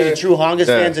y'all Back niggas then- are true Hongas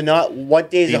fans or not.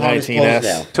 What days are Hongas D19S. closed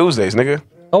now? Tuesdays, nigga.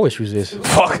 Always Tuesdays.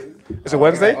 Fuck. Is it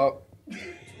Wednesday?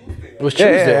 It was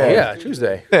Tuesday. yeah. Yeah,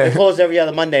 Tuesday. They close every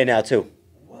other Monday now too.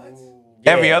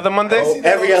 Every other Monday?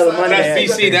 Every other Monday.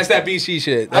 That's BC. That's that BC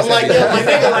shit. I'm like, yo, my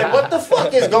nigga, like, what the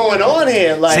fuck is going on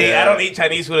here? Like, See, I don't eat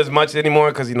Chinese food as much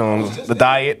anymore because, you know, the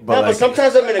diet. But, No, like, but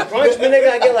sometimes I'm in a crunch, man, nigga.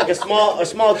 I get like a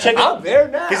small chicken. I'm there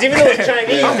now. Because even though it's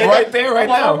Chinese, I'm they right got- there right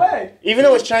now. Even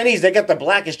though it's Chinese, they got the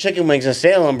blackest chicken wings in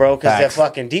Salem, bro, because they're Facts.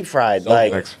 fucking deep fried.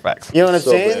 Like, Facts. you know what I'm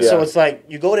saying? good. So Yeah. it's like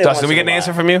you go there. Dustin, once we in get an a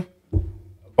answer while. from you?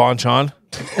 Bonchon.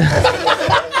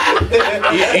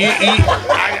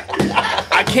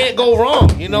 I can't go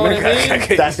wrong. You know what I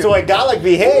mean? That's the way garlic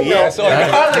behave, Yeah, though. so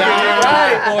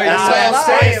right, boy. That's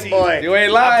what I'm saying, boy. You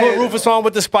ain't I put lying. Rufus on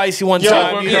with the spicy one Yo,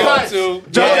 time. you You know. guys- to.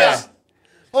 Judges.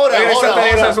 Hold on, Yeah, hold accept the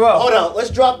answer as well. on. Hold on. Let's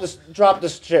drop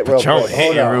this shit real Tron quick.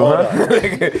 hitting, Hold on.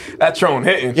 That Tron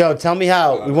hitting. Yo, tell me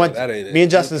how we went. that ain't it. Me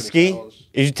and Justin ski.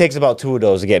 It takes about 2 of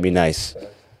those to get me nice.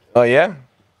 Oh, yeah?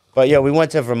 But yeah, we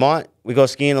went to Vermont. We go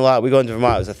skiing a lot. We go into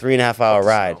Vermont. It was a 3.5 hour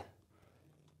ride.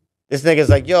 This nigga's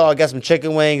like, yo, I got some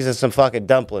chicken wings and some fucking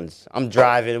dumplings. I'm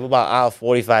driving. We're about hour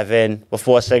 45 in. We're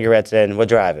 4 cigarettes in. We're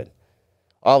driving.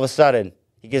 All of a sudden,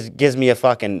 he gives me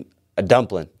a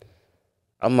dumpling.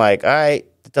 I'm like, all right,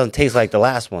 it doesn't taste like the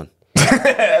last one.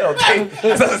 It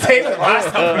doesn't taste like last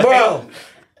time. Bro,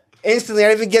 instantly, I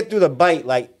didn't even get through the bite.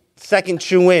 Like, second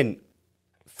chew in,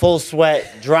 full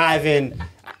sweat, driving,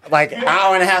 like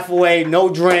hour and a half away, no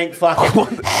drink, fucking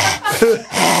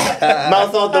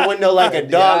mouth out the window like a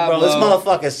dog, bro. This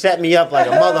motherfucker set me up like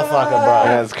a motherfucker, bro.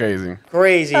 That's crazy.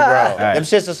 Crazy, bro. Them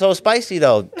shits are so spicy,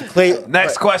 though. To clear,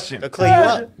 Next question. to clear you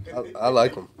up. I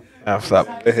like them. Oh,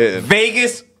 stop.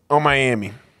 Vegas or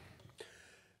Miami?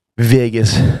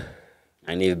 Vegas.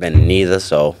 I ain't even been to neither,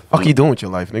 so What you doing with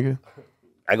your life, nigga?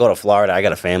 I go to Florida. I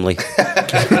got a family.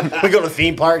 We go to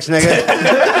theme parks, nigga.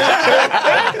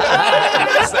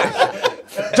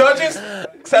 Judges,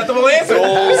 Acceptable answer.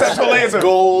 Acceptable answer.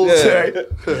 Goals.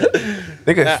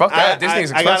 Nigga, fuck that.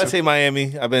 Disney's expensive. I gotta say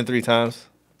Miami. I've been 3 times.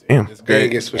 Damn. It's great.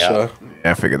 Vegas for sure.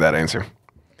 Yeah, I figured that answer.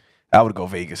 I would go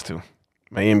Vegas too.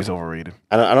 Miami's overrated.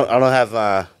 I don't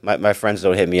have my friends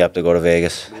don't hit me up to go to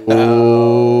Vegas.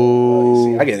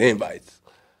 Ooh. I get invites.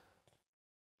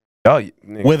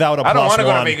 Without a I don't plus want to go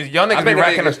to one. Vegas. Y'all niggas I've be been to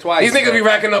racking Vegas up. twice, These niggas bro. be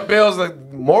racking up bills like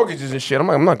mortgages and shit.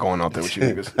 I'm not going out there with you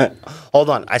niggas. Hold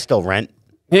on, I still rent.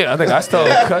 Yeah, I think I still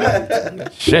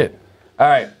cut. Shit. All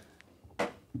right. I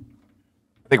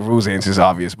think Rue's answer is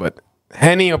obvious, but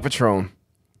Henny or Patron?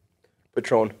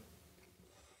 Patron.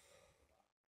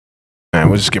 Man,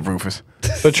 we'll just give Rufus.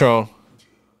 Patron.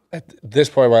 At this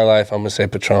point in my life, I'm gonna say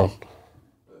Patron.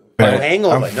 No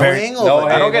hangover. No hangover.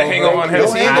 I don't get hangover on No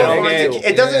Hennessy. hangover.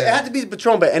 It doesn't. It has to be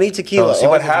Patron, but any tequila. See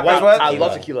what happens? What? I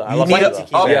love tequila. I You love need to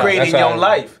tequila. upgrade that's in your right.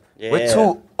 life. Yeah. We're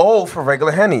too old for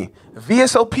regular Henny.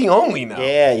 VSOP only now.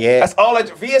 Yeah. That's all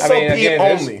VSOP again,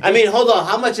 only. I mean, hold on.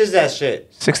 How much is that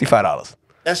shit? $65.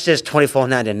 That's just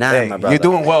 $24.99, Hey, my brother. you're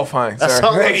doing well, fine. That's sir.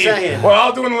 all I'm Hey, saying. Well,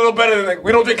 I'm doing a little better than like,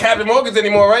 we don't drink Captain Morgan's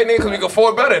anymore, right, nigga? Because we can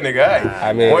afford better, nigga. Hey,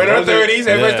 I mean, we're in our those are- 30s.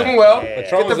 Everybody's doing well. Get the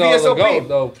Patron's all the VSOP. goat,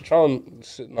 though. Patron.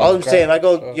 sitting on All the I'm saying, ground. I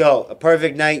go, yo, a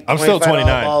perfect night. I'm still $25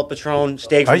 29. Ball, Patron,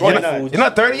 steak Are from you- Whole Foods. You're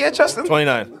not 30 yet, Justin?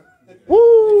 29.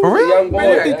 For real? Young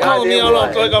boy. You calling me all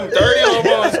up like I'm 30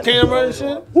 on this camera and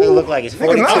shit? It look like it's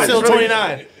 42. I'm still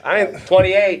 29. I ain't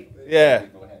 28. Yeah.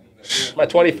 My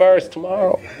 21st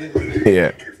tomorrow.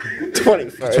 Yeah.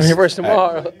 21st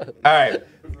tomorrow. All right.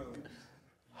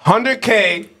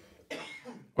 100K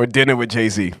or dinner with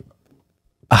Jay-Z?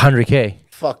 100K.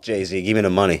 Fuck Jay-Z. Give me the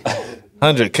money.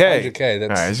 100K. Okay, All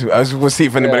that's. right, we'll see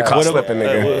if anybody caught slipping,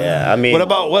 nigga. Yeah, I mean.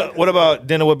 What about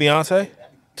dinner with Beyonce?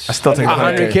 I still take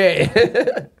 100K.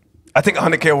 100K. I think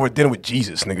 100K over dinner with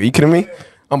Jesus, nigga. You kidding me?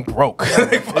 I'm broke.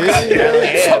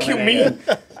 Fuck you mean?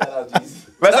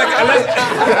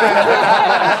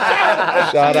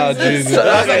 Shout out Jesus.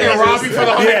 Unless I can rob you for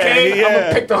the 100K, I'm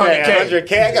gonna pick the 100K.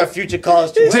 100K. I got future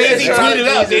calls too. Jay-Z tweeted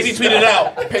out. Jay-Z tweeted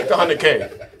out. Pick the 100K.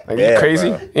 Like, you Yeah, crazy?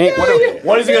 bro.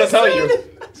 What is he gonna tell you?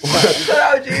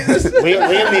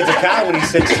 Liam needs a car when he's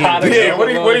 16. Yeah,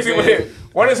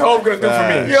 what is Hope gonna do for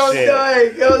me? Yo,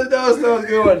 that was a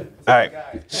good one. All right.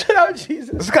 Shout out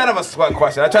Jesus. This is kind of a sweat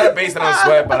question. I tried to base it on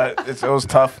sweat, but it was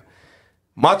tough.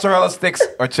 Mozzarella sticks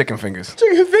or chicken fingers?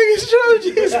 Chicken fingers. Shout out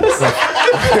Jesus.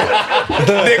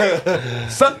 Nigga,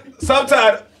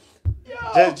 subtitle.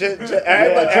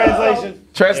 Translation.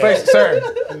 Translation, sir.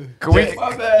 Can we?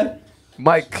 My bad.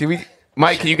 Mike,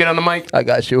 can you get on the mic? I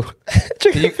got you.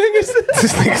 Chicken fingers.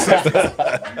 This nigga said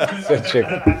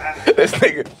this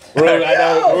nigga. I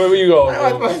know. Where you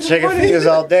going? Chicken fingers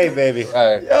all day, baby. All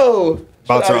right. Yo.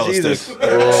 Mozzarella sticks.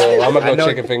 Oh, I'm gonna go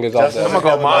chicken fingers all day. I'm gonna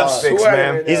go Mod Sticks,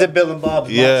 man. He's a Bill and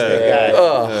Bob's Yeah.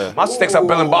 guy. Mod Sticks are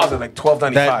Bill and Bob's at like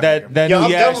 $12.95. That Yo, new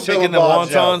I'm done yak with chicken Bill and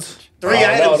and Bob's, wontons. 3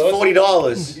 items,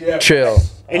 $40. Chill.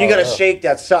 And you got a shake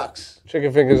that sucks.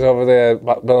 Chicken fingers over there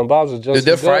at Bill and Bob's are just. Dude,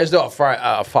 their as good. fries though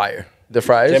are fire. The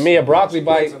fries. Give me a broccoli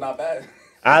bite.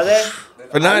 Are they?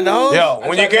 For $9? Yo,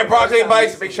 when you get broccoli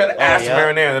bites, make sure to ask for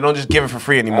marinara. They don't just give it for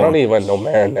free I don't anymore. even want no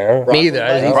marinara. Me either. I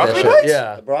didn't eat Broccoli that shit. bites?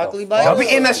 Yeah. Broccoli Y'all bites? be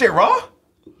eating that shit raw?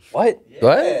 What?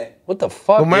 What? What the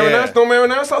fuck? No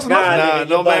marinara sauce? Nah, Enough? nigga,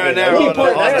 no you bugging. marinara You put-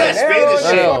 on That's that Spanish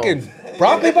shit. Fucking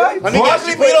broccoli bite? Let me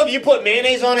guess, you put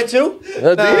mayonnaise on it too?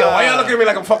 Yo, why y'all looking at me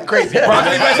like I'm fucking crazy?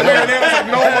 Broccoli bites and marinara is like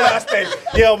no last thing.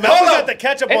 Yo, Mel got the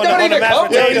ketchup on the mashed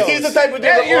potatoes. He's the type of dude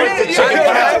that orders the chicken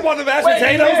Ketchup on the mashed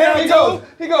potatoes now, too?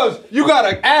 He goes, you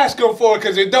gotta ask him for it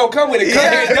because it don't come with it. It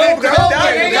don't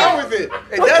come with it.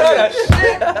 It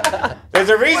doesn't. There's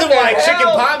a reason why chicken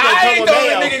pot don't I come ain't with the only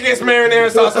mayo. nigga gets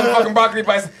marinara sauce on fucking broccoli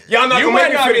bites. Y'all not You gonna might make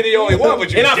me not feel be the only one,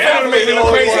 but You're not finna make me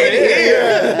look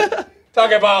crazy.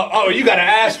 Talking about, oh, you gotta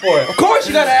ask for it. Of course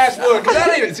you gotta ask for it because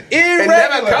that ain't It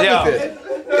never comes Yeah. with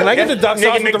it. Can I get the duck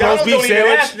sauce with the roast beef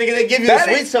sandwich? Nigga, they give you the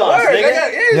sweet sauce,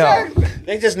 nigga. Yo,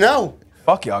 They just know.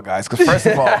 fuck y'all guys, because first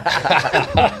of all,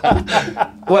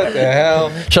 What the hell?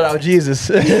 Shout out Jesus.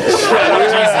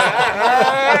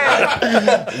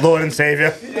 Lord and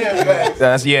Savior.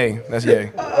 that's yay. That's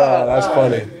yay. Oh, that's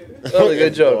funny. That was a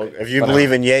good joke. If you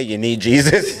believe in yay, you need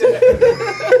Jesus.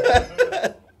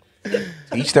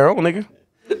 Each their own, nigga.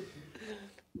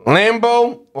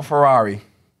 Lambo or Ferrari?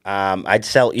 I'd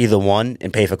sell either one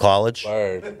and pay for college.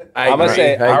 Word. I I'm gonna agree.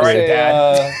 say, I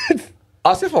agree.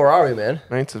 I'll say Ferrari, man.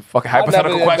 It's a fucking I've never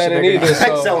hypothetical been question, in nigga. either,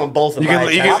 I'd so sell them both. You can-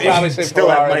 you can- I'll probably say still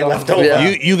have Ferrari, money though. left over. Yeah.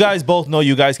 You guys both know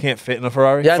you guys can't fit in a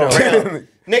Ferrari? Yeah, I know. For real.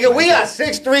 Nigga, we got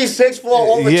 6'3", 6'4",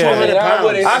 over 200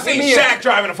 pounds. I see Shaq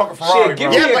driving a fucking Ferrari. Give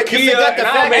me a Kia, and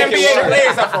I'll make NBA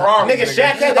players have Ferrari. Nigga,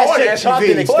 Shaq had that shit chopped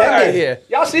and extended. Here.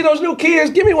 Y'all see those new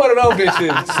Kias? Give me one of those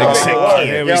bitches.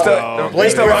 Here we go.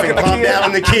 Blake still rocking the Kia down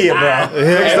in the Kia, bro.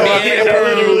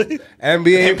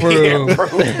 NBA approved.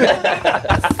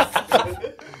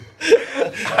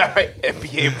 All right,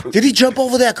 NBA approved. Did he jump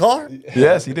over that car?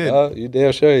 Yes, he did. You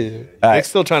damn sure you. Nick's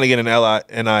still trying to get an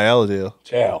NIL deal.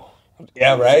 Chill.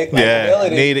 Yeah, right? Yeah,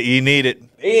 need it. You need it.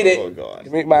 Need it. Oh, God.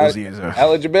 Give me my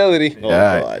eligibility. Oh,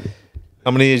 God.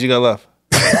 How many years you got left?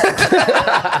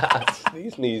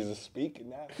 These knees are speaking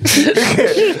now.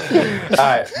 All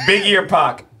right, Big Ear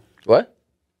Pac. What?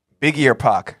 Big Ear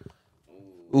Pac.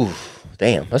 Ooh,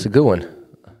 damn, that's a good one.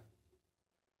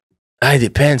 It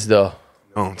depends, though.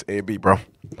 No, it's A/B, bro.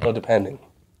 No, depending.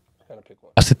 Gotta pick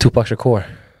one. That's the Tupac Shakur.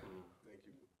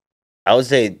 I would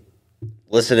say,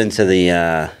 listening to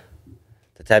the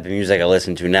type of music I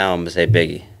listen to now, I'm going to say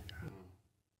Biggie.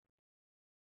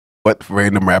 What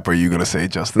random rapper are you going to say,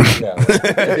 Justin? Yeah,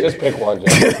 just pick one,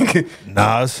 Justin.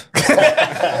 Nas.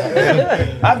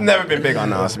 I've never been big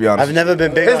on Nas, to be honest. I've never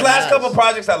been big His on last Nas. couple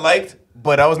projects I liked,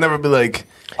 but I was never be like,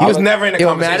 he was never in the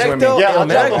conversation with me. though? Yeah, I'll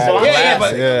drop a song. Yeah,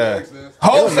 but Yeah.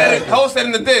 Ho said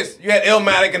in the diss, you had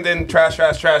Illmatic and then trash.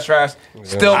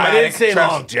 Still I didn't say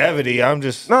trash. longevity. I'm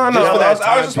just No, just for that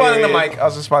I was responding to time period. Mike. I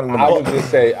was responding to I would Mike. just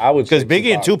say, Because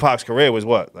Biggie and Tupac's career was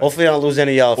what? Like, Hopefully I don't lose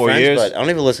any of y'all 4 friends, years? but I don't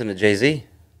even listen to Jay-Z.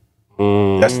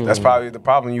 That's probably the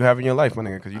problem you have in your life, my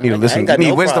nigga. Because you need to listen. got You need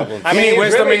no wisdom. problem. You need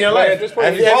wisdom in your life. At this point,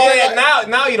 Have he's you- Oh, yeah,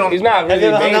 now you don't. he's not Have really you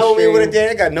ever hung out with me with a mainstream.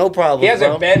 dad? I got no problem. He hasn't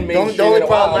bro. been The mainstream only in a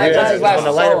problem while. I Yeah. got What's is his last when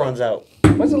the lighter song? runs out.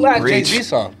 What's the last Reach. Jay-Z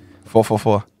song?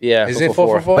 444. Yeah. Is it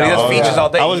 444? But he does Oh, features yeah. all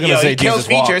day. I was gonna say he kills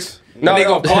Jesus Walks. features. No, They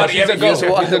go party he's a every go.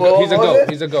 year.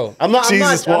 He's a go. I'm not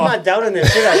doubting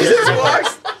this shit. I just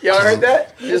Walks. Y'all heard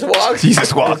that? Just walks.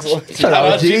 Jesus walks. Shout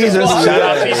out Jesus. Shout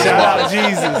out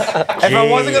Jesus. If I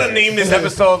wasn't gonna name this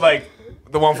episode like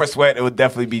the one for Sweat, it would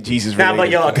definitely be Jesus. Nah, but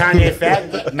related. yo, Kanye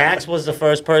fact, Max was the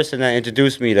first person that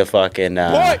introduced me to fucking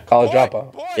College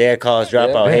Dropout. yeah, college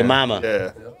dropout. Yeah. Hey, mama.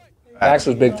 Yeah. Max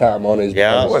was big time on his.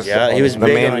 Yeah, on his- yeah, he was The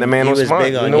big man- on. the man he was was smart.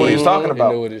 big You on. know what he was Ye. talking He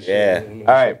about. knew what his shit Yeah. was.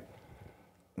 All right.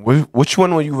 Which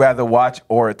one would you rather watch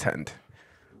or attend?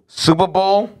 Super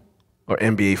Bowl or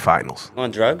NBA Finals? On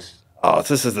drugs? Oh,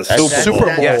 this is the That's- Super Bowl.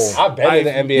 that's- Yes. I've been to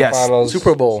the NBA yes. Finals.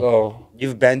 Super Bowl. So,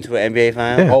 You've been to an NBA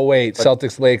final? oh wait,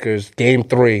 Celtics Lakers game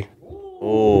 3.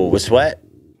 Ooh, with Sweat?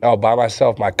 No, by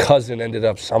myself. My cousin ended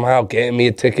up somehow getting me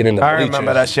a ticket in the I bleachers.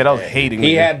 remember that shit. I was hating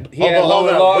He it. had Hold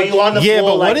Logan on. Lodge. Were you on the Yeah,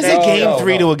 floor but like what is that? a game No,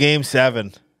 3 no. to a game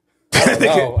 7?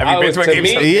 No, Have you been to a game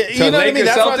seven? You know what I mean?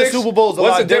 That's why the Super Bowl is a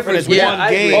What's lot the different. difference? It's Yeah, one I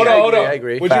game. agree. Hold on, hold on. I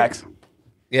agree. Would you- Facts.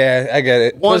 Yeah, I get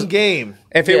it. One game.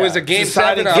 If it was a game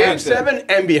Deciding 7, Game 7,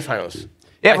 NBA Finals.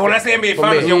 Yeah, but when I say NBA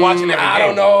Finals, you're watching every I game.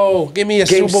 don't know. Give me a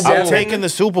Game Super Bowl. I'm taking the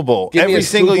Super Bowl Give me every a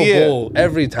single Super year. Bowl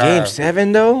every time. Game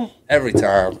 7, though? Every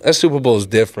time. That Super Bowl is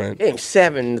different. Game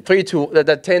 7, 3-2,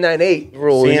 the 10-9-8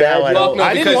 rule. See, now I Imagine. don't-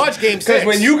 I didn't watch Game 6. Because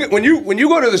when you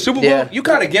go to the Super Bowl, Yeah. you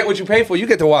kind of get what you pay for. You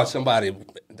get to watch somebody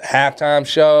halftime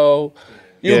show.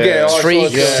 You Yeah. get all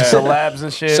Streaks. sorts of Celebs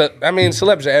and shit.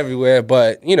 celebs are everywhere,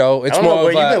 but you know I it's don't know more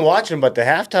where of you've been a. watching, but the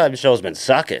halftime show's been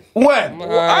sucking. When?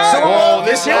 Whoa,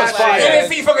 this year was fire. You didn't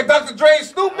see fucking Dr. Dre and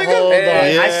Snoop, nigga? Hold on.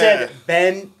 Yeah. I said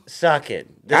Ben sucking.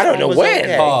 This I don't one know was when.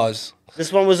 okay. Pause.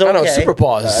 This one was I okay. know, super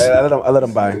pause. I let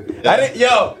him buy.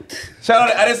 Shout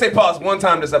out. I didn't say pause one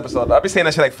time this episode. I'll be saying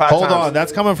that shit like 5 Hold times. on,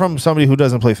 that's coming from somebody who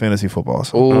doesn't play fantasy football.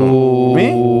 So.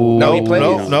 Me? No, he plays.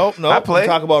 no. I play.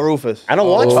 Talk about Rufus. I don't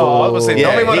watch Oh, I football. was gonna say,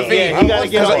 don't make fun of me. he gotta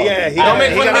get on. Yeah, he Don't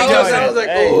make fun of me, Justin. I was like,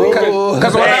 Hey, ooh.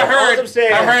 Because when Hey, I all I'm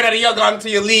saying- heard that he got into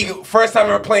your league first time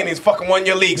ever playing, he's fucking won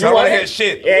your league. So I don't want to hear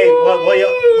shit. Hey,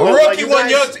 Rookie won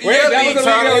your Wait, that league, was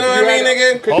the son. league You know what I mean,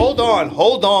 nigga? Hold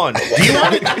on. Do you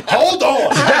want it? Hold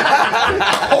on.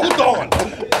 Hold on.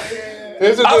 I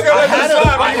was gonna let this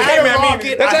slide, but you came at me.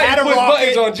 rocket. That's I how had you a push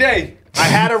buttons rocket. on Jay. I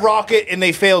had a rocket and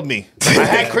they failed me. I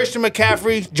had Christian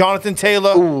McCaffrey, Jonathan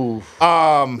Taylor.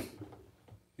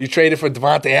 You traded for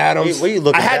Devontae Adams. What are you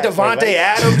looking I had at? Devontae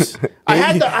Adams. I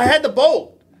had the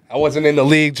boat. I wasn't in the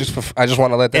league. I just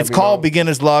want to let that. It's be called known.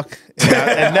 beginner's luck,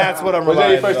 and that's what I'm Was that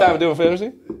relying your first on. time doing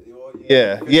fantasy?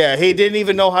 Yeah. He didn't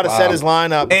even know how to set his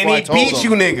lineup. And before I he told beat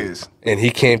him. you niggas. And he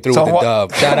came through So with the what-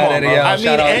 dub. Shout out Eddie L. I mean,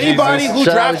 Shout out anybody Jesus. who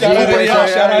Shout out drafted Jesus. Cooper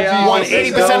Shout Kupp out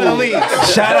Jesus. won 80% of the league.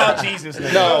 Shout out Jesus.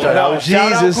 No, shout out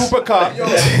Jesus. Cooper Kupp.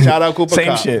 Shout out Cooper Same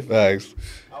Kupp. shit. Thanks.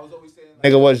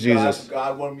 Nigga was Jesus.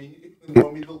 God wanted me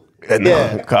to.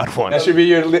 Yeah. God won. That should be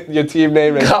your team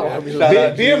name. Right there. Shout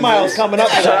out Beer miles coming up.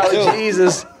 Shout out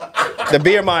Jesus. The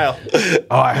beer mile.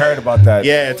 Oh, I heard about that.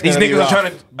 Yeah, it's these gonna be niggas are rough.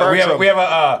 trying to. We have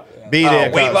a Be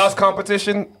there, weight cuz. loss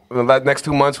competition. The next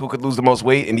 2 months, who could lose the most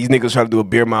weight? And these niggas trying to do a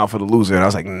beer mile for the loser. And I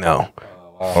was like, no,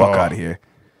 fuck out of here.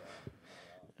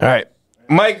 All right,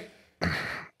 Mike.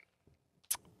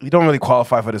 You don't really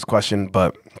qualify for this question,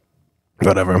 but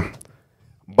whatever.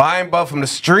 Buying bud from the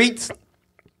streets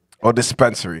or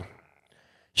dispensary?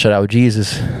 Shout out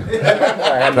Jesus. Good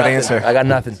answer. I got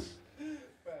nothing.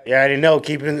 You already know.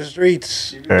 Keep it in the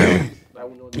streets. I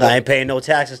ain't paying no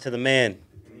taxes to the man.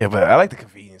 Yeah, but I like the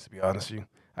convenience, to be honest with you.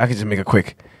 I could just make it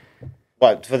quick.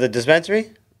 What, for the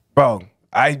dispensary? Bro,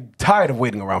 I'm tired of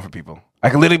waiting around for people. I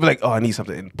can literally be like, oh, I need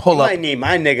something, and pull I up. might need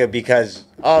my nigga because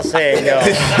I'll say, yo.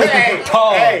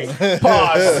 Pause.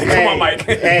 Pause. Come Hey, on, Mike.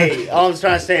 Hey, all I'm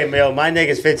trying to say, yo, my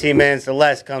nigga's 15 minutes or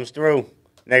less comes through.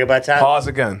 Nigga, by the time Pause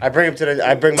again. I bring him to the.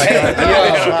 I bring my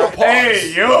dog.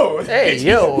 Hey, yo. Hey,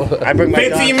 yo. I bring my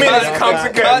 15 dog. minutes comes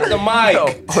again. Cut the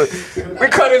mic. We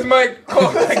cut his mic.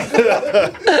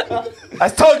 I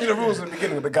told you the rules at the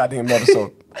beginning of the goddamn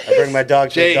episode. I bring my dog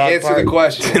to Jay, the dog answer park. the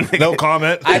question. No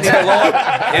comment. I need a lawyer.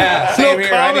 Yeah, same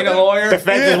here. I need a lawyer. The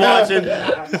fence is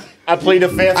watching. I plead the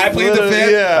fifth. I plead the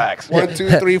fifth. Yeah. Facts. 1, 2,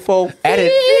 3, 4.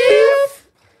 Edit.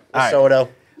 right. Soto.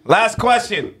 Last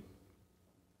question.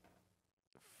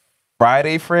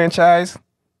 Friday franchise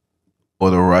or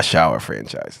the Rush Hour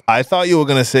franchise? I thought you were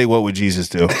gonna say what would Jesus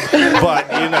do, but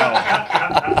you know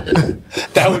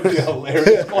That would be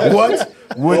hilarious. What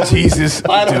would Jesus do?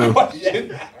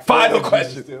 Question. Final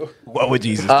question. What would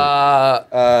Jesus do? You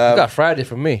got Friday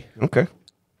for me. Okay. I'm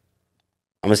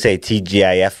gonna say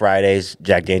TGIF Fridays,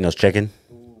 Jack Daniel's chicken.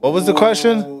 what was the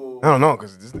question? I don't know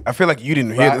because I feel like you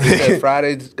didn't hear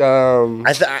Friday, the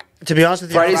Friday, To be honest with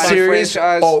you, Friday I'm series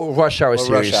franchise or Rush Hour or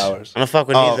series? Rush Hours. not fuck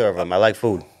with neither of them. I like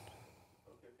food.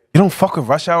 You don't fuck with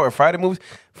Rush Hour or Friday movies?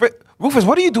 Rufus,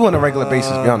 what do you do on a regular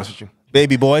basis, to be honest with you?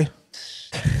 Baby boy.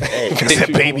 Hey, I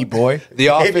said baby boy. The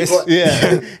Office. Yeah.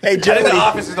 hey, I think Jody. The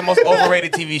Office is the most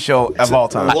overrated TV show of all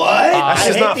time. What? That's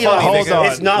just not funny, Hold nigga. on.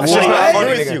 It's not That's funny. just not I funny,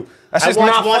 agree with nigga. you. That's I just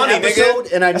watched not one funny, episode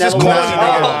nigga. and I That's never just watched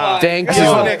corny, it. nigga. Thank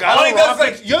Yo, you. Nick, All he does is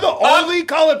like, you're the only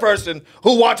colored person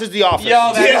who watches The Office. Yo,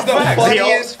 that Yeah, is the facts.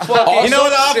 funniest fucking You know what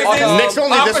The Office is? Nick's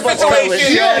only this Office much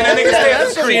situation, color. and then niggas stay at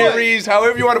the screen. series,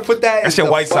 however you want to put that. That's is your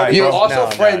the white side, You bro. also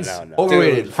No, Friends. no.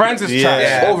 Overrated. Friends is Yeah. trash.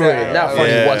 Yeah. Overrated. Not funny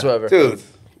Yeah. whatsoever. Dude.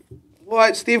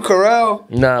 What? Steve Carell?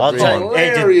 Nah, Also, bro. hey,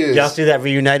 did Hilarious. y'all see that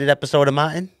reunited episode of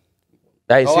Martin?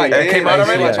 I Oh, I see did. It came out I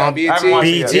already? watched I on BET. haven't watched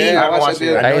it yet. BET? I haven't I watched watched it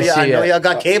it. yet. I I see know it. y'all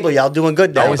got cable. Y'all doing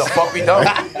good now. What the fuck we done?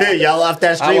 y'all off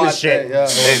that I streaming watched shit. that,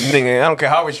 Hey, nigga, I don't care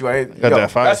how rich you are. Yo,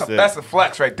 that fire that's stick. that's a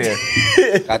flex right there. Got the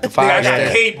Nigga, I fire got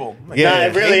stick. cable. Yeah. Nah,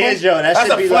 it really is, yo. That That's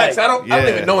should a be flex. like. I don't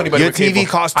even know anybody Your with TV cable.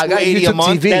 costs I got $280 a YouTube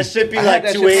month. TV. That should be I like had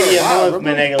that shit for a $280 a while, month,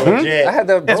 my nigga. I Legit. had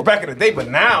that. That's back in the day, but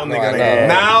now, nigga, I like, know.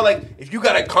 now, like, if you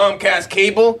got a Comcast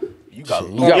cable, you got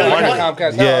You got Yo, one yo,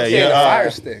 Comcast. yeah, Yeah, yeah. the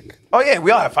fire stick. Oh yeah,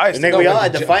 we all have fire sticks. Nigga, we all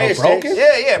had the fire sticks.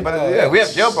 Yeah, but yeah, we have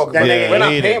jailbroken. That But nigga we're not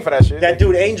need paying it. for that shit. That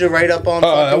dude Angel right up on.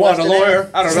 I want a Western lawyer.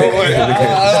 Ave. I don't know what.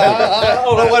 I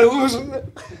don't know what. Who's?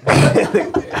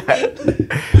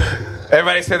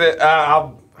 Everybody said that.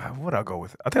 What I'll go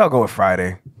with? I think I'll go with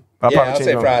Friday. I'll Yeah, I'll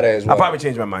say my- Friday as well. I'll probably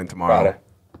change my mind tomorrow. Friday.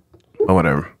 Or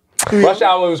whatever. Rush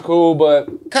Hour was cool, but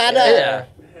Yeah.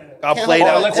 I'll play oh,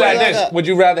 that. let's say this: would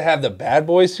you rather have the Bad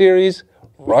Boys series,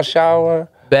 Rush Hour?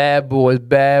 Bad boys,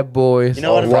 bad boys. You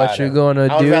know what? What you gonna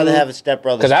I would do? rather have a Step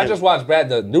Brothers. Because I too. just watched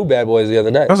the new Bad Boys the other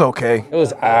night. It was okay. It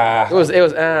was It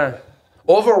was.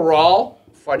 Overall,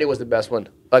 Friday was the best one.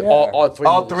 Like all three.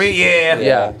 All movies. three, yeah.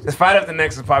 Yeah. This Friday After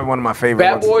Next is probably one of my favorite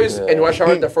Bad ones. Boys and Rush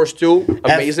Hour, the first two,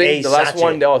 amazing. F.A. The last Sache.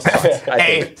 one, that was sucked, I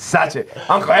Hey, think. such it.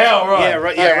 Uncle L,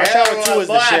 right? Yeah, Rush Hour 2 is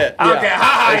the shit. I don't care how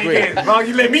high you agree. get, as long as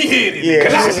you let me hit it.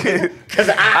 Yeah. Because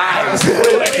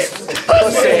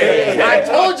I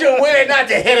told you when not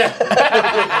to hit it.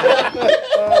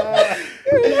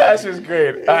 That's just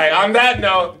great. All right, on that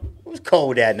note, It was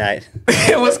cold that night.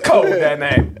 it was cold that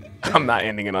night. I'm not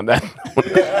ending it on that.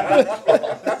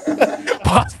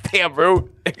 Boss, damn, bro.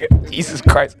 Jesus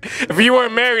Christ. If you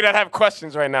weren't married, I'd have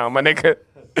questions right now, my nigga.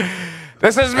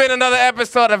 This has been another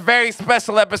episode, a very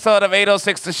special episode of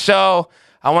 806 The Show.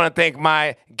 I want to thank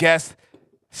my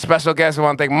special guests. I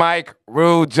want to thank Mike,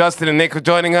 Rue, Justin, and Nick for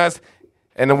joining us.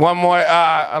 And then one more,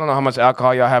 I don't know how much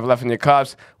alcohol y'all have left in your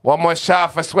cups. One more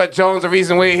shot for Sweat Jones, the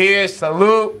reason we're here.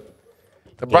 Salute.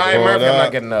 To Brian Murphy, I'm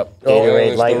not getting up.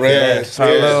 Gatorade Light.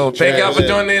 Salute. Thank y'all for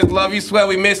joining us. Love you, Sweat.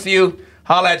 We miss you.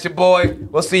 Holla at your boy.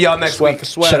 We'll see y'all next week.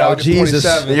 Sweat. Shout out August Jesus.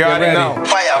 27th. You Get already ready. know.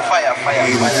 Fire, fire, fire,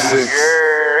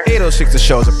 fire. 806. 806 The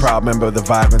Show is a proud member of the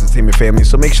Vibe Entertainment family,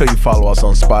 so make sure you follow us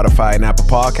on Spotify and Apple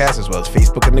Podcasts, as well as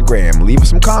Facebook and the Gram. Leave us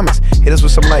some comments, hit us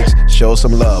with some likes, show us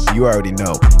some love. You already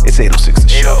know. It's 806 The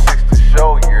Show. 806 The Show.